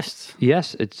on the list.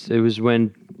 Yes, it was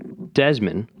when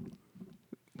Desmond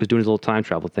was doing his little time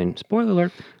travel thing. Spoiler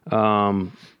alert.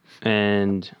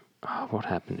 And what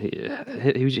happened?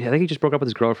 He was, I think he just broke up with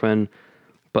his girlfriend.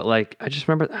 But like, I just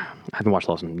remember, I haven't watched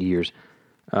Lost in years.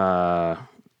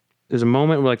 There's a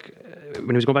moment where, like, when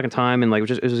he was going back in time, and like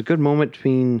it was a good moment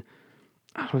between,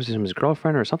 I don't know if it was his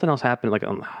girlfriend or something else happened. Like,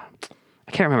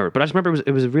 I can't remember, but I just remember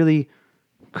it was really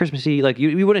Christmassy. Like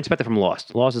you wouldn't expect that from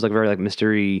Lost. Lost is like very like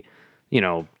mystery,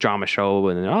 drama show,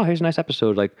 and then here's a nice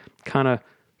episode. Like kind of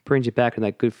brings you back to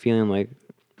that good feeling. Like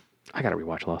I gotta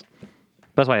rewatch Lost.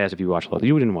 That's why I asked if you watched Lost.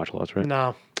 You didn't watch Lost, right?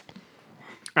 No.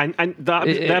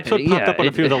 The episode popped up on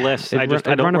a few of the lists. I don't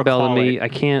run a bell to recall me. it. I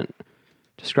can't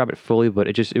describe it fully, but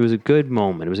it was a good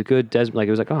moment. It was a good Desmond. Like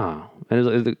it was like and it was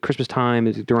like the Christmas time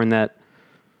it was during that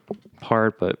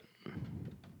part, but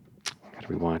I gotta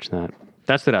rewatch that.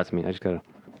 That stood out to me. I just gotta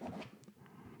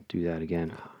do that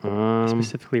again.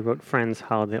 Specifically wrote Friends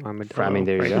Holiday Armadillo. I mean,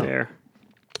 there you right go. There.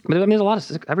 But I mean, there's a lot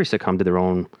of every sitcom did their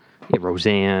own.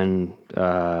 Roseanne,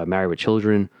 Married with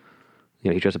Children.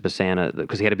 He dressed up as Santa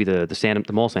because he had to be the Santa,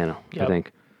 the mall Santa. I Yep.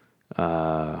 think.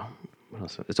 What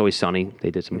else? It's Always Sunny.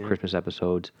 They did some Christmas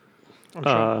episodes. I'm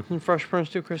sure. Didn't Fresh Prince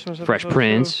do Christmas Fresh episodes,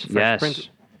 Prince, too? yes. Prince.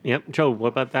 Yep. Joe, what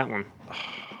about that one?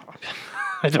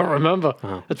 I don't remember.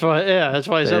 That's why I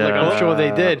said like I'm sure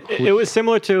they did. It was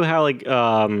similar to how like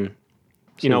Will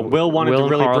wanted Will to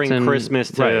and really bring Carlton-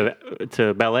 Christmas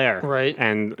to Bel Air, Right.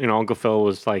 And Uncle Phil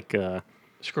was like.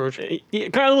 Scrooge. Yeah,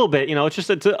 kind of a little bit,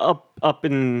 it's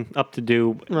an up to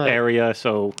do Right. area,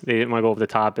 so they didn't want to go over the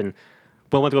top. And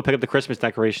Will went to go pick up the Christmas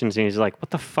decorations, and he's like, "What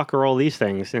the fuck are all these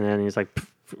things?" And then he's like,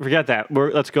 "Forget that.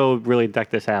 Let's go really deck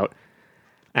this out."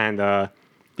 And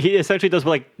he essentially does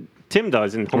what like Tim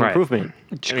does in Home Right. Improvement.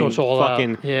 Just goes all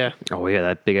fucking out. Yeah. Oh yeah,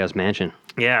 that big ass mansion.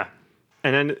 yeah.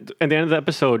 And then at the end of the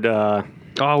episode,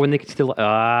 Oh, when they could still,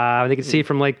 they could see it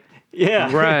from like.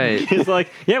 yeah, Right. he's like,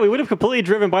 "Yeah, we would have completely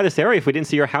driven by this area if we didn't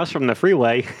see your house from the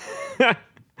freeway."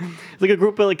 It's like a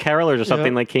group of like carolers or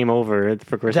something Yep. like came over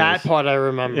for Christmas. That part I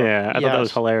remember. Yeah, I thought that was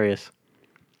Yes. hilarious.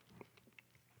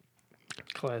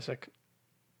 Classic.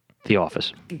 The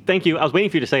Office. Thank you. I was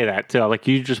waiting for you to say that too. Like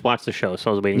you just watched the show,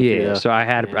 so I was waiting for you. Yeah, To, so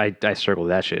I circled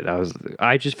that shit.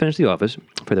 I just finished The Office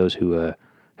for those who have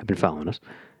been following us,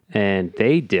 and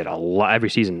they did a lot every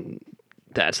season.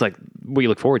 That's like what you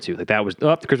look forward to. Like that was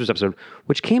the Christmas episode,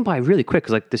 which came by really quick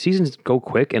because like the seasons go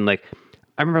quick, and like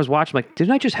I remember I was watching like,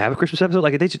 didn't I just have a Christmas episode?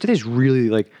 Like they just really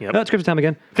like, Yep. oh, it's Christmas time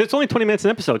again. because it's only 20 minutes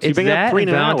an episode. So you It's bring that up 3 and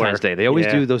in an hour. Valentine's Day. They always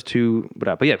Yeah. do those two,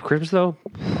 but yeah, Christmas though.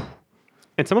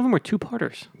 And some of them were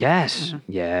 2-parters. Yes,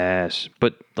 yes.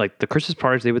 But like the Christmas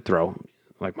parties they would throw,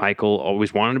 like Michael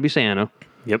always wanted to be Santa.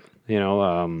 Yep.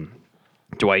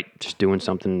 Dwight just doing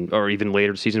something, or even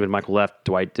later season when Michael left,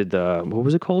 Dwight did the what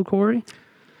was it called, Corey?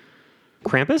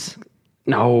 Krampus?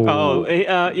 No. Oh,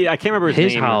 yeah. I can't remember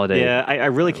his name. holiday. Yeah, I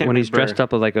really can't. when he's remember. dressed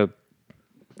up as like a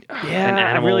Yeah, an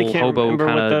animal I really can't hobo remember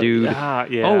kind what of the- dude. Yeah.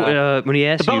 Oh, when he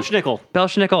asks the you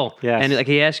Belschnickel. Yes. And like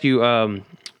he asks you,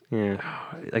 Yeah.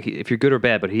 like if you're good or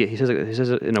bad, but he says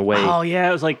it in a way. Oh yeah,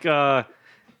 it was like because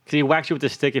he whacks you with the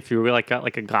stick if you were like got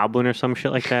like a goblin or some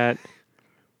shit like that.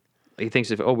 He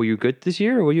thinks were you good this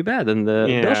year or were you bad? And the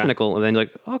Yeah. Belschnickel, and then you're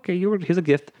like, okay, here's a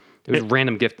gift. It was a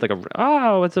random gift, like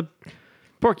it's a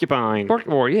Porcupine. pork,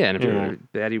 or yeah, and if Yeah. you're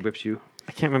bad, he whips you.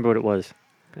 I can't remember what it was.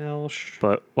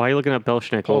 But while you're looking at I was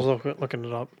Belschnickel, looking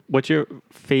it up. what's your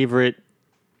favorite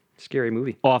Scary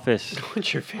movie. Office?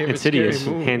 What's your favorite Insidious,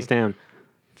 scary movie? hands down.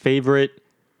 Favorite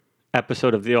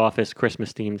episode of The Office,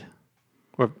 Christmas themed,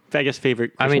 or I guess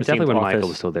favorite. I mean, Christmas definitely themed when Office. Michael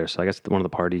was still there. So I guess one of the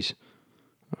parties,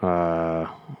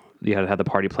 you had the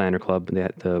party planner club, and they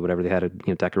had whatever they had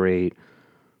to decorate.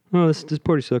 Oh, this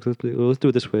party sucks. Let's do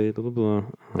it this way. Blah blah blah.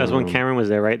 That's when Cameron was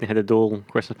there, right? They had the dual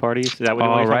Christmas parties. Is that what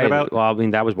Oh, you're right. talking about? Well, I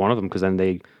mean, that was one of them because then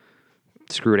they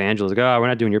screwed Angela. Like, oh, we're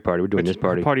not doing your party. We're doing this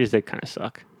party. Parties that kind of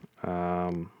suck.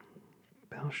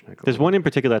 Belschnickel. There's one in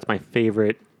particular that's my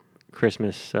favorite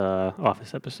Christmas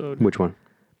Office episode. Which one?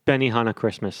 Benihana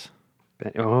Christmas.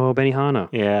 Benihana.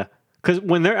 Yeah. Because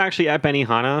when they're actually at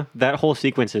Benihana, that whole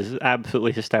sequence is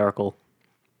absolutely hysterical.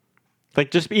 Like,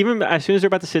 just even as soon as they're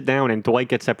about to sit down and Dwight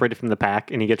gets separated from the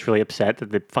pack and he gets really upset that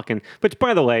the fucking. Which,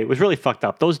 by the way, was really fucked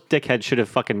up. Those dickheads should have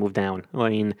fucking moved down. I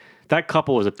mean, that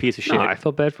couple was a piece of shit. No, I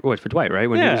felt bad for Dwight, right?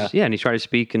 When Yeah. he was, and he tried to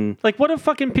speak and. Like, what a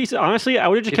fucking piece of. Honestly, I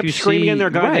would have just kept screaming in their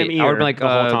goddamn ear I would be like, the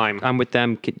whole time. I'm with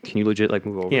them. Can you legit like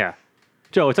move over? Yeah.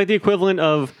 Joe, it's like the equivalent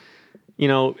of,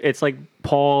 it's like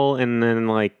Paul and then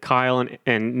like Kyle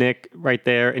and Nick right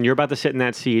there, and you're about to sit in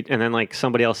that seat, and then like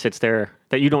somebody else sits there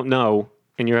that you don't know,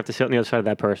 and you have to sit on the other side of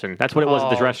that person. That's what it was at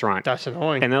this Oh, restaurant. That's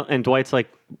annoying. And Dwight's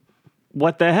like,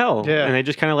 what the hell? Yeah. And they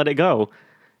just kind of let it go.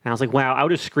 And I was like, wow, I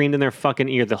would have screamed in their fucking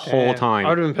ear the whole Yeah, time. I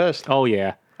would have been pissed. Oh,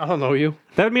 yeah. I don't know you.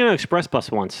 That would be on an express bus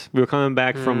once. We were coming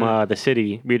back from the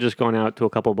city. We were just going out to a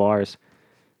couple bars.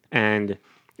 And it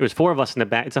was 4 of us in the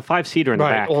back. It's a 5-seater in the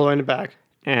Right, back. all the way in the back.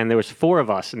 And there was 4 of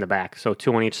us in the back. So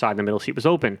 2 on each side. The middle seat was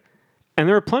open. And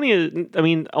there were plenty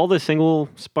of, all the single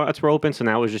spots were open. So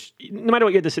now it was just, no matter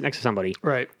what, you had to sit next to somebody.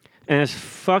 Right. And this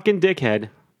fucking dickhead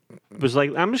was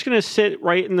like, I'm just going to sit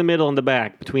right in the middle in the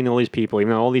back between all these people,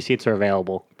 even though all these seats are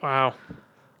available. Wow.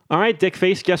 All right,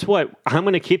 dickface, guess what? I'm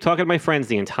going to keep talking to my friends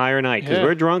the entire night because Yeah.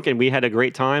 we're drunk and we had a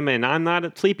great time and I'm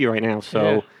not sleepy right now. So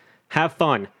Yeah. have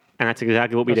fun. And that's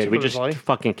exactly what we That's did. We what it just was like.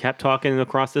 fucking kept talking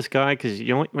across this guy because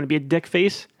you want to be a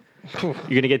dickface? You're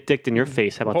going to get dicked in your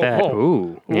face. How about Oh, that? oh.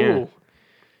 Ooh. Yeah. Ooh.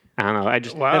 I don't know. I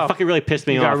just, Wow. that fucking really pissed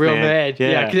me You off, got real man. mad.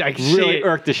 Yeah, 'cause I can see really it.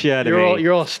 irked the shit out of me.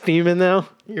 You're all steaming now.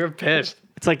 You're pissed.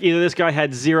 It's like either this guy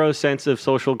had zero sense of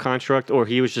social construct or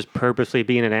he was just purposely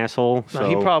being an asshole. So No,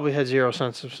 he probably had zero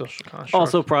sense of social construct.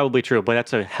 also probably true, but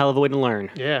that's a hell of a way to learn.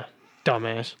 Yeah.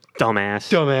 Dumbass. Dumbass.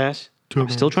 Dumbass. I'm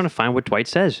still trying to find what Dwight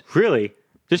says. Really?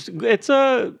 Just it's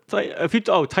if you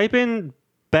type in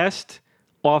best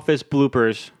office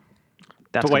bloopers.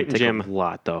 That's Dwight going and to take Jim. a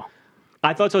lot, though.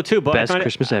 I thought so too, but Best I found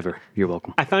Christmas ever. You're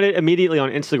welcome. I found it immediately on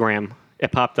Instagram.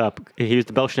 It popped up. He was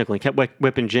the Belschnickel. He kept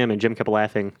whipping Jim, and Jim kept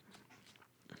laughing.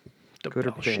 Good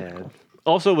or bad?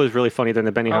 Also, was really funny during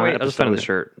the Benny Oh, Hanna wait, I was finding the episode.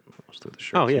 shirt. Let's look at the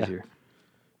shirt. Oh, It's yeah. easier.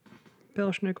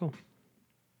 Belschnickel.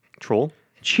 Troll.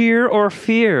 Cheer or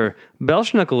fear?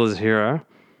 Belschnickel is here.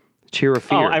 Cheer or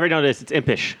fear? Oh, I already know this. It's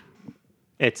impish.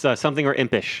 It's something or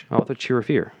impish. Oh, I thought cheer or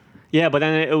fear. Yeah, but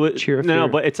then it was Cheer or no, fear?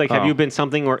 but it's like, have Oh. you been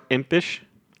something or impish?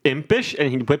 Impish, and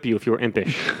he'd whip you if you were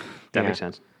impish. That Yeah. makes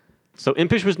sense. So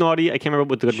impish was naughty. I can't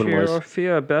remember what the good one Cheer was. or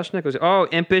fear? Belschnickel is... Oh,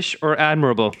 impish or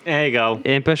admirable? There you go.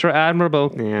 Impish or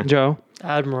admirable? Yeah. Joe?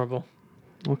 Admirable.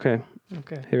 Okay.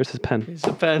 Okay. Here's his pen. He's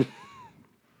a pen.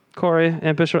 Corey,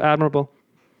 impish or admirable?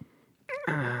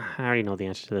 I already know the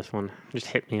answer to this one. Just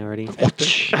hit me already.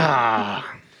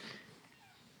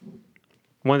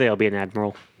 One day I'll be an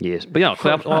admiral. Yes. But yeah,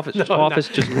 Office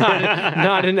just...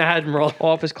 Not an admiral.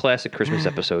 Office classic Christmas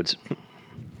episodes.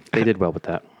 They did well with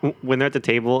that. When they're at the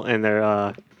table and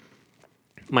they're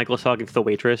Michael's talking to the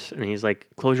waitress and he's like,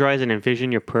 "Close your eyes and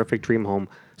envision your perfect dream home."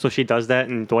 So she does that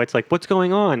and Dwight's like, "What's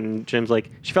going on?" And Jim's like,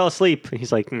 "She fell asleep." And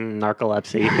he's like,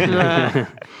 "Narcolepsy."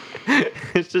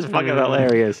 It's just fucking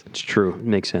hilarious. It's true. It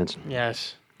makes sense.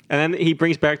 Yes. And then he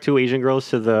brings back 2 Asian girls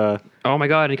to the. Oh my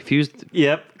God, I confused.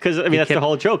 Yep, because I mean that's the kept-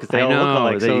 whole joke. Because they I all know, look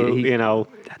alike. So he-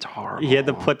 That's horrible. he had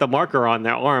to put the marker on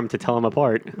their arm to tell them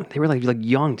apart. They were like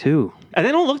young too. And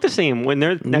they don't look the same when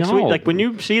they're next No. week. Like when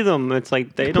you see them, it's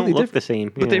like they don't Completely look the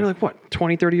same. But they were like what,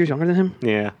 20, 30 years younger than him?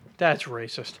 yeah. That's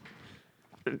racist.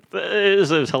 It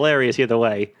was hilarious either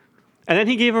way. And then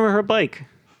he gave her her bike.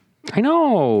 I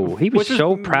know. He was Which is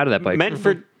so proud of that bike. Meant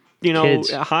for,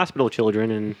 Kids. hospital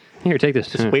children. And Here, take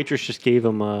this. this waitress just gave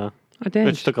him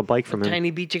thanks. just took a bike from him.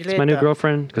 Tiny bicicleta. My new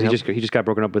girlfriend, because Yep. he just got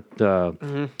broken up with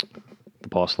the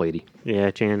boss lady, Yeah,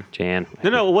 Jan. Jan.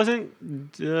 No, it wasn't.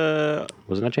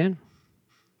 Wasn't that Jan?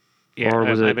 Yeah, Or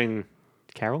was I it- mean,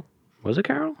 Carol? Was it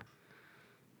Carol?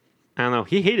 I don't know.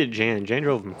 He hated Jan. Jan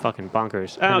drove him fucking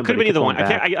bonkers. I don't know. It but could have he been either kept one. going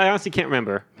back. I honestly can't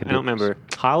remember. Maybe I don't it was- remember.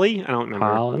 Holly? I don't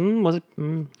remember. Was it?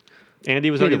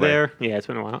 Andy was Either already way. there. Yeah, it's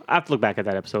been a while. I have to look back at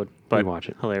that episode. But watch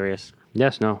it. Hilarious.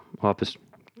 Yes, no. Office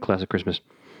classic Christmas.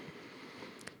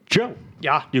 Joe,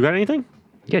 Yeah. you got anything?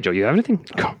 Yeah, Joe, you have anything?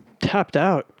 Go. Tapped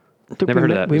out. Never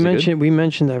heard of that. We Is it good?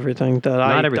 mentioned everything that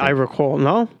Not everything. I recall.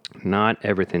 No. Not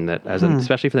everything that,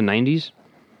 especially for the 90s,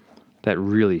 that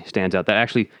really stands out. That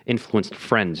actually influenced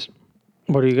Friends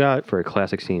What do you got? for a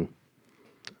classic scene.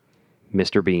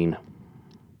 Mr. Bean.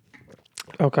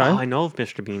 Okay. Oh, I know of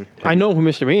Mr. Bean. I know who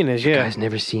Mr. Bean is. Yeah. Guys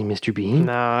never seen Mr. Bean?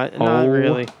 Nah, not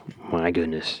really. My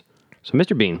goodness. So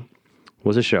Mr. Bean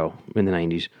was a show in the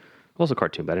 90s. Also a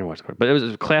cartoon, but I didn't watch the cartoon. But it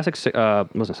was a classic, it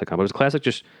wasn't a sitcom, but it was a classic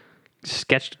just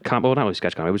sketch comedy. Well, not really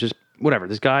sketch comedy. It was just whatever.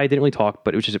 This guy didn't really talk,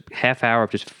 but it was just a half hour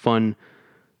of just fun.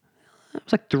 It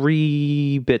was like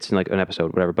 3 bits in like an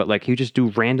episode, whatever. But like he would just do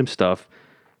random stuff.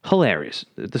 Hilarious.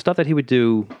 The stuff that he would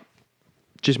do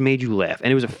just made you laugh.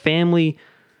 And it was a family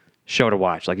show to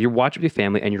watch. Like, you're watching with your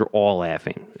family and you're all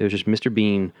laughing. It was just Mr.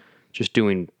 Bean just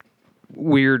doing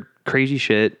weird, crazy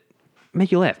shit,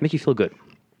 make you laugh, make you feel good.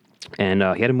 And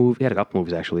he had a couple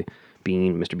movies actually,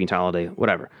 Mr. Bean's Holiday,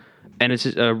 whatever. And it's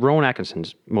Rowan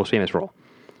Atkinson's most famous role.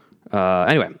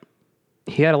 Anyway,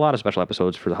 he had a lot of special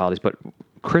episodes for the holidays, but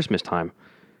Christmas time,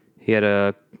 he had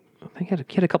a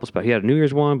couple special. He had a New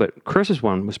Year's one, but Christmas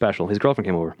one was special. His girlfriend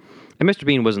came over, and Mr.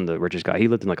 Bean wasn't the richest guy. He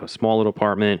lived in like a small little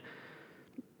apartment,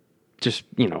 just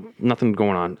nothing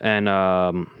going on,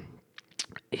 and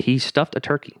he stuffed a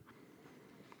turkey.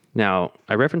 Now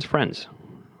I reference Friends.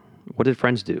 What did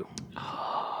Friends do?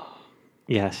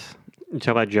 Yes. You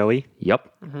talk about Joey?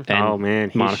 Yep. Mm-hmm. And Oh, man.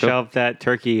 He Monica. shoved that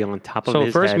turkey on top of So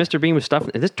his first, head. Mr. Bean was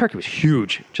stuffing. This turkey was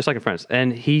huge, just like in Friends,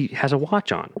 and he has a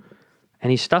watch on,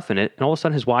 and he's stuffing it, and all of a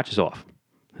sudden his watch is off.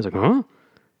 He's like, huh?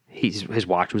 His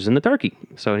watch was in the turkey,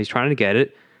 so he's trying to get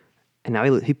it, and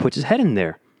now he puts his head in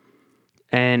there,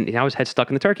 and now his head's stuck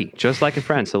in the turkey, just like in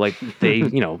Friends. So like they,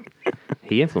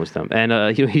 he influenced them,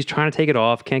 and he's trying to take it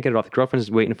off, can't get it off. The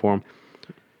girlfriend's waiting for him.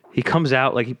 He comes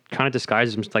out, like he kind of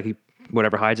disguises him, like he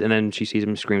hides, and then she sees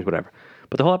him, screams, whatever.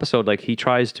 But the whole episode, like he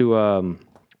tries to,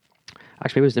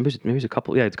 actually maybe it was a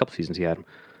couple seasons he had him.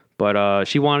 But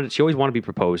she always wanted to be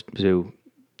proposed to.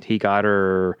 He got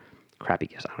her crappy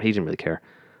gifts. He didn't really care.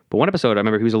 But one episode, I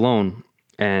remember he was alone,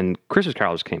 and Christmas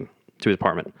carols came to his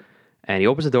apartment, and he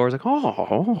opens the door. He's like,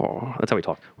 oh, that's how he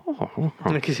talked.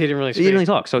 Because he didn't really He speak. didn't really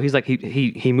talk. So he's like,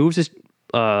 he moves his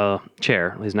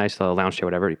chair, his nice lounge chair,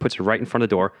 whatever. He puts it right in front of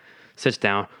the door, sits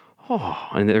down. Oh,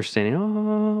 and they're standing.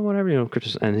 Oh, whatever,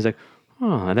 Christmas. And he's like,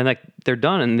 oh, and then like they're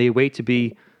done, and they wait to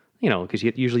be, because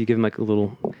usually you give him like a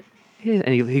little, and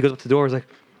he goes up to the door. He's like,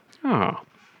 oh,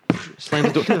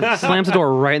 slams the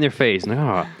door right in their face. And like,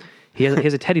 oh, he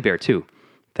has a teddy bear too.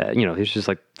 That he's just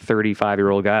like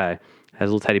 35-year-old guy has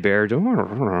a little teddy bear.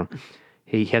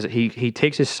 He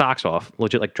takes his socks off,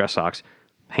 legit like dress socks,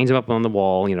 hangs them up on the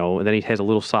wall, and then he has a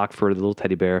little sock for the little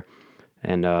teddy bear,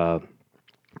 and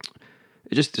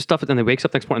just stuff it. Then he wakes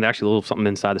up next morning, and there's actually a little something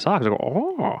inside the sock. He's like,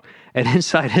 oh, and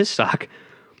inside his sock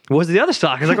was the other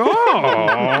sock. He's like, oh,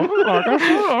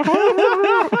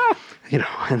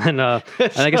 and then and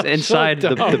I guess inside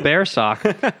the bear sock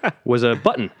was a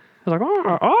button. I was like,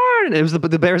 oh, and it was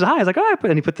the bear's eyes. Like, oh,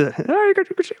 and he put the, hello,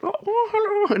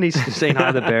 and he's saying hi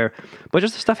to the bear. But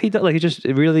just the stuff he does, like, he just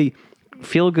really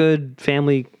feel good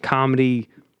family comedy.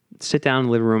 Sit down in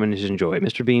the living room and just enjoy it.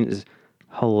 Mr. Bean is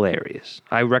hilarious.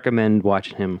 I recommend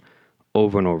watching him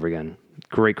over and over again.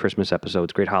 Great Christmas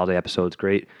episodes, great holiday episodes,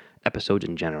 great episodes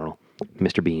in general.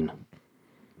 Mr. Bean.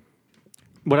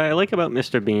 What I like about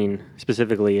Mr. Bean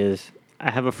specifically is I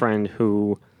have a friend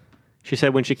who, she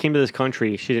said when she came to this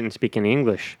country, she didn't speak any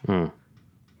English.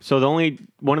 So the only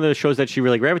one of the shows that she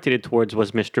really gravitated towards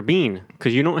was Mr. Bean,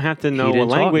 because you don't have to know a didn't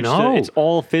talk, language. no. It's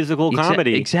all physical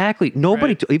comedy. Exactly.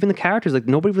 Nobody, even the characters, like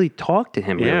nobody really talked to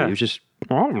him. Really. Yeah. It was just,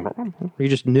 you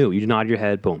just knew. You nodded your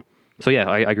head, boom. So yeah,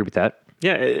 I agree with that.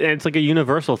 Yeah, it's like a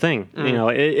universal thing.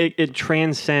 It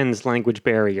transcends language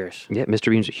barriers. Yeah, Mr.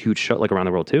 Bean's a huge show, like around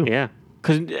the world too. Yeah,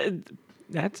 because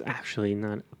that's actually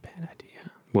not a bad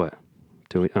idea. What?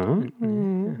 Do we?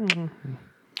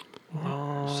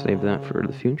 Save that for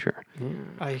the future.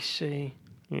 I see.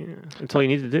 Yeah, that's all you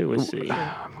need to do is see.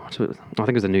 I think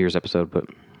it was the New Year's episode, but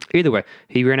either way,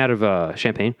 he ran out of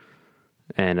champagne,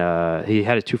 and he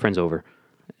had his two friends over,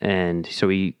 and so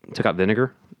he took out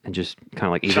vinegar and just kind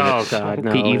of like evened Oh, it. God,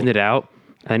 no. He evened it out,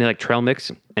 and then he like trail mix,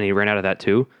 and he ran out of that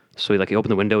too. So he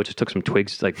opened the window, just took some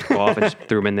twigs like off, and just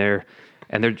threw them in there.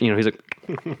 And they're, he's like,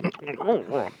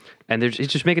 and he's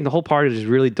just making the whole party just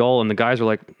really dull. And the guys are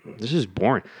like, this is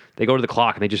boring. They go to the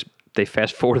clock and they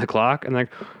fast forward the clock and like,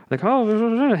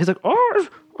 oh, he's like, oh,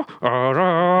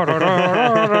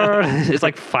 it's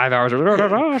like 5 hours.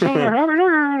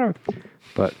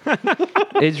 But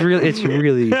it's really,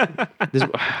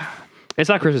 it's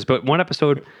not Christmas, but one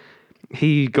episode,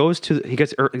 he gets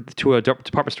to a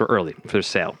department store early for their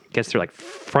sale. Gets there like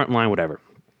front line, whatever.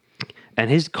 And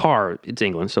his car, it's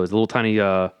England, so it's a little tiny, what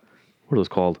are those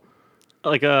called?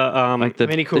 Like a Like the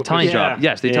Mini the Cooper. tiny Yeah. job.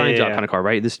 Yes, the Yeah, tiny yeah, job yeah. kind of car,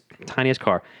 right? This tiniest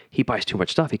car. He buys too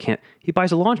much stuff. He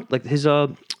buys a lounge, like his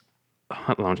lounge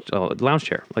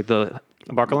chair, like a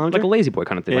Barca Lounger? like a lazy boy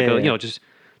kind of thing, Yeah, like yeah. just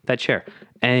that chair.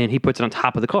 And he puts it on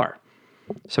top of the car.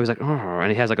 So he's like, oh, and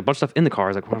he has like a bunch of stuff in the car.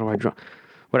 He's like, what do I draw?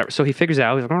 Whatever. So he figures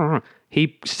out, he's like, oh.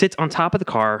 He sits on top of the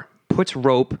car, puts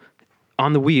rope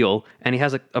on the wheel, and he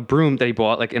has like a broom that he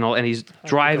bought, and he's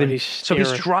driving. he's so he's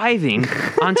steering. driving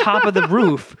on top of the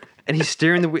roof, and he's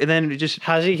steering the wheel, and then it just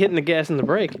How's he hitting the gas and the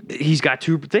brake? he's got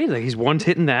two things. Like he's one's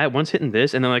hitting that, one's hitting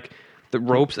this, and then like the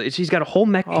ropes. He's got a whole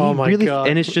mech. Oh, my God.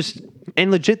 And it's just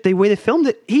and legit the way they filmed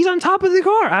it. He's on top of the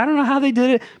car. I don't know how they did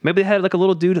it. Maybe they had like a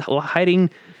little dude hiding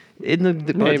in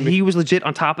the Maybe. he was legit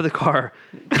on top of the car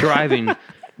driving.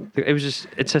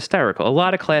 It's hysterical. A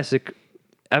lot of classic.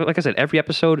 Like I said, every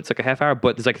episode it's like a half hour,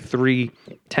 but there's like 3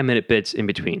 10-minute bits in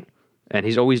between, and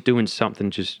he's always doing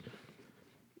something.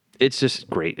 It's just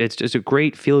great. It's just a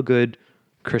great feel good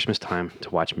Christmas time to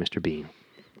watch Mr. Bean.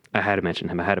 I had to mention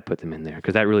him. I had to put them in there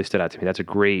because that really stood out to me. That's a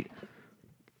great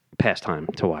pastime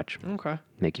to watch. Okay.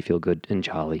 Make you feel good and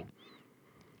jolly.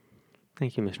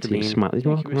 Thank you, Mr. See him Bean. smile. Thank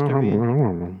you,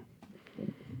 Mr.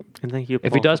 And thank you.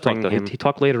 If he Paul, does for talk, playing though, him. he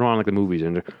talked later on like the movies,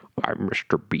 and I'm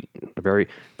Mr. Bean. Very,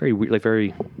 very weird, like very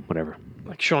whatever.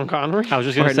 Like Sean Connery. I was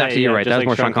just going to say, Actually, you're right. just That was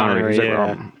more Sean Connery. He's like,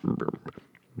 yeah.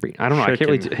 I don't know. I can't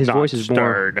really. His voice is more.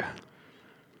 Mustard. I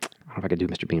don't know if I could do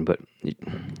Mr. Bean, but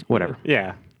whatever.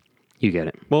 Yeah. You get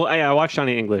it. Well, I watched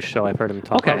Johnny English, so I've heard him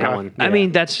talk Okay. about that one. I Yeah.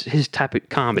 mean, that's his type of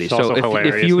comedy. It's So also if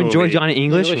hilarious you enjoy movie. Johnny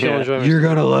English, Really should enjoy you're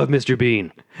going to love Mr.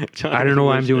 Bean. Johnny I don't know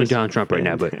why I'm English doing is Donald Trump right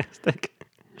now, but fantastic.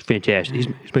 it's fantastic. He's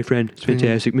my friend. It's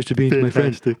fantastic. Mr. Bean's my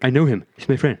friend. Fantastic. I know him. He's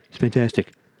my friend. It's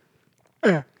fantastic.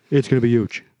 It's going to be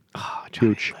huge. Oh,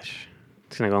 Johnny English.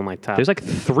 It's going to go on my top. There's like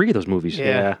 3 of those movies.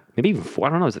 Yeah. Maybe even 4. I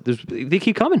don't know. They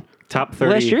keep coming. top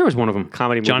 30 Last year was one of them.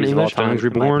 comedy Johnny movies of all English, Johnny time,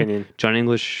 English in my Reborn, opinion. Johnny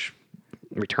English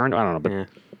Returned. I don't know, but Yeah. it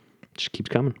just keeps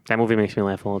coming. That movie makes me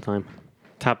laugh all the time.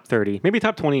 Top 30. Maybe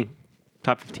top 20.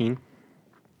 Top 15.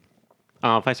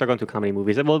 If I start going through comedy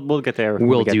movies, we'll get there. when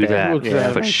We'll we get do there. that We'll do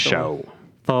that for eventually. show.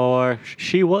 For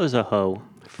She Was a Hoe.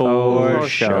 For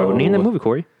show. Name that movie,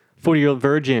 Corey. 40-Year-Old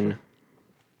Virgin.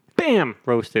 Bam!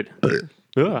 Roasted.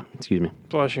 Ugh. Excuse me.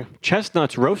 Bless you.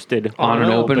 Chestnuts roasted On an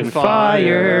open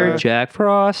fire, Jack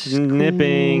Frost.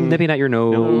 Nipping Nipping at your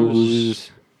nose.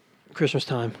 nose. Christmas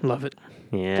time. Love it.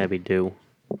 Yeah, we do.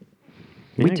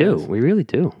 We Yeah, do. guys. We really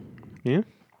do. Yeah.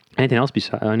 Anything else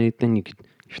besides anything you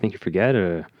think you forget?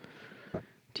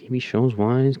 TV shows,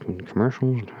 wise,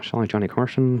 commercials, sound like Johnny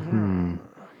Carson.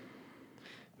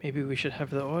 Maybe we should have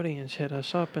the audience hit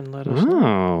us up and let us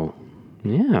know. Oh,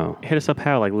 yeah. Hit us up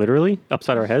how? Like literally?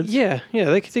 Upside our heads? Yeah,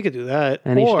 they could do that.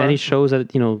 Any shows that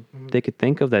they could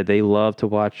think of that they love to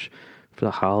watch for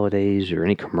the holidays, or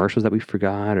any commercials that we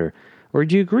forgot, or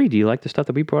do you agree? Do you like the stuff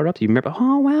that we brought up? Do you remember?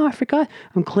 Oh wow, I forgot.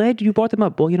 I'm glad you brought them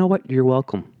up. Well, you know what? You're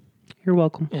welcome. You're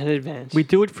welcome. in advance. We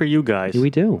do it for you guys.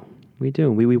 We do.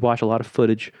 We watch a lot of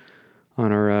footage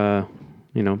on our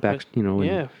back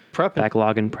yeah, prepping.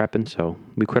 backlogging, prepping. So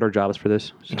we quit our jobs for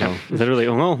this. So Literally.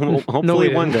 Well, hopefully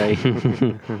we one day.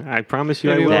 didn't. I promise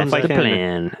you I Maybe will one if I that's the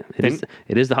can. plan.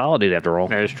 It is the holidays after all.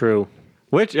 That is true.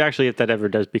 Which, actually, if that ever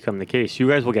does become the case, you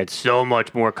guys will get so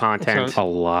much more content. A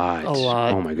lot. A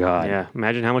lot. Oh my god. Yeah.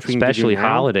 Imagine how much we Especially can give you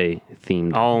now. holiday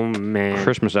themed Oh, man.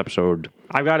 Christmas episode.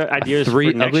 I've got ideas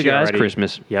 3 for next Ugly year Guys already.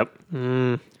 Christmas. Yep.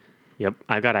 Yep.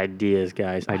 I've got ideas,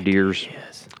 guys. Ideas.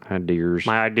 Ideas.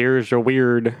 My ideas are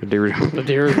weird. Ideas. The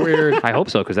deer is weird. I hope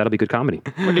so, because that'll be good comedy.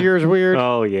 The deer is weird.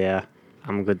 Oh, yeah.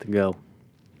 I'm good to go.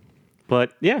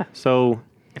 But, yeah. So,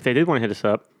 if they did want to hit us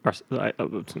up, where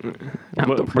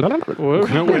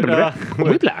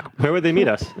would they meet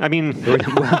us? I mean,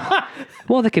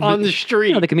 Well, they could On the street.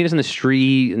 You know, they can meet us in the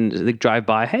street and they drive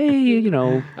by. Hey, I'm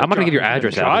not gonna give your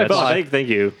address out. drive but that's by. Thank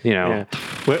you. You know.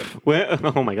 Yeah. Where,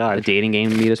 oh, my a God. dating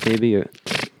game. Meet us maybe. Or,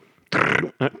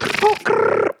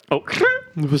 Oh,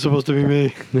 It was supposed to be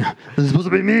me. it's supposed to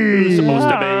be me. supposed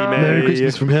to be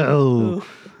me. from hell.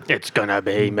 It's gonna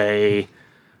be me.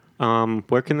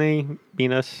 Where can they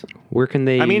meet us? Where can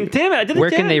they? I mean, damn it! I did it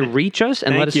Where can they again. reach us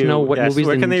and Thank let us you. know what Yes, movies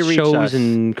where and can they reach shows us?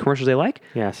 and commercials they like?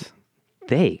 Yes.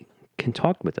 They can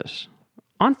talk with us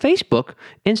on Facebook,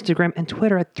 Instagram, and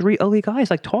Twitter at 3 Ugly Guys.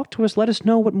 Like, talk to us. Let us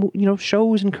know what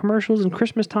shows and commercials and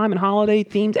Christmas time and holiday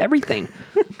themed everything.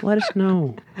 Let us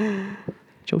know.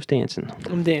 Joe's dancing.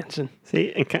 I'm dancing.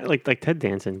 See, and kind of like Ted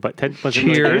Danson, but Ted wasn't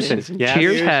really Cheers. dancing. Yes.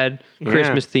 Cheers had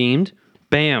Christmas themed.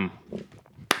 Bam.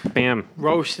 Bam.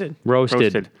 Roasted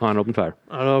Roasted on open fire.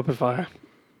 on open fire.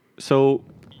 So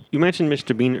you mentioned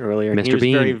Mr. Bean earlier. And he Mr. was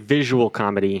Bean. very visual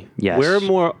comedy. Yes. We're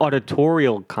more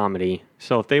auditorial comedy.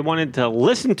 So if they wanted to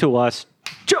listen to us,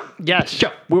 Yes.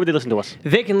 where would they listen to us?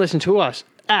 They can listen to us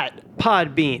at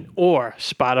Podbean or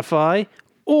Spotify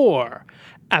or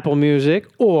Apple Music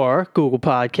or Google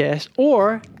Podcast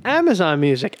or Amazon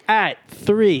Music at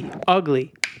 3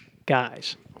 Ugly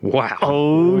Guys. Wow.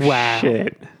 Oh, Wow.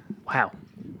 shit. Wow.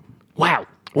 Wow.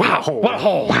 Wow. What a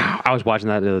hole. I was watching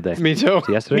that the other day. Me too.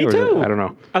 Yesterday? Me or too. I don't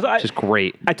know. I- Just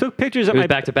great. I took pictures at It was my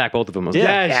back to back, both of them. I was Yeah.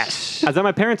 like, Yes. I was at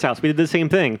my parents' house. We did the same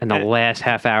thing. And the last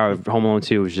half hour of Home Alone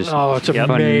 2 was just Oh, it's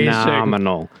amazing.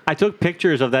 phenomenal. I took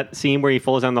pictures of that scene where he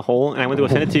falls down the hole, and I went to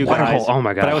send it to you What a guys. hole. Oh,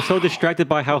 my God. But I was so distracted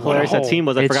by how hilarious that hole. scene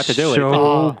was, I forgot to do it.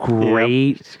 so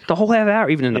great. The whole half hour,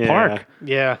 even in the Yeah. park.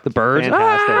 Yeah. The birds.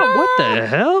 Fantastic. Ah, what the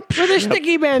hell? For the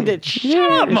sticky bandit.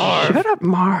 Shut up, Marv. Shut up,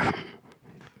 Marv.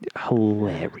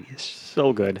 Hilarious.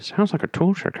 So good. Sounds like a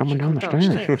tool shed coming down the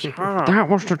stairs. That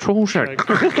was the tool shed.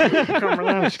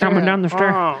 Coming down the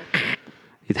stairs.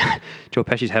 Joe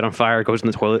Pesci's head on fire, goes in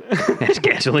the toilet. It's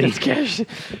gasoline.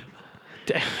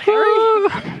 Harry,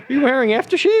 are you wearing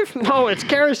aftershave? No, it's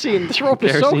kerosene. This rope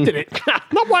is Kerosene. soaked in it.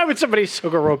 No, why would somebody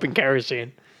soak a rope in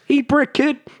kerosene? Eat brick,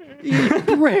 kid.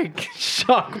 Brick.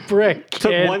 Suck brick.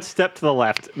 Took kid. one step to the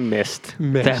left, missed.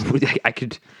 I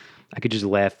could just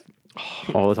laugh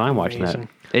all the time watching Amazing.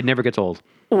 that. It never gets old.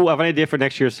 Ooh, I have an idea for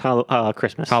next year's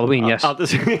Christmas. Halloween, yes. I'll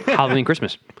just- Halloween,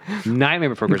 Christmas. Nightmare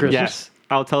Before Christmas. Yes.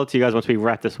 I'll tell it to you guys once we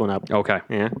wrap this one up. Okay.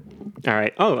 Yeah. All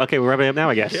right. Oh, okay. We're wrapping up now,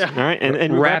 I guess. Yeah. All right.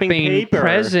 And Wrapping paper.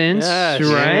 presents, Yes.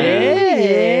 right?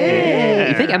 Yeah.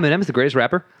 You think Eminem's the greatest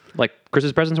rapper? Like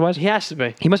Christmas presents wise? He has to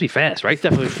be. He must be fast, right?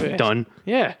 Definitely fast. Done.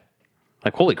 Yeah.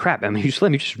 Like, holy crap. I mean, you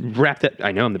slim. You just wrapped that.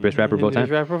 I know I'm the best rapper of all He's time.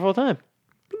 rapper of all time.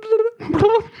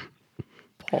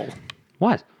 Paul.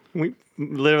 What? We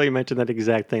literally mentioned that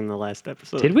exact thing in the last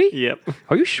episode. Did we? Yep.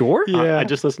 Are you sure? Yeah. I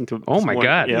just listened to it. Oh this my morning.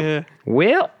 God. Yep. Yeah.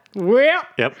 Well, Well,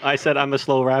 Yep. I said I'm a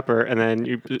slow rapper, and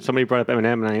then somebody brought up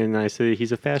Eminem, and I said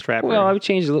he's a fast rapper. well, I would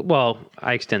change it. Well,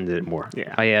 I extended it more.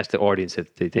 Yeah. I asked the audience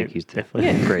if they think he's the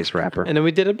definitely. greatest rapper. and then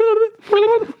we did a.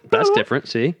 That's different.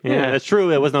 See? yeah, that's true.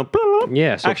 There was no.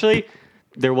 Yeah, so- Actually,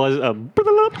 there was a.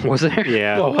 Was there?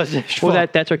 Yeah. What was it? Well,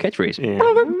 that's our catchphrase. Yeah.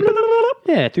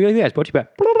 Yeah, three ugly guys. Brought you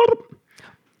back.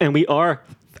 And we are,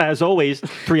 as always,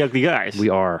 three ugly guys. We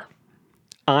are.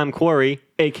 I'm Corey,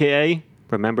 aka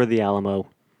Remember the Alamo.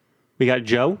 We got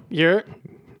Joe You're.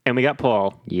 and we got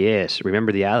Paul. Yes.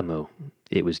 Remember the Alamo?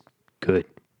 It was good.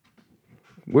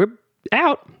 We're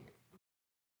out.